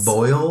 balance. like,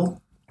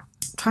 boil?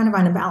 Trying to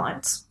find a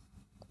balance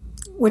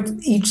with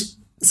each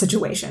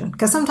situation.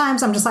 Because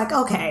sometimes I'm just like,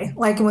 okay,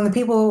 like when the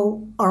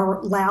people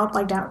are loud,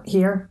 like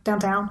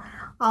downtown,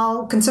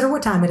 I'll consider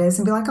what time it is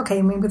and be like,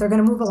 okay, maybe they're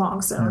going to move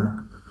along soon.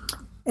 Yeah.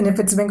 And if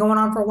it's been going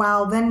on for a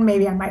while, then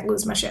maybe I might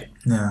lose my shit.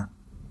 Yeah.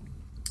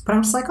 But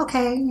I'm just like,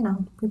 okay,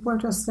 people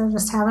they're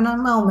just having a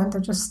moment.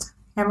 They're just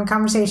having a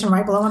conversation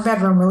right below my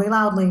bedroom really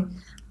loudly. I'm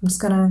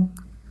just going to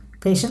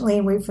patiently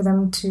wait for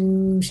them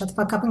to shut the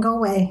fuck up and go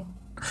away.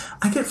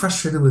 I get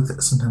frustrated with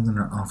sometimes in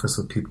our office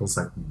with people's,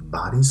 like,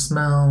 body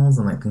smells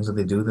and, like, things that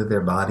they do with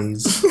their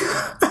bodies.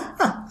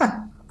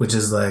 Which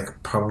is,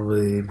 like,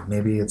 probably,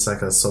 maybe it's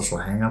like a social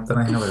hang-up that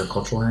I have, like a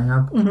cultural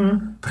hang-up.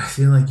 Mm-hmm. But I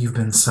feel like you've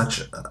been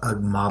such a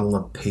model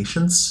of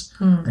patience.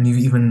 And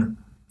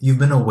you've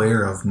been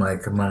aware of,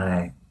 like,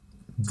 my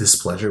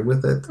displeasure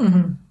with it.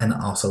 And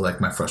also, like,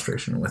 my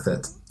frustration with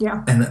it.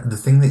 Yeah. And the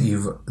thing that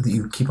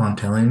you keep on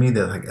telling me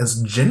that, like,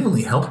 has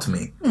genuinely helped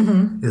me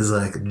is,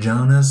 like,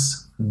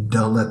 Jonas,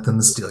 don't let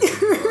them steal your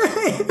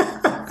joy.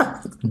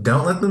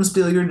 Don't let them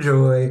steal your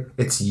joy.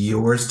 It's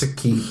yours to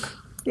keep.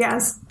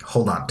 Yes.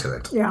 Hold on to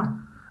it. Yeah.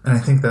 And I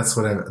think that's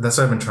what I've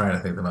been trying to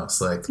think the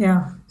most. Like,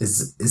 yeah.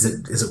 Is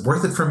it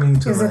worth it for me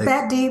to, is like... it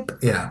that deep?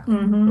 Yeah.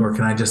 Or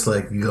can I just,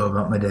 like, go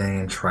about my day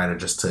and try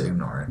to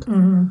ignore it?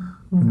 And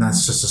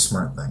that's just a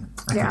smart thing.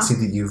 I can see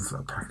that you've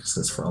practiced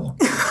this for a long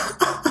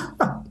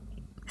time.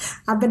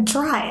 I've been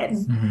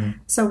trying.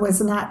 So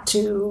as not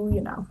to,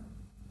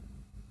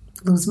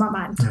 lose my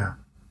mind. Yeah.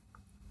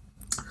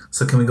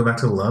 So can we go back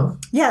to the love?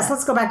 Yes,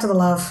 let's go back to the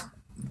love.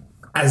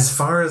 As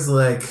far as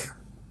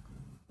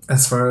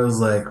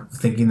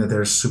thinking that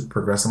they're super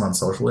progressive on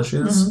social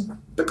issues,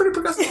 they're pretty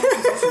progressive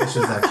on social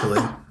issues,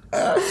 actually.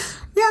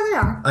 Yeah, they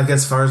are. Like,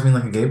 as far as being,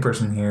 like, a gay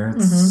person here,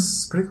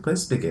 it's a pretty good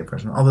place to be a gay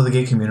person. Although the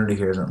gay community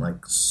here isn't,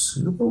 like,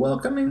 super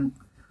welcoming.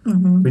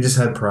 We just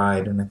had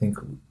Pride, and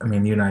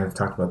you and I have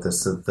talked about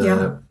this,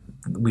 that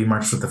we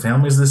marched with the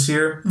families this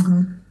year,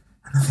 and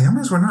the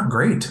families were not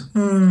great.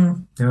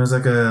 There was,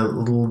 like, a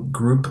little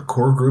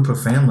core group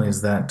of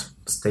families that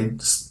stayed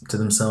to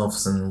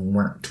themselves and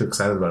weren't too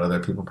excited about other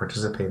people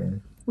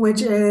participating.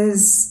 Which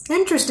is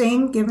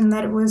interesting, given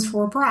that it was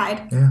for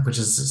Pride. Yeah, which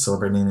is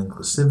celebrating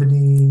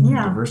inclusivity,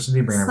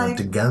 diversity, bringing everyone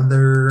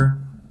together.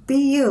 Be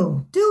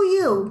you. Do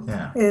you.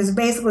 Yeah. Is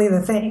basically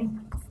the thing.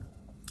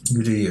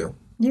 You do you.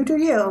 You do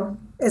you.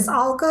 It's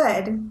all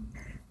good.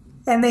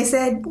 And they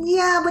said,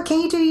 yeah, but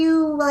can you do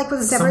you, like,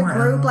 with a separate Somewhere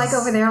group, else. like,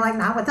 over there, like,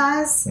 not with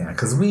us? Yeah,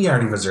 because we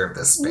already reserved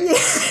this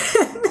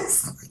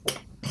space.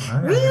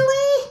 Yeah.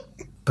 Really?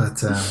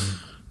 But,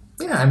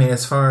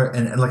 as far,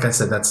 and like I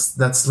said,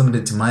 that's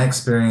limited to my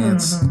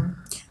experience.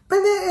 But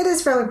it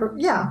is fairly,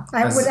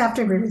 I would have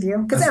to agree with you.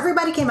 Because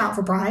everybody came out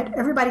for Pride.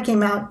 Everybody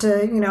came out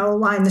to,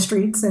 line the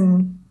streets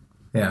and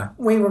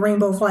wave a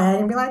rainbow flag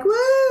and be like,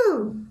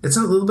 woo! It's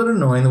a little bit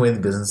annoying the way the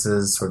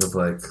businesses sort of,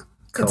 like,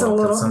 it's a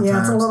little,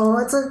 sometimes.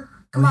 it's a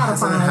commodified. We had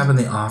something happen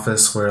in the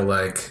office where,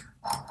 like,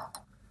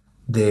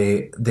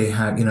 they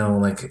had,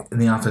 like, in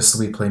the office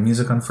we play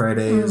music on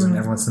Fridays and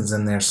everyone sends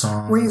in their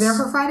songs. Were you there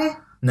for Friday?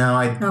 No,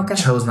 I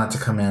chose not to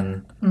come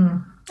in.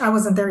 I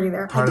wasn't there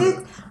either.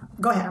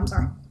 Go ahead, I'm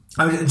sorry.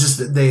 I mean, just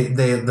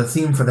the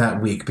theme for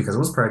that week, because it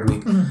was Pride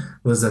Week,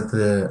 was that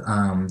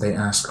they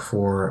asked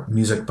for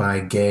music by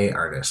gay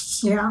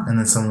artists. Yeah. And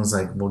then someone was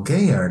like, well,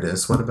 gay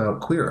artists, what about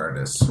queer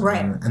artists?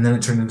 Right. And then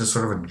it turned into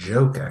sort of a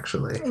joke,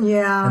 actually.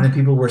 Yeah. And then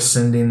people were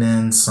sending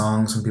in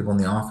songs from people in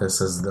the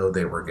office as though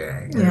they were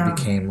gay. And it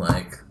became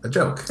like a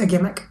joke. A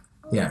gimmick.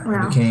 Yeah.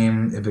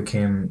 It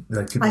became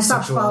like people's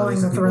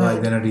sexualities and people's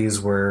identities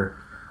were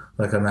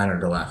like a matter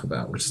to laugh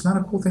about, which is not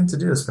a cool thing to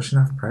do, especially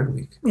not for Pride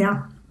Week.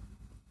 Yeah.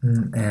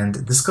 And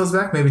this goes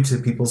back maybe to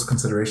people's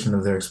consideration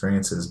of their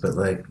experiences, but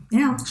like,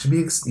 you should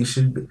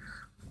be,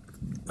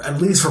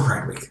 at least for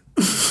Pride Week.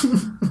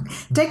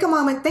 Take a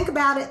moment, think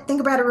about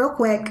it real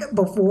quick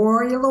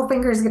before your little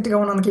fingers get to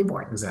going on the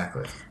keyboard.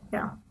 Exactly.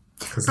 Yeah.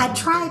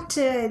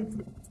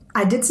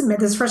 I did submit,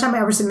 this is the first time I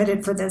ever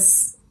submitted for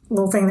this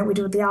little thing that we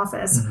do at the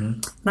office.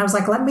 And I was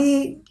like,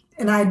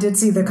 and I did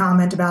see the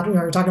comment about,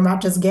 are you talking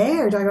about just gay,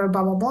 or are you talking about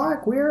blah, blah, blah,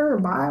 queer, or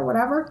bi,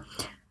 whatever.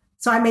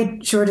 So I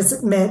made sure to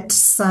submit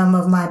some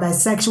of my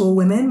bisexual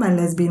women, my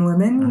lesbian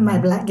women, my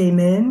black gay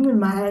men,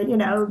 my,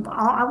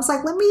 I was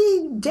like, let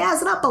me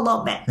jazz it up a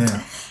little bit.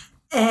 Yeah.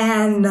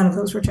 And none of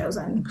those were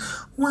chosen.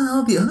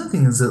 Well, the other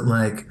thing is that,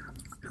 like,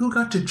 who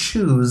got to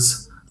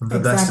choose the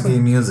best gay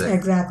music?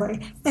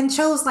 Exactly. And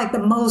chose, like, the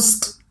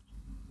most...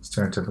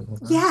 stereotypical.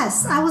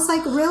 Yes. I was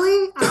like,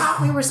 really? I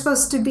thought we were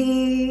supposed to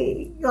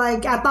be,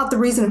 like, I thought the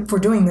reason for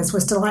doing this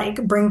was to,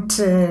 like, bring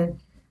to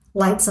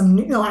light some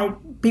new, like,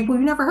 people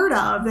you've never heard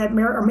of that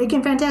are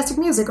making fantastic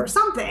music or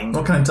something.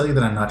 Well, can I tell you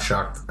that I'm not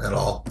shocked at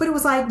all? But it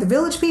was like the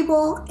Village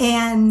People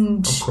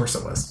and... Of course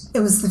it was.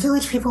 It was the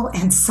Village People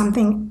and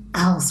something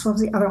else. What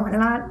was the other one?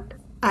 And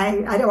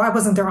I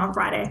wasn't there on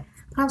Friday.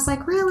 I was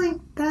like, really?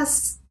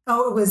 It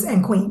was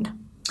And Queen.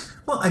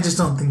 Well, I just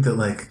don't think that,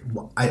 like,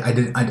 I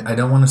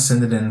don't want to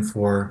send it in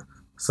for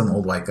some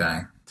old white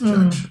guy to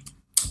judge.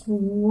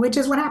 Which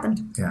is what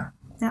happened. Yeah.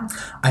 Yeah.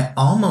 I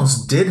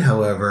almost did,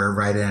 however,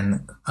 write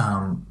in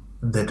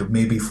that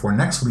maybe for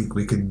next week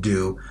we could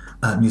do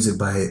music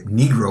by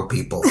Negro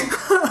people.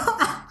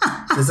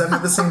 Does that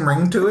have the same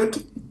ring to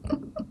it?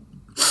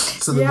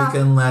 So that we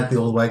can let the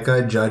old white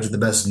guy judge the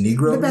best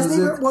Negro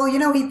music? Well,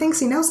 he thinks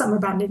he knows something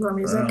about Negro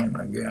music. Oh,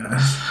 my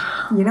gosh.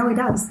 He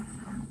does.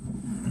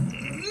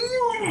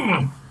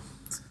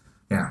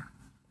 Yeah.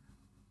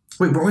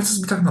 Wait, were we supposed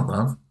to be talking about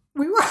love?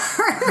 We were.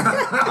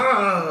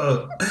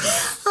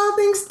 Oh,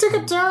 things took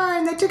a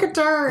turn. They took a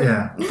turn.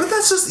 Yeah. But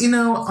that's just,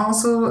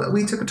 also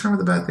we took a turn with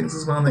the bad things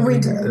as well. And we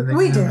did.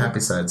 We did. Happy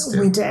sides too.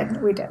 We did.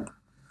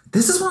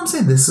 This is what I'm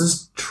saying. This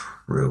is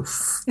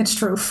truth. It's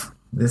truth.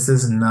 This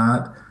is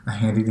not a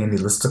handy-dandy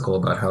listicle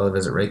about how to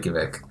visit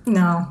Reykjavik.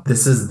 No.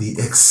 This is the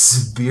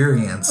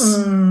experience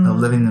of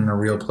living in a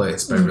real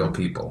place by real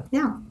people.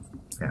 Yeah.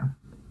 Yeah.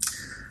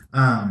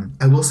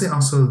 I will say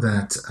also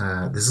that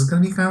this is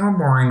going to be kind of a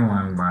boring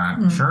one,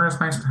 but sure it's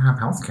nice to have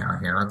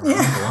healthcare here. That's what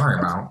to worry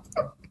about.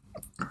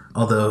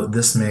 Although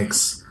this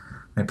makes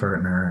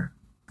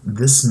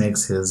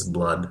his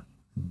blood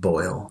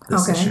boil,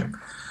 this issue.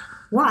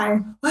 Why?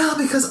 Well,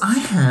 because I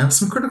have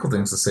some critical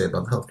things to say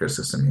about the healthcare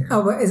system here.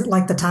 Oh, is it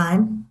like the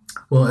time?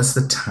 Well, it's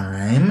the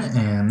time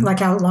and... Like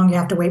how long you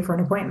have to wait for an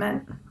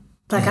appointment?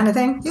 That kind of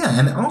thing? Yeah,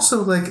 and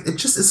also, like,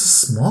 it's a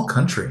small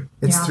country.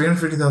 It's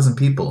 350,000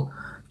 people.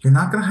 You're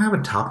not going to have a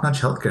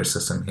top-notch healthcare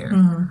system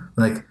here.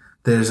 Like,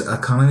 there's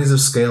economies of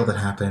scale that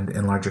happened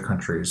in larger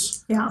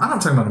countries. Yeah. I'm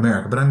not talking about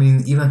America, but I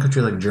mean, even a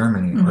country like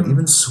Germany or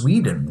even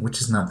Sweden, which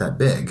is not that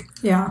big.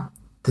 Yeah.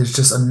 There's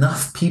just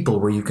enough people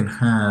where you can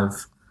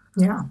have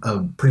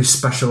a pretty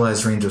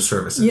specialized range of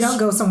services. You don't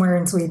go somewhere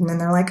in Sweden and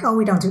they're like, oh,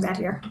 we don't do that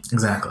here.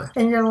 Exactly.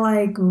 And you're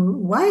like,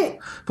 what?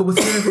 But with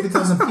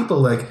 350,000 people,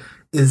 like...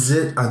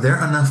 Are there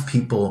enough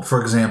people,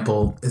 for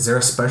example, is there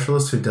a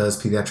specialist who does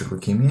pediatric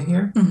leukemia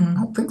here? I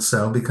don't think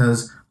so,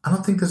 because I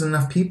don't think there's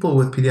enough people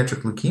with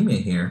pediatric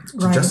leukemia here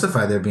to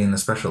justify there being a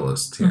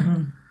specialist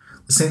here.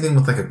 The same thing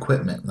with, like,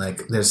 equipment.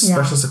 Like, there's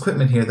specialist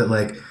equipment here that,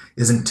 like,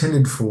 is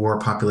intended for a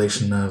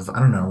population of, I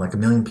don't know, like 1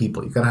 million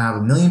people. You've got to have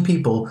 1 million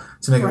people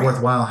to make it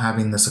worthwhile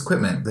having this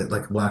equipment that,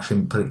 like, will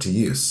actually put it to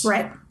use.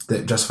 Right.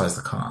 That justifies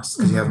the cost,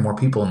 because you have more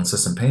people in the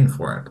system paying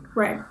for it.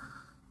 Right.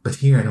 But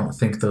here, I don't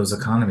think those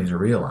economies are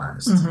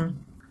realized.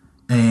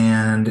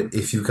 And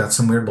if you've got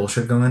some weird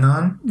bullshit going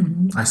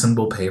on, Iceland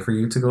will pay for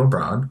you to go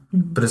abroad.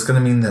 But it's going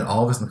to mean that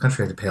all of us in the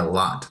country have to pay a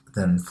lot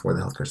then for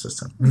the healthcare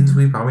system. It means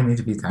we probably need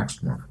to be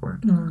taxed more for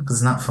it. Because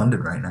it's not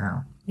funded right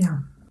now. Yeah.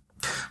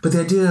 But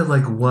the idea of,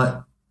 like,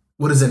 what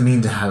does it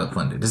mean to have it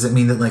funded? Does it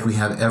mean that, like, we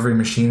have every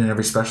machine and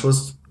every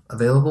specialist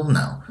available?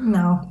 No.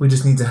 No. We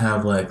just need to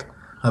have, like,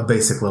 a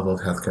basic level of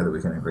healthcare that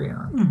we can agree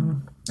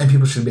on. And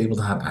people should be able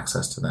to have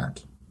access to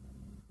that.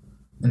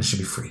 And it should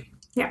be free.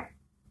 Yeah.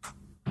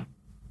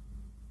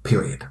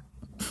 Period.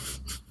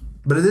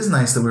 But it is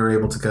nice that we were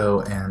able to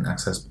go and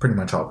access pretty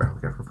much all of our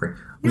healthcare for free.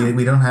 Yeah.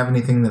 We don't have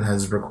anything that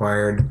has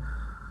required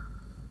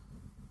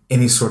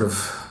any sort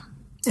of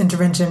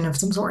intervention of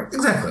some sort.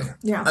 Exactly.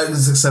 Yeah.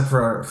 Except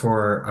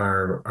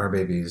for our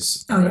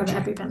babies. Oh, yeah, the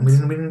EpiPens. We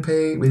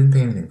didn't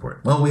pay anything for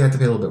it. Well, we had to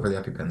pay a little bit for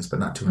the EpiPens, but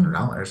not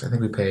 $200. I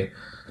think we pay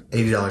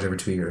 $80 every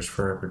 2 years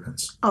for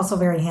EpiPens. Also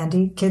very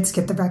handy. Kids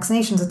get the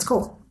vaccinations at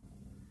school.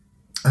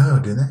 Oh,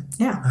 do they?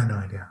 Yeah. I had no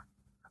idea.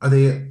 Are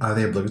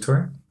they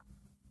obligatory?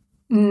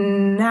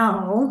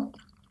 No.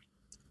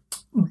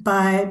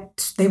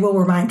 But they will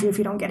remind you if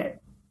you don't get it.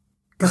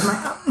 Because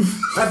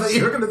I thought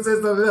you were going to say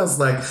something else,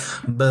 like,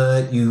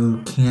 but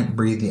you can't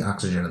breathe the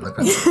oxygen in the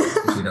country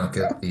if you don't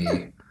get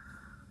the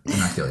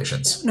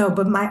inoculations. No,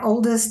 but my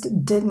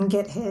oldest didn't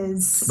get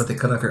his... But they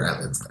cut off your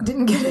eyelids then.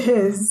 Didn't get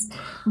his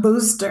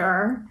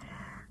booster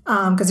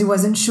because he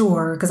wasn't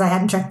sure, because I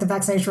hadn't checked the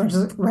vaccination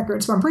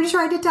records. So I'm pretty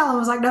sure I did tell him. I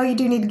was like, no, you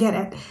do need to get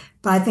it.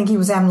 But I think he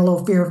was having a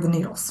little fear of the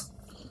needles.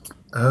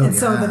 Oh, and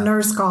so the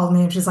nurse called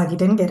me and she's like, you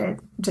didn't get it.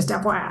 Just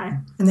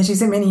FYI. And then she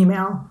sent me an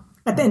email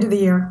at the end of the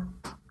year.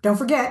 Don't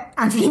forget,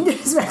 after he didn't get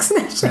his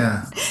vaccination.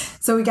 Yeah.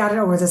 So we got it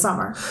over the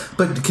summer.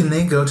 But can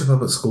they go to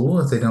public school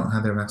if they don't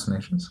have their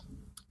vaccinations?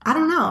 I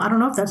don't know. I don't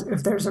know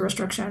if there's a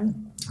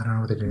restriction. I don't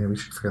know what they do. We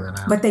should figure that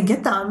out. But they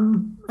get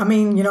them. I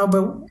mean,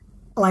 but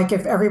like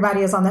if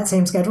everybody is on that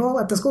same schedule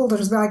at the school, they'll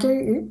just be like,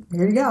 here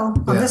you go.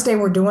 On this day,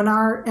 we're doing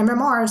our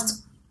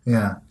MMRs.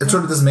 Yeah. It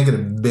sort of doesn't make it a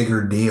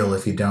bigger deal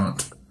if you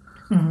don't.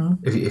 Mm-hmm.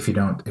 If you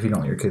don't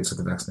let your kids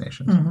get the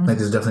vaccinations. Mm-hmm. Like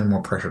there's definitely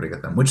more pressure to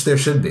get them, which there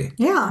should be.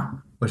 Yeah.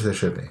 Which there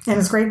should be. And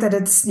it's great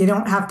that you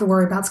don't have to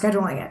worry about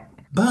scheduling it.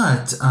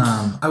 But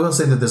I will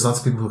say that there's lots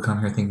of people who come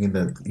here thinking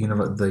that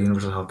the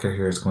universal healthcare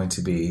here is going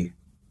to be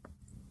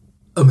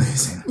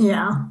amazing.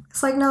 Yeah.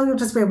 It's like, no, you'll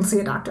just be able to see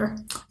a doctor.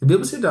 You'll be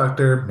able to see a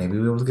doctor. Maybe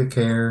you'll be able to get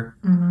care.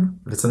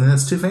 Mm-hmm. If it's something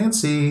that's too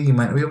fancy, you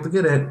might not be able to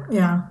get it.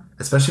 Yeah.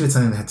 Especially if it's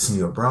something they have to send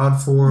you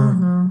abroad for.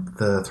 Mm-hmm.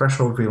 The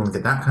threshold for you to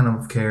get that kind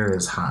of care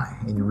is high.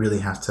 And you really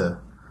have to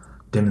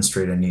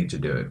demonstrate a need to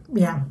do it.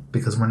 Yeah.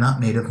 Because we're not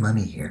made of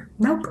money here.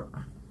 Nope.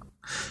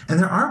 And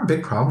there are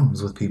big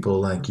problems with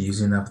people like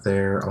using up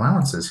their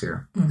allowances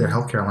here, their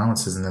healthcare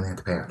allowances, and then they have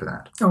to pay after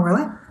that. Oh,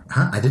 really?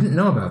 I didn't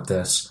know about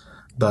this,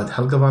 but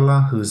Helga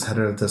Valla, who's head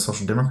of the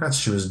Social Democrats,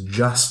 she was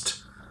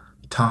just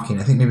talking.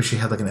 I think maybe she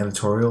had like an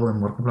editorial in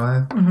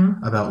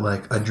Morgenblatt about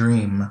like a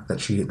dream that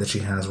she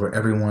has where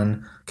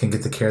everyone can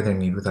get the care they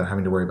need without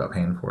having to worry about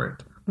paying for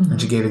it. Mm-hmm.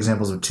 And she gave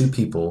examples of two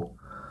people.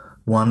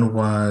 One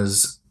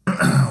was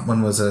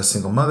a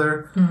single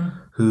mother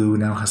who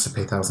now has to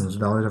pay thousands of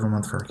dollars every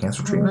month for her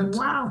cancer treatment. Oh,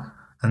 wow.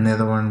 And the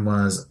other one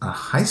was a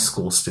high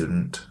school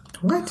student.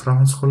 What?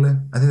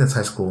 Frauenschule? I think that's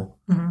high school.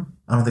 Mm-hmm.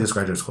 I don't think it's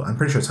graduate school. I'm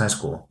pretty sure it's high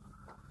school.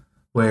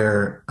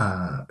 Where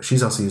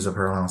she's also used up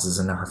her allowances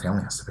and now her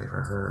family has to pay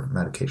for her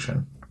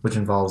medication. Which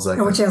involves like...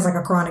 Which has like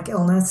a chronic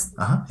illness.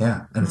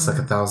 Yeah. And it's like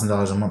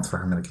 $1,000 a month for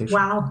her medication.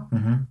 Wow.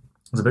 Mm-hmm.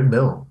 It's a big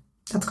bill.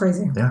 That's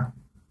crazy. Yeah.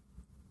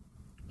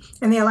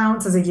 And the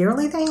allowance is a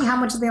yearly thing? How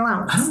much is the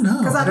allowance? I don't know.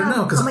 I don't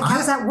know. I'm like, how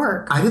does that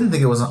work? I didn't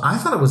think it was... I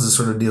thought it was a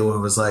sort of deal where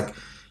it was like,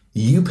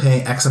 you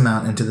pay X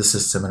amount into the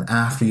system, and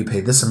after you pay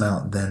this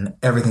amount, then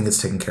everything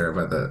gets taken care of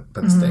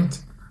by the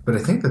state. But I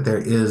think that there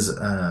is...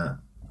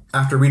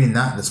 after reading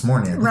that this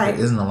morning, I think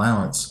there is an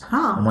allowance.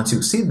 Oh. And once you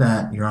exceed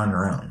that, you're on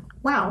your own.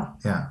 Wow.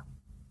 Yeah.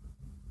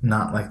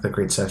 Not like the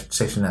great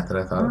safety net that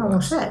I thought it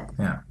was. Oh, shit.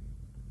 Yeah.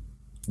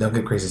 Don't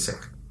get crazy sick.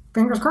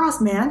 Fingers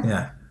crossed, man.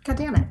 Yeah. God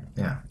damn it.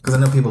 Yeah. Because I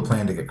know people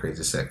plan to get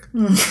crazy sick.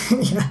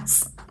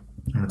 Yes.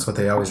 And it's what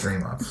they always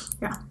dream of.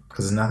 Yeah.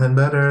 Because there's nothing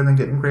better than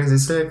getting crazy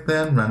sick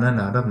than running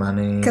out of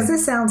money. Because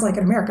this sounds like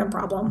an American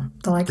problem.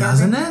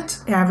 Doesn't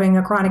it? Having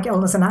a chronic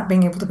illness and not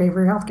being able to pay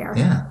for your health care.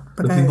 Yeah.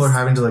 But people are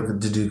having to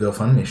do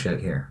GoFundMe shit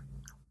here.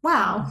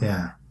 Wow.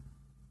 Yeah.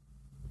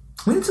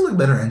 We need to look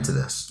better into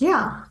this.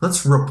 Yeah.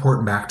 Let's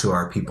report back to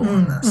our people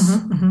on this.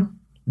 Mm-hmm, mm-hmm.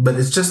 But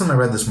it's just something I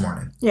read this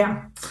morning.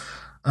 Yeah.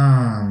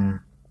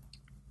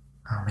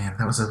 Oh man,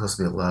 that was supposed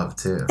to be a love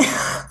too.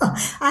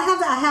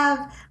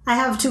 I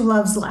have two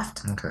loves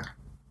left. Okay.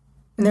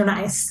 And they're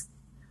nice.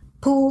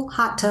 Pool,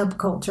 hot tub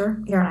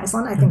culture here in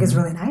Iceland, I think is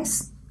really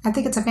nice. I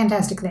think it's a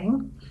fantastic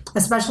thing,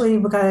 especially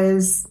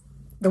because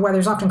the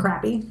weather's often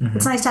crappy. Mm-hmm.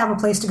 It's nice to have a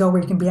place to go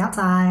where you can be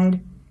outside,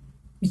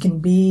 you can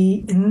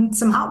be in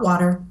some hot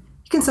water,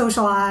 you can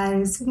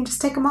socialize, you can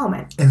just take a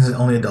moment. And is it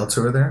only adults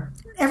who are there?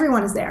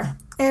 Everyone is there.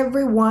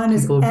 Everyone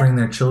is People bring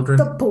their children,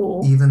 the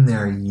pool. Even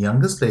their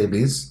youngest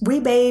babies.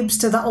 We babes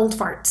to the old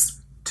farts.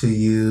 To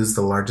use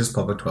the largest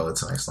public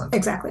toilets in Iceland.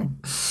 Exactly.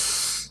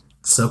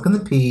 Soak in the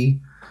pee.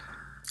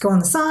 Go in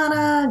the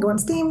sauna, go in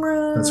the steam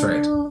room. That's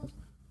right.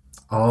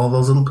 All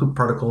those little poop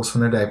particles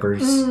from their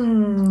diapers. I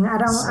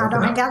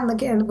don't hang out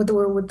with the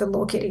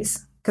little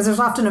kitties. Because there's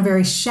often a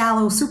very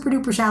shallow, super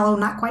duper shallow,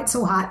 not quite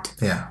so hot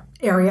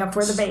area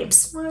for the babes.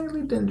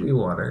 Slightly dingy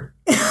water.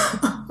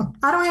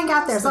 I don't hang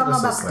out there, so I don't know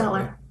about the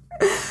color.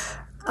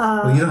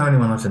 Well, you don't have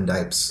anyone left in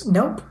diapers.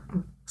 Nope.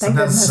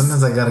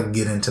 Sometimes I gotta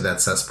get into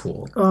that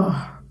cesspool.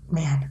 Oh,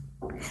 man.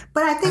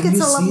 But I think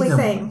it's a lovely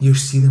thing. You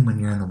see them when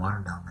you're in the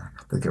water down there.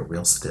 They get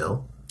real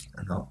still.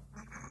 And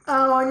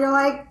and you're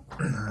like,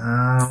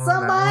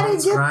 somebody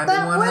get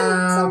that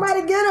one.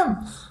 Somebody get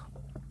them.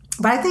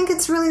 But I think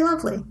it's really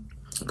lovely.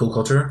 Pool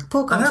culture?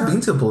 Pool culture. I've never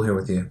been to a pool here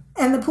with you.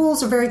 And the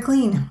pools are very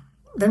clean.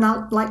 They're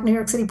not like New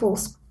York City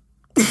pools.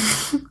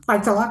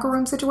 Like the locker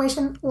room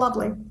situation,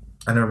 lovely.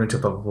 I've never been to a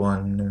public pool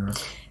in New York.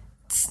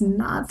 It's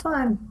not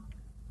fun.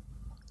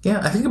 Yeah,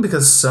 I think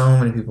because so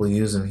many people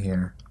use them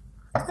here.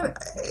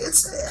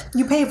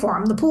 You pay for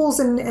them. The pools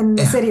in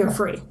the city are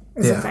free,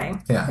 is the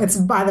thing. Yeah. It's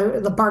by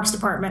the parks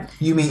department.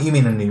 You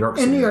mean in New York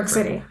City? In New York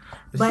City.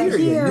 But here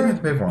you have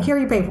to pay for them. Here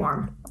you pay for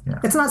them. Yeah.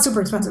 It's not super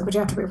expensive, but you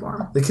have to pay for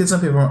them. The kids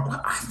don't pay for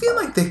them. I feel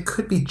like they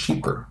could be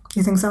cheaper.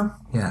 You think so?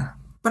 Yeah.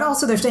 But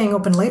also they're staying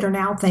open later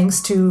now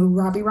thanks to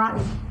Robbie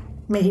Rotten.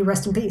 May he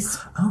rest in peace.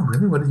 Oh,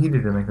 really? What did he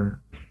do to make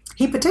them?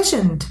 He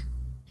petitioned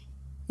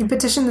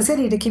the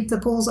city to keep the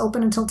pools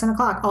open until 10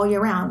 o'clock all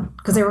year round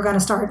because they were going to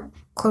start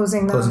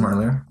closing them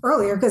earlier?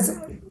 Earlier because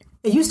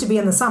it used to be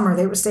in the summer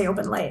they would stay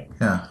open late.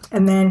 Yeah.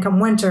 And then come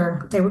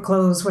winter they would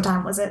close. What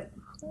time was it?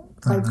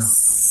 Like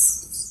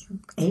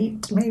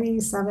 8, maybe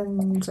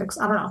 7, 6.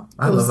 I don't know.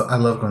 I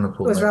love going to the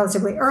pool. It was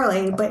relatively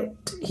early, but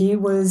he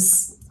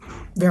was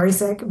very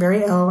sick,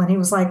 very ill, and he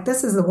was like,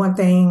 "This is the one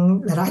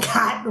thing that I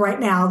got right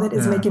now that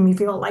is making me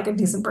feel like a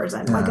decent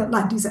person,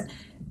 not decent,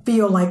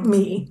 feel like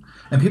me."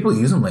 And people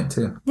use them late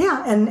too.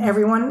 Yeah, and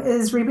everyone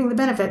is reaping the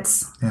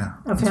benefits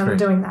of him great.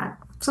 doing that.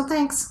 So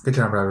thanks. Good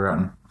job, Robbie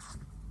Rotten.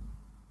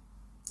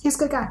 He's a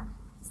good guy.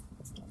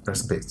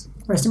 Rest in peace.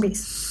 Rest in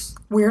peace.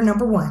 We're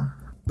number 1.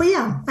 But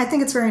yeah, I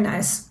think it's very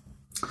nice.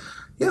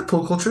 Yeah,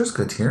 pool culture is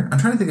good here. I'm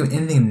trying to think of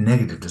anything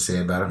negative to say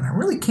about it, and I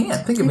really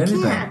can't think of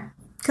anything. Can't,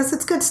 because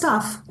it's good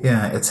stuff.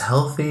 Yeah, it's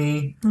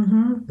healthy.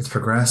 Mm-hmm. It's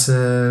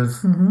progressive.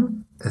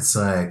 Mm-hmm. It's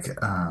like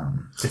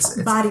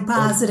it's body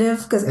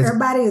positive because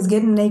everybody is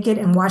getting naked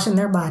and washing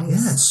their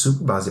bodies. Yeah, it's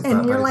super positive.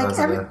 And you're like,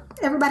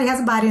 everybody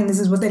has a body and this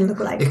is what they look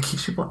like. It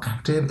keeps people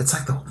active. It's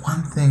like the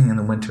one thing in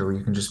the winter where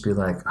you can just be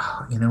like,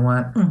 oh, you know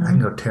what? I can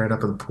go tear it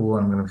up at the pool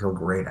and I'm going to feel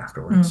great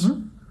afterwards.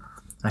 Mm-hmm.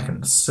 I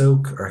can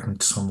soak or I can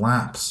swim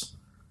laps.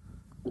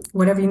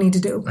 Whatever you need to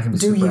do. I can be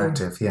super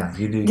active. Yeah,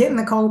 you do. Get in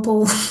the cold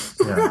pool.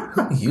 Yeah.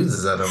 Who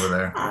uses that over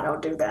there? I don't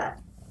do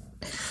that.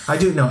 I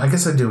do. No, I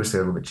guess I do wish they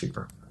were a little bit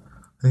cheaper.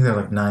 I think they're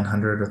like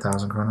 900 or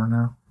 1,000 kroner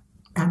now.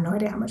 I have no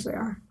idea how much they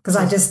are. Because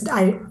I get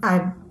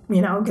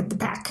the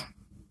pack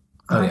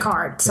on my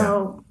card.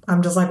 So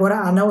I'm just like, what?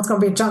 I know it's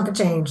going to be a chunk of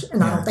change.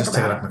 And I don't think just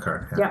about take it off my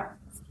card. Yeah.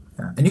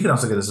 And you can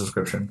also get a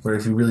subscription where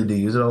if you really do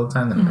use it all the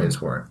time, then it pays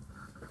for it.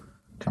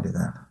 To do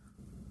that.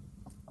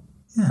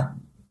 Yeah.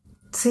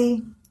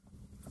 See?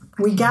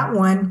 We got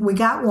one. We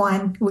got a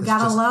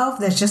love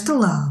that's just a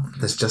love.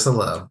 That's just a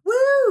love.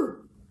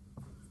 Woo!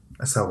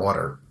 That's that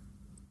water.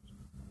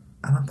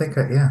 I don't think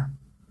I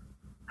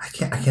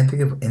can't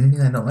think of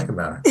anything I don't like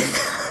about it.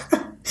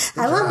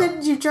 I love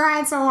that you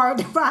tried so hard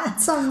to find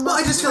some. Well,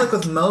 I just feel like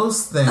with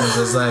most things,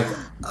 there's like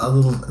a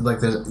little like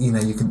there's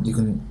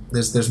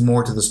there's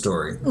more to the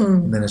story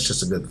than it's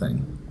just a good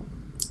thing.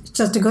 It's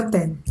just a good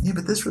thing. Yeah,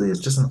 but this really is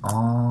just an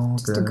all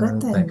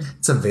good thing.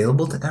 It's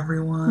available to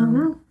everyone.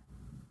 Mm-hmm.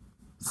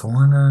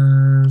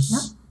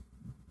 Foreigners,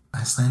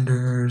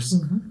 Icelanders,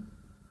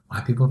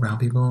 white people, brown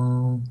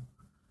people,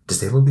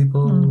 disabled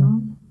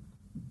people,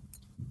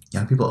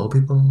 young people, old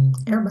people.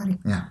 Everybody.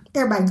 Yeah.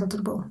 Everybody can go to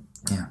the pool.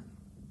 Yeah.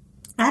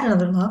 I had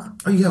another love.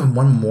 Oh, you have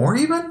one more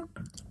even?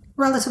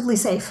 Relatively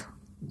safe.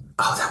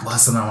 Oh, that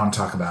was something I want to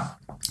talk about.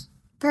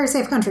 Very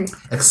safe country.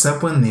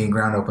 Except when the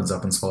ground opens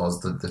up and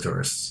swallows the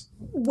tourists.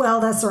 Well,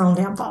 that's their own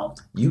damn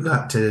fault. You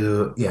got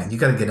to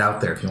get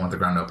out there if you want the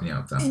ground opening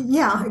up, though.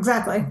 Yeah,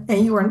 exactly.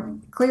 And you were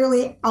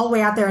clearly all the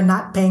way out there and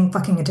not paying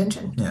fucking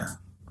attention. Yeah.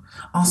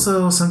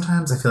 Also,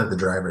 sometimes I feel like the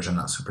drivers are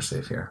not super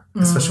safe here.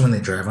 Especially when they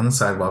drive on the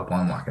sidewalk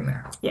while I'm walking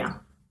there. Yeah.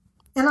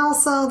 And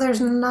also, there's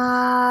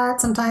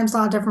not sometimes a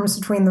lot of difference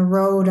between the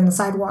road and the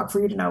sidewalk for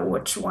you to know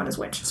which one is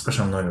which.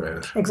 Especially on Lloyd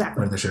Road. Exactly.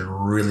 Where there should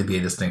really be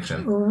a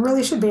distinction.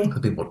 Really should be.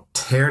 Because people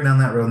tear down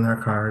that road in their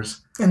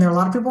cars. And there are a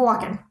lot of people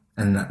walking.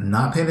 And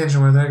not paying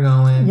attention where they're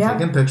going. Yep.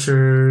 Taking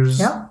pictures.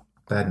 Yep.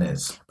 Bad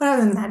news. But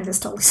other than that, it is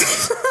totally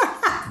safe.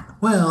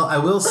 Well, I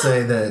will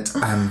say that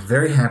I'm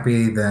very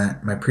happy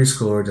that my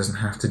preschooler doesn't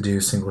have to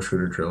do single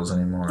shooter drills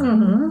anymore.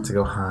 To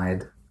go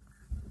hide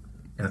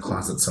in a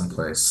closet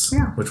someplace.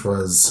 Yeah. Which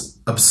was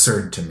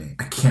absurd to me.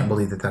 I can't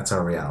believe that that's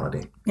our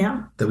reality.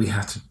 Yeah. That we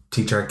have to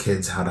teach our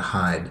kids how to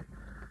hide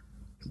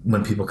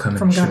when people come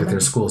in and shoot at their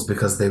schools.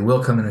 Because they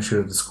will come in and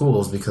shoot at the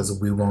schools because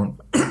we won't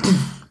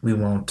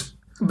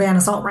ban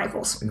assault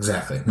rifles.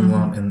 Exactly. We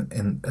won't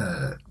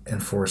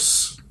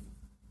enforce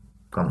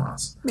gun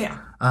laws. Yeah.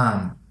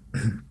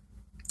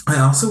 I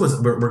also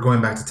we're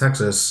going back to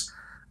Texas,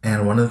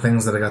 and one of the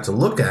things that I got to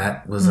look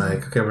at was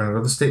like, okay, we're going to go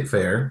to the state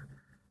fair.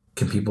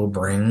 Can people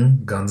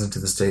bring guns into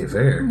the state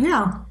fair?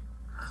 Yeah.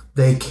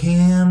 They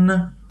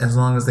can, as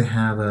long as they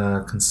have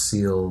a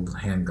concealed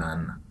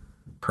handgun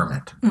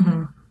permit.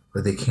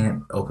 But they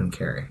can't open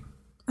carry.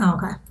 Oh,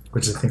 okay.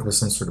 Which I think was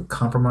some sort of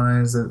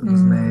compromise that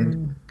was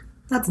made.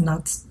 That's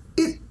nuts.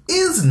 It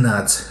is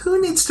nuts. Who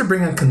needs to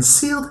bring a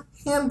concealed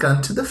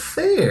handgun to the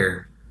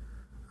fair?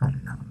 Oh,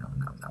 no.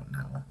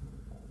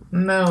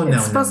 No,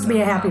 It's supposed to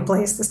be a happy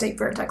place, the State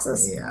Fair,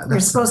 Texas. Yeah, You're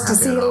supposed to not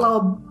happy see at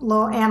all.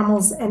 little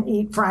animals and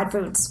eat fried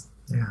foods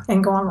Yeah.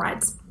 and go on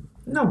rides.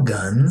 No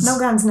guns. No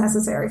guns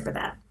necessary for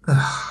that.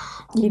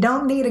 You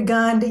don't need a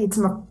gun to eat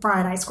some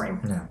fried ice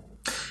cream. Yeah.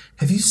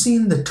 Have you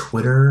seen the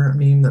Twitter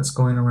meme that's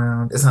going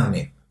around? It's not a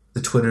meme.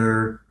 The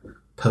Twitter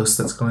post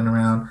that's going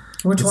around.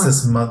 Which it's one?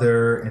 this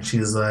mother, and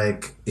she's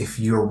like, if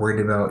you're worried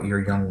about your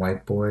young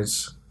white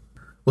boys...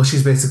 Well,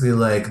 she's basically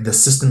like, the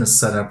system is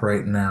set up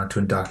right now to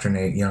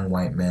indoctrinate young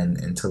white men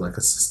into like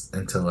a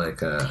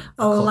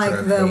Oh, culture like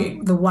of the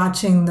hate. the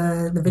watching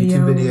the videos.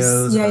 YouTube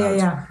videos.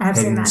 Yeah. I have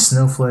seen hating that.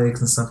 snowflakes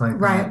and stuff like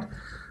Right. that.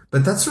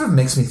 But that sort of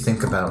makes me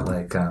think about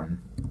like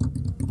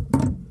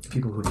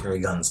people who carry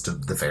guns to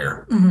the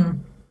fair.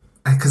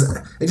 Because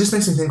it just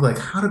makes me think like,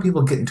 how do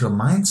people get into a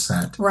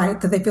mindset Right,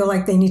 that they feel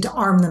like they need to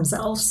arm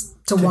themselves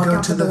to walk go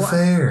out to the the door.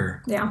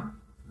 fair? Yeah.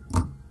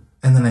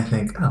 And then I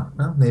think, oh,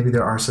 well, maybe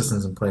there are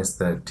systems in place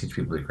that teach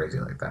people to be crazy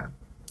like that.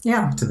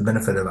 Yeah. To the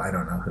benefit of I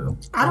don't know who.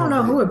 I don't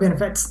know who it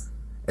benefits.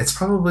 It's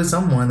probably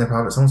someone.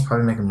 Someone's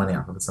probably making money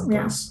off of it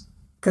someplace.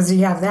 Because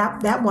you have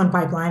that one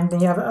pipeline, then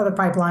you have the other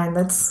pipeline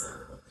that's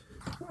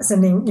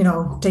sending,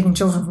 taking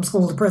children from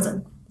school to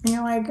prison. And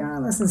you're like,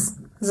 oh, this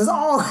is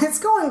all, it's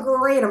going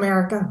great,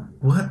 America.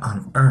 What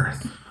on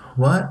earth?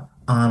 What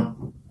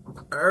on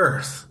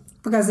earth?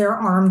 Because there are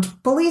armed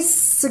police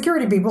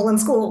security people in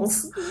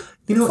schools.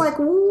 You know It's like,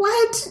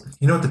 what?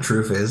 You know what the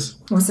truth is?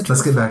 What's the truth?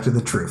 Let's get back to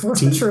the truth.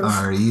 What's the truth?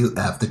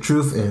 TRUF. The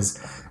truth is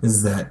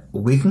that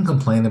we can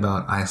complain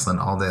about Iceland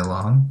all day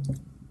long,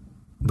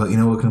 but you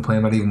know what we complain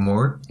about even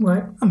more?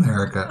 What?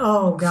 America.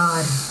 Oh,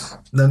 God.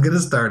 Don't get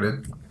us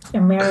started.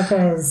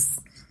 America is...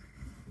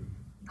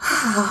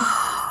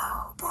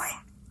 Oh, boy.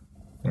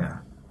 Yeah.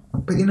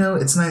 But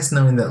it's nice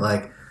knowing that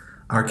like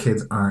our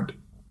kids aren't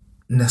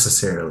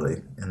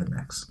necessarily in the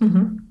mix.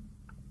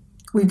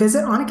 We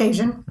visit on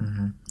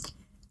occasion,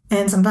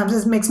 and sometimes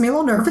it makes me a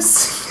little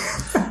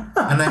nervous.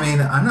 And I mean,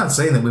 I'm not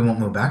saying that we won't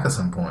move back at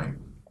some point,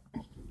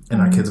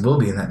 and our kids will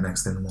be in that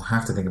mix, then we'll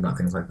have to think about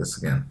things like this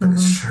again. But it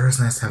sure is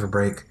nice to have a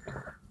break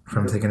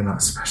from thinking about,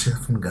 especially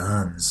from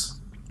guns.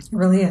 It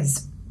really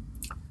is.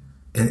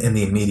 In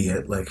the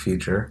immediate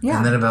future. Yeah.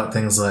 And then about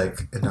things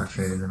like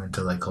indoctrinating them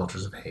into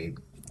cultures of hate.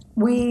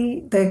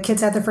 The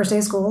kids had their first day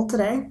of school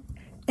today,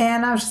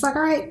 and I was just like,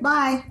 all right,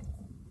 bye.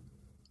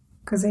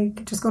 Because they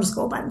could just go to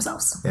school by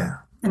themselves. Yeah.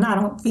 And I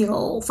don't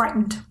feel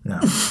frightened. No.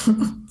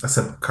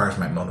 Except cars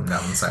might mow them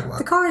down on the sidewalk.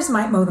 The cars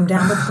might mow them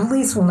down, but the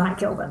police will not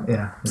kill them.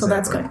 Yeah. Exactly. So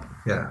that's good.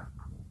 Yeah.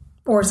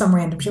 Or some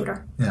random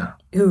shooter Yeah.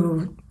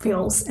 who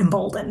feels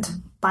emboldened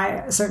by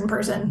a certain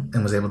person.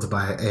 And was able to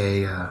buy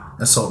a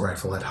assault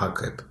rifle at Hog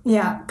Creep.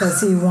 Yeah, because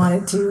he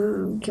wanted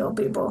to kill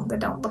people that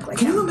don't look like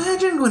Can him. you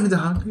imagine going to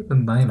Hog Creep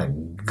and buying a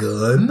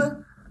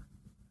gun?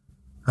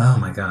 Oh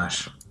my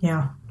gosh.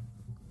 Yeah.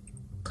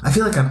 I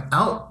feel like I'm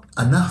out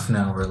enough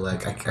now where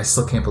I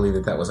still can't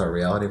believe that was our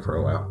reality for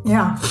a while.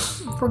 Yeah.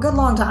 For a good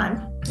long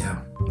time.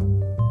 Yeah.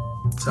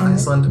 So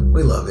Iceland,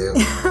 we love you.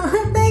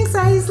 Thanks,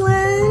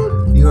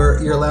 Iceland.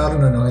 You're loud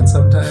and annoying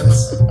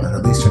sometimes, but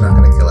at least you're not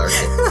going to kill our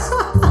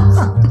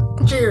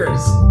kids.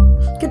 Cheers.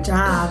 Good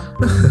job.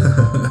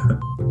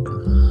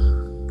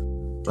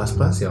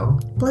 Bless, y'all.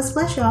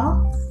 Bless,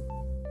 y'all.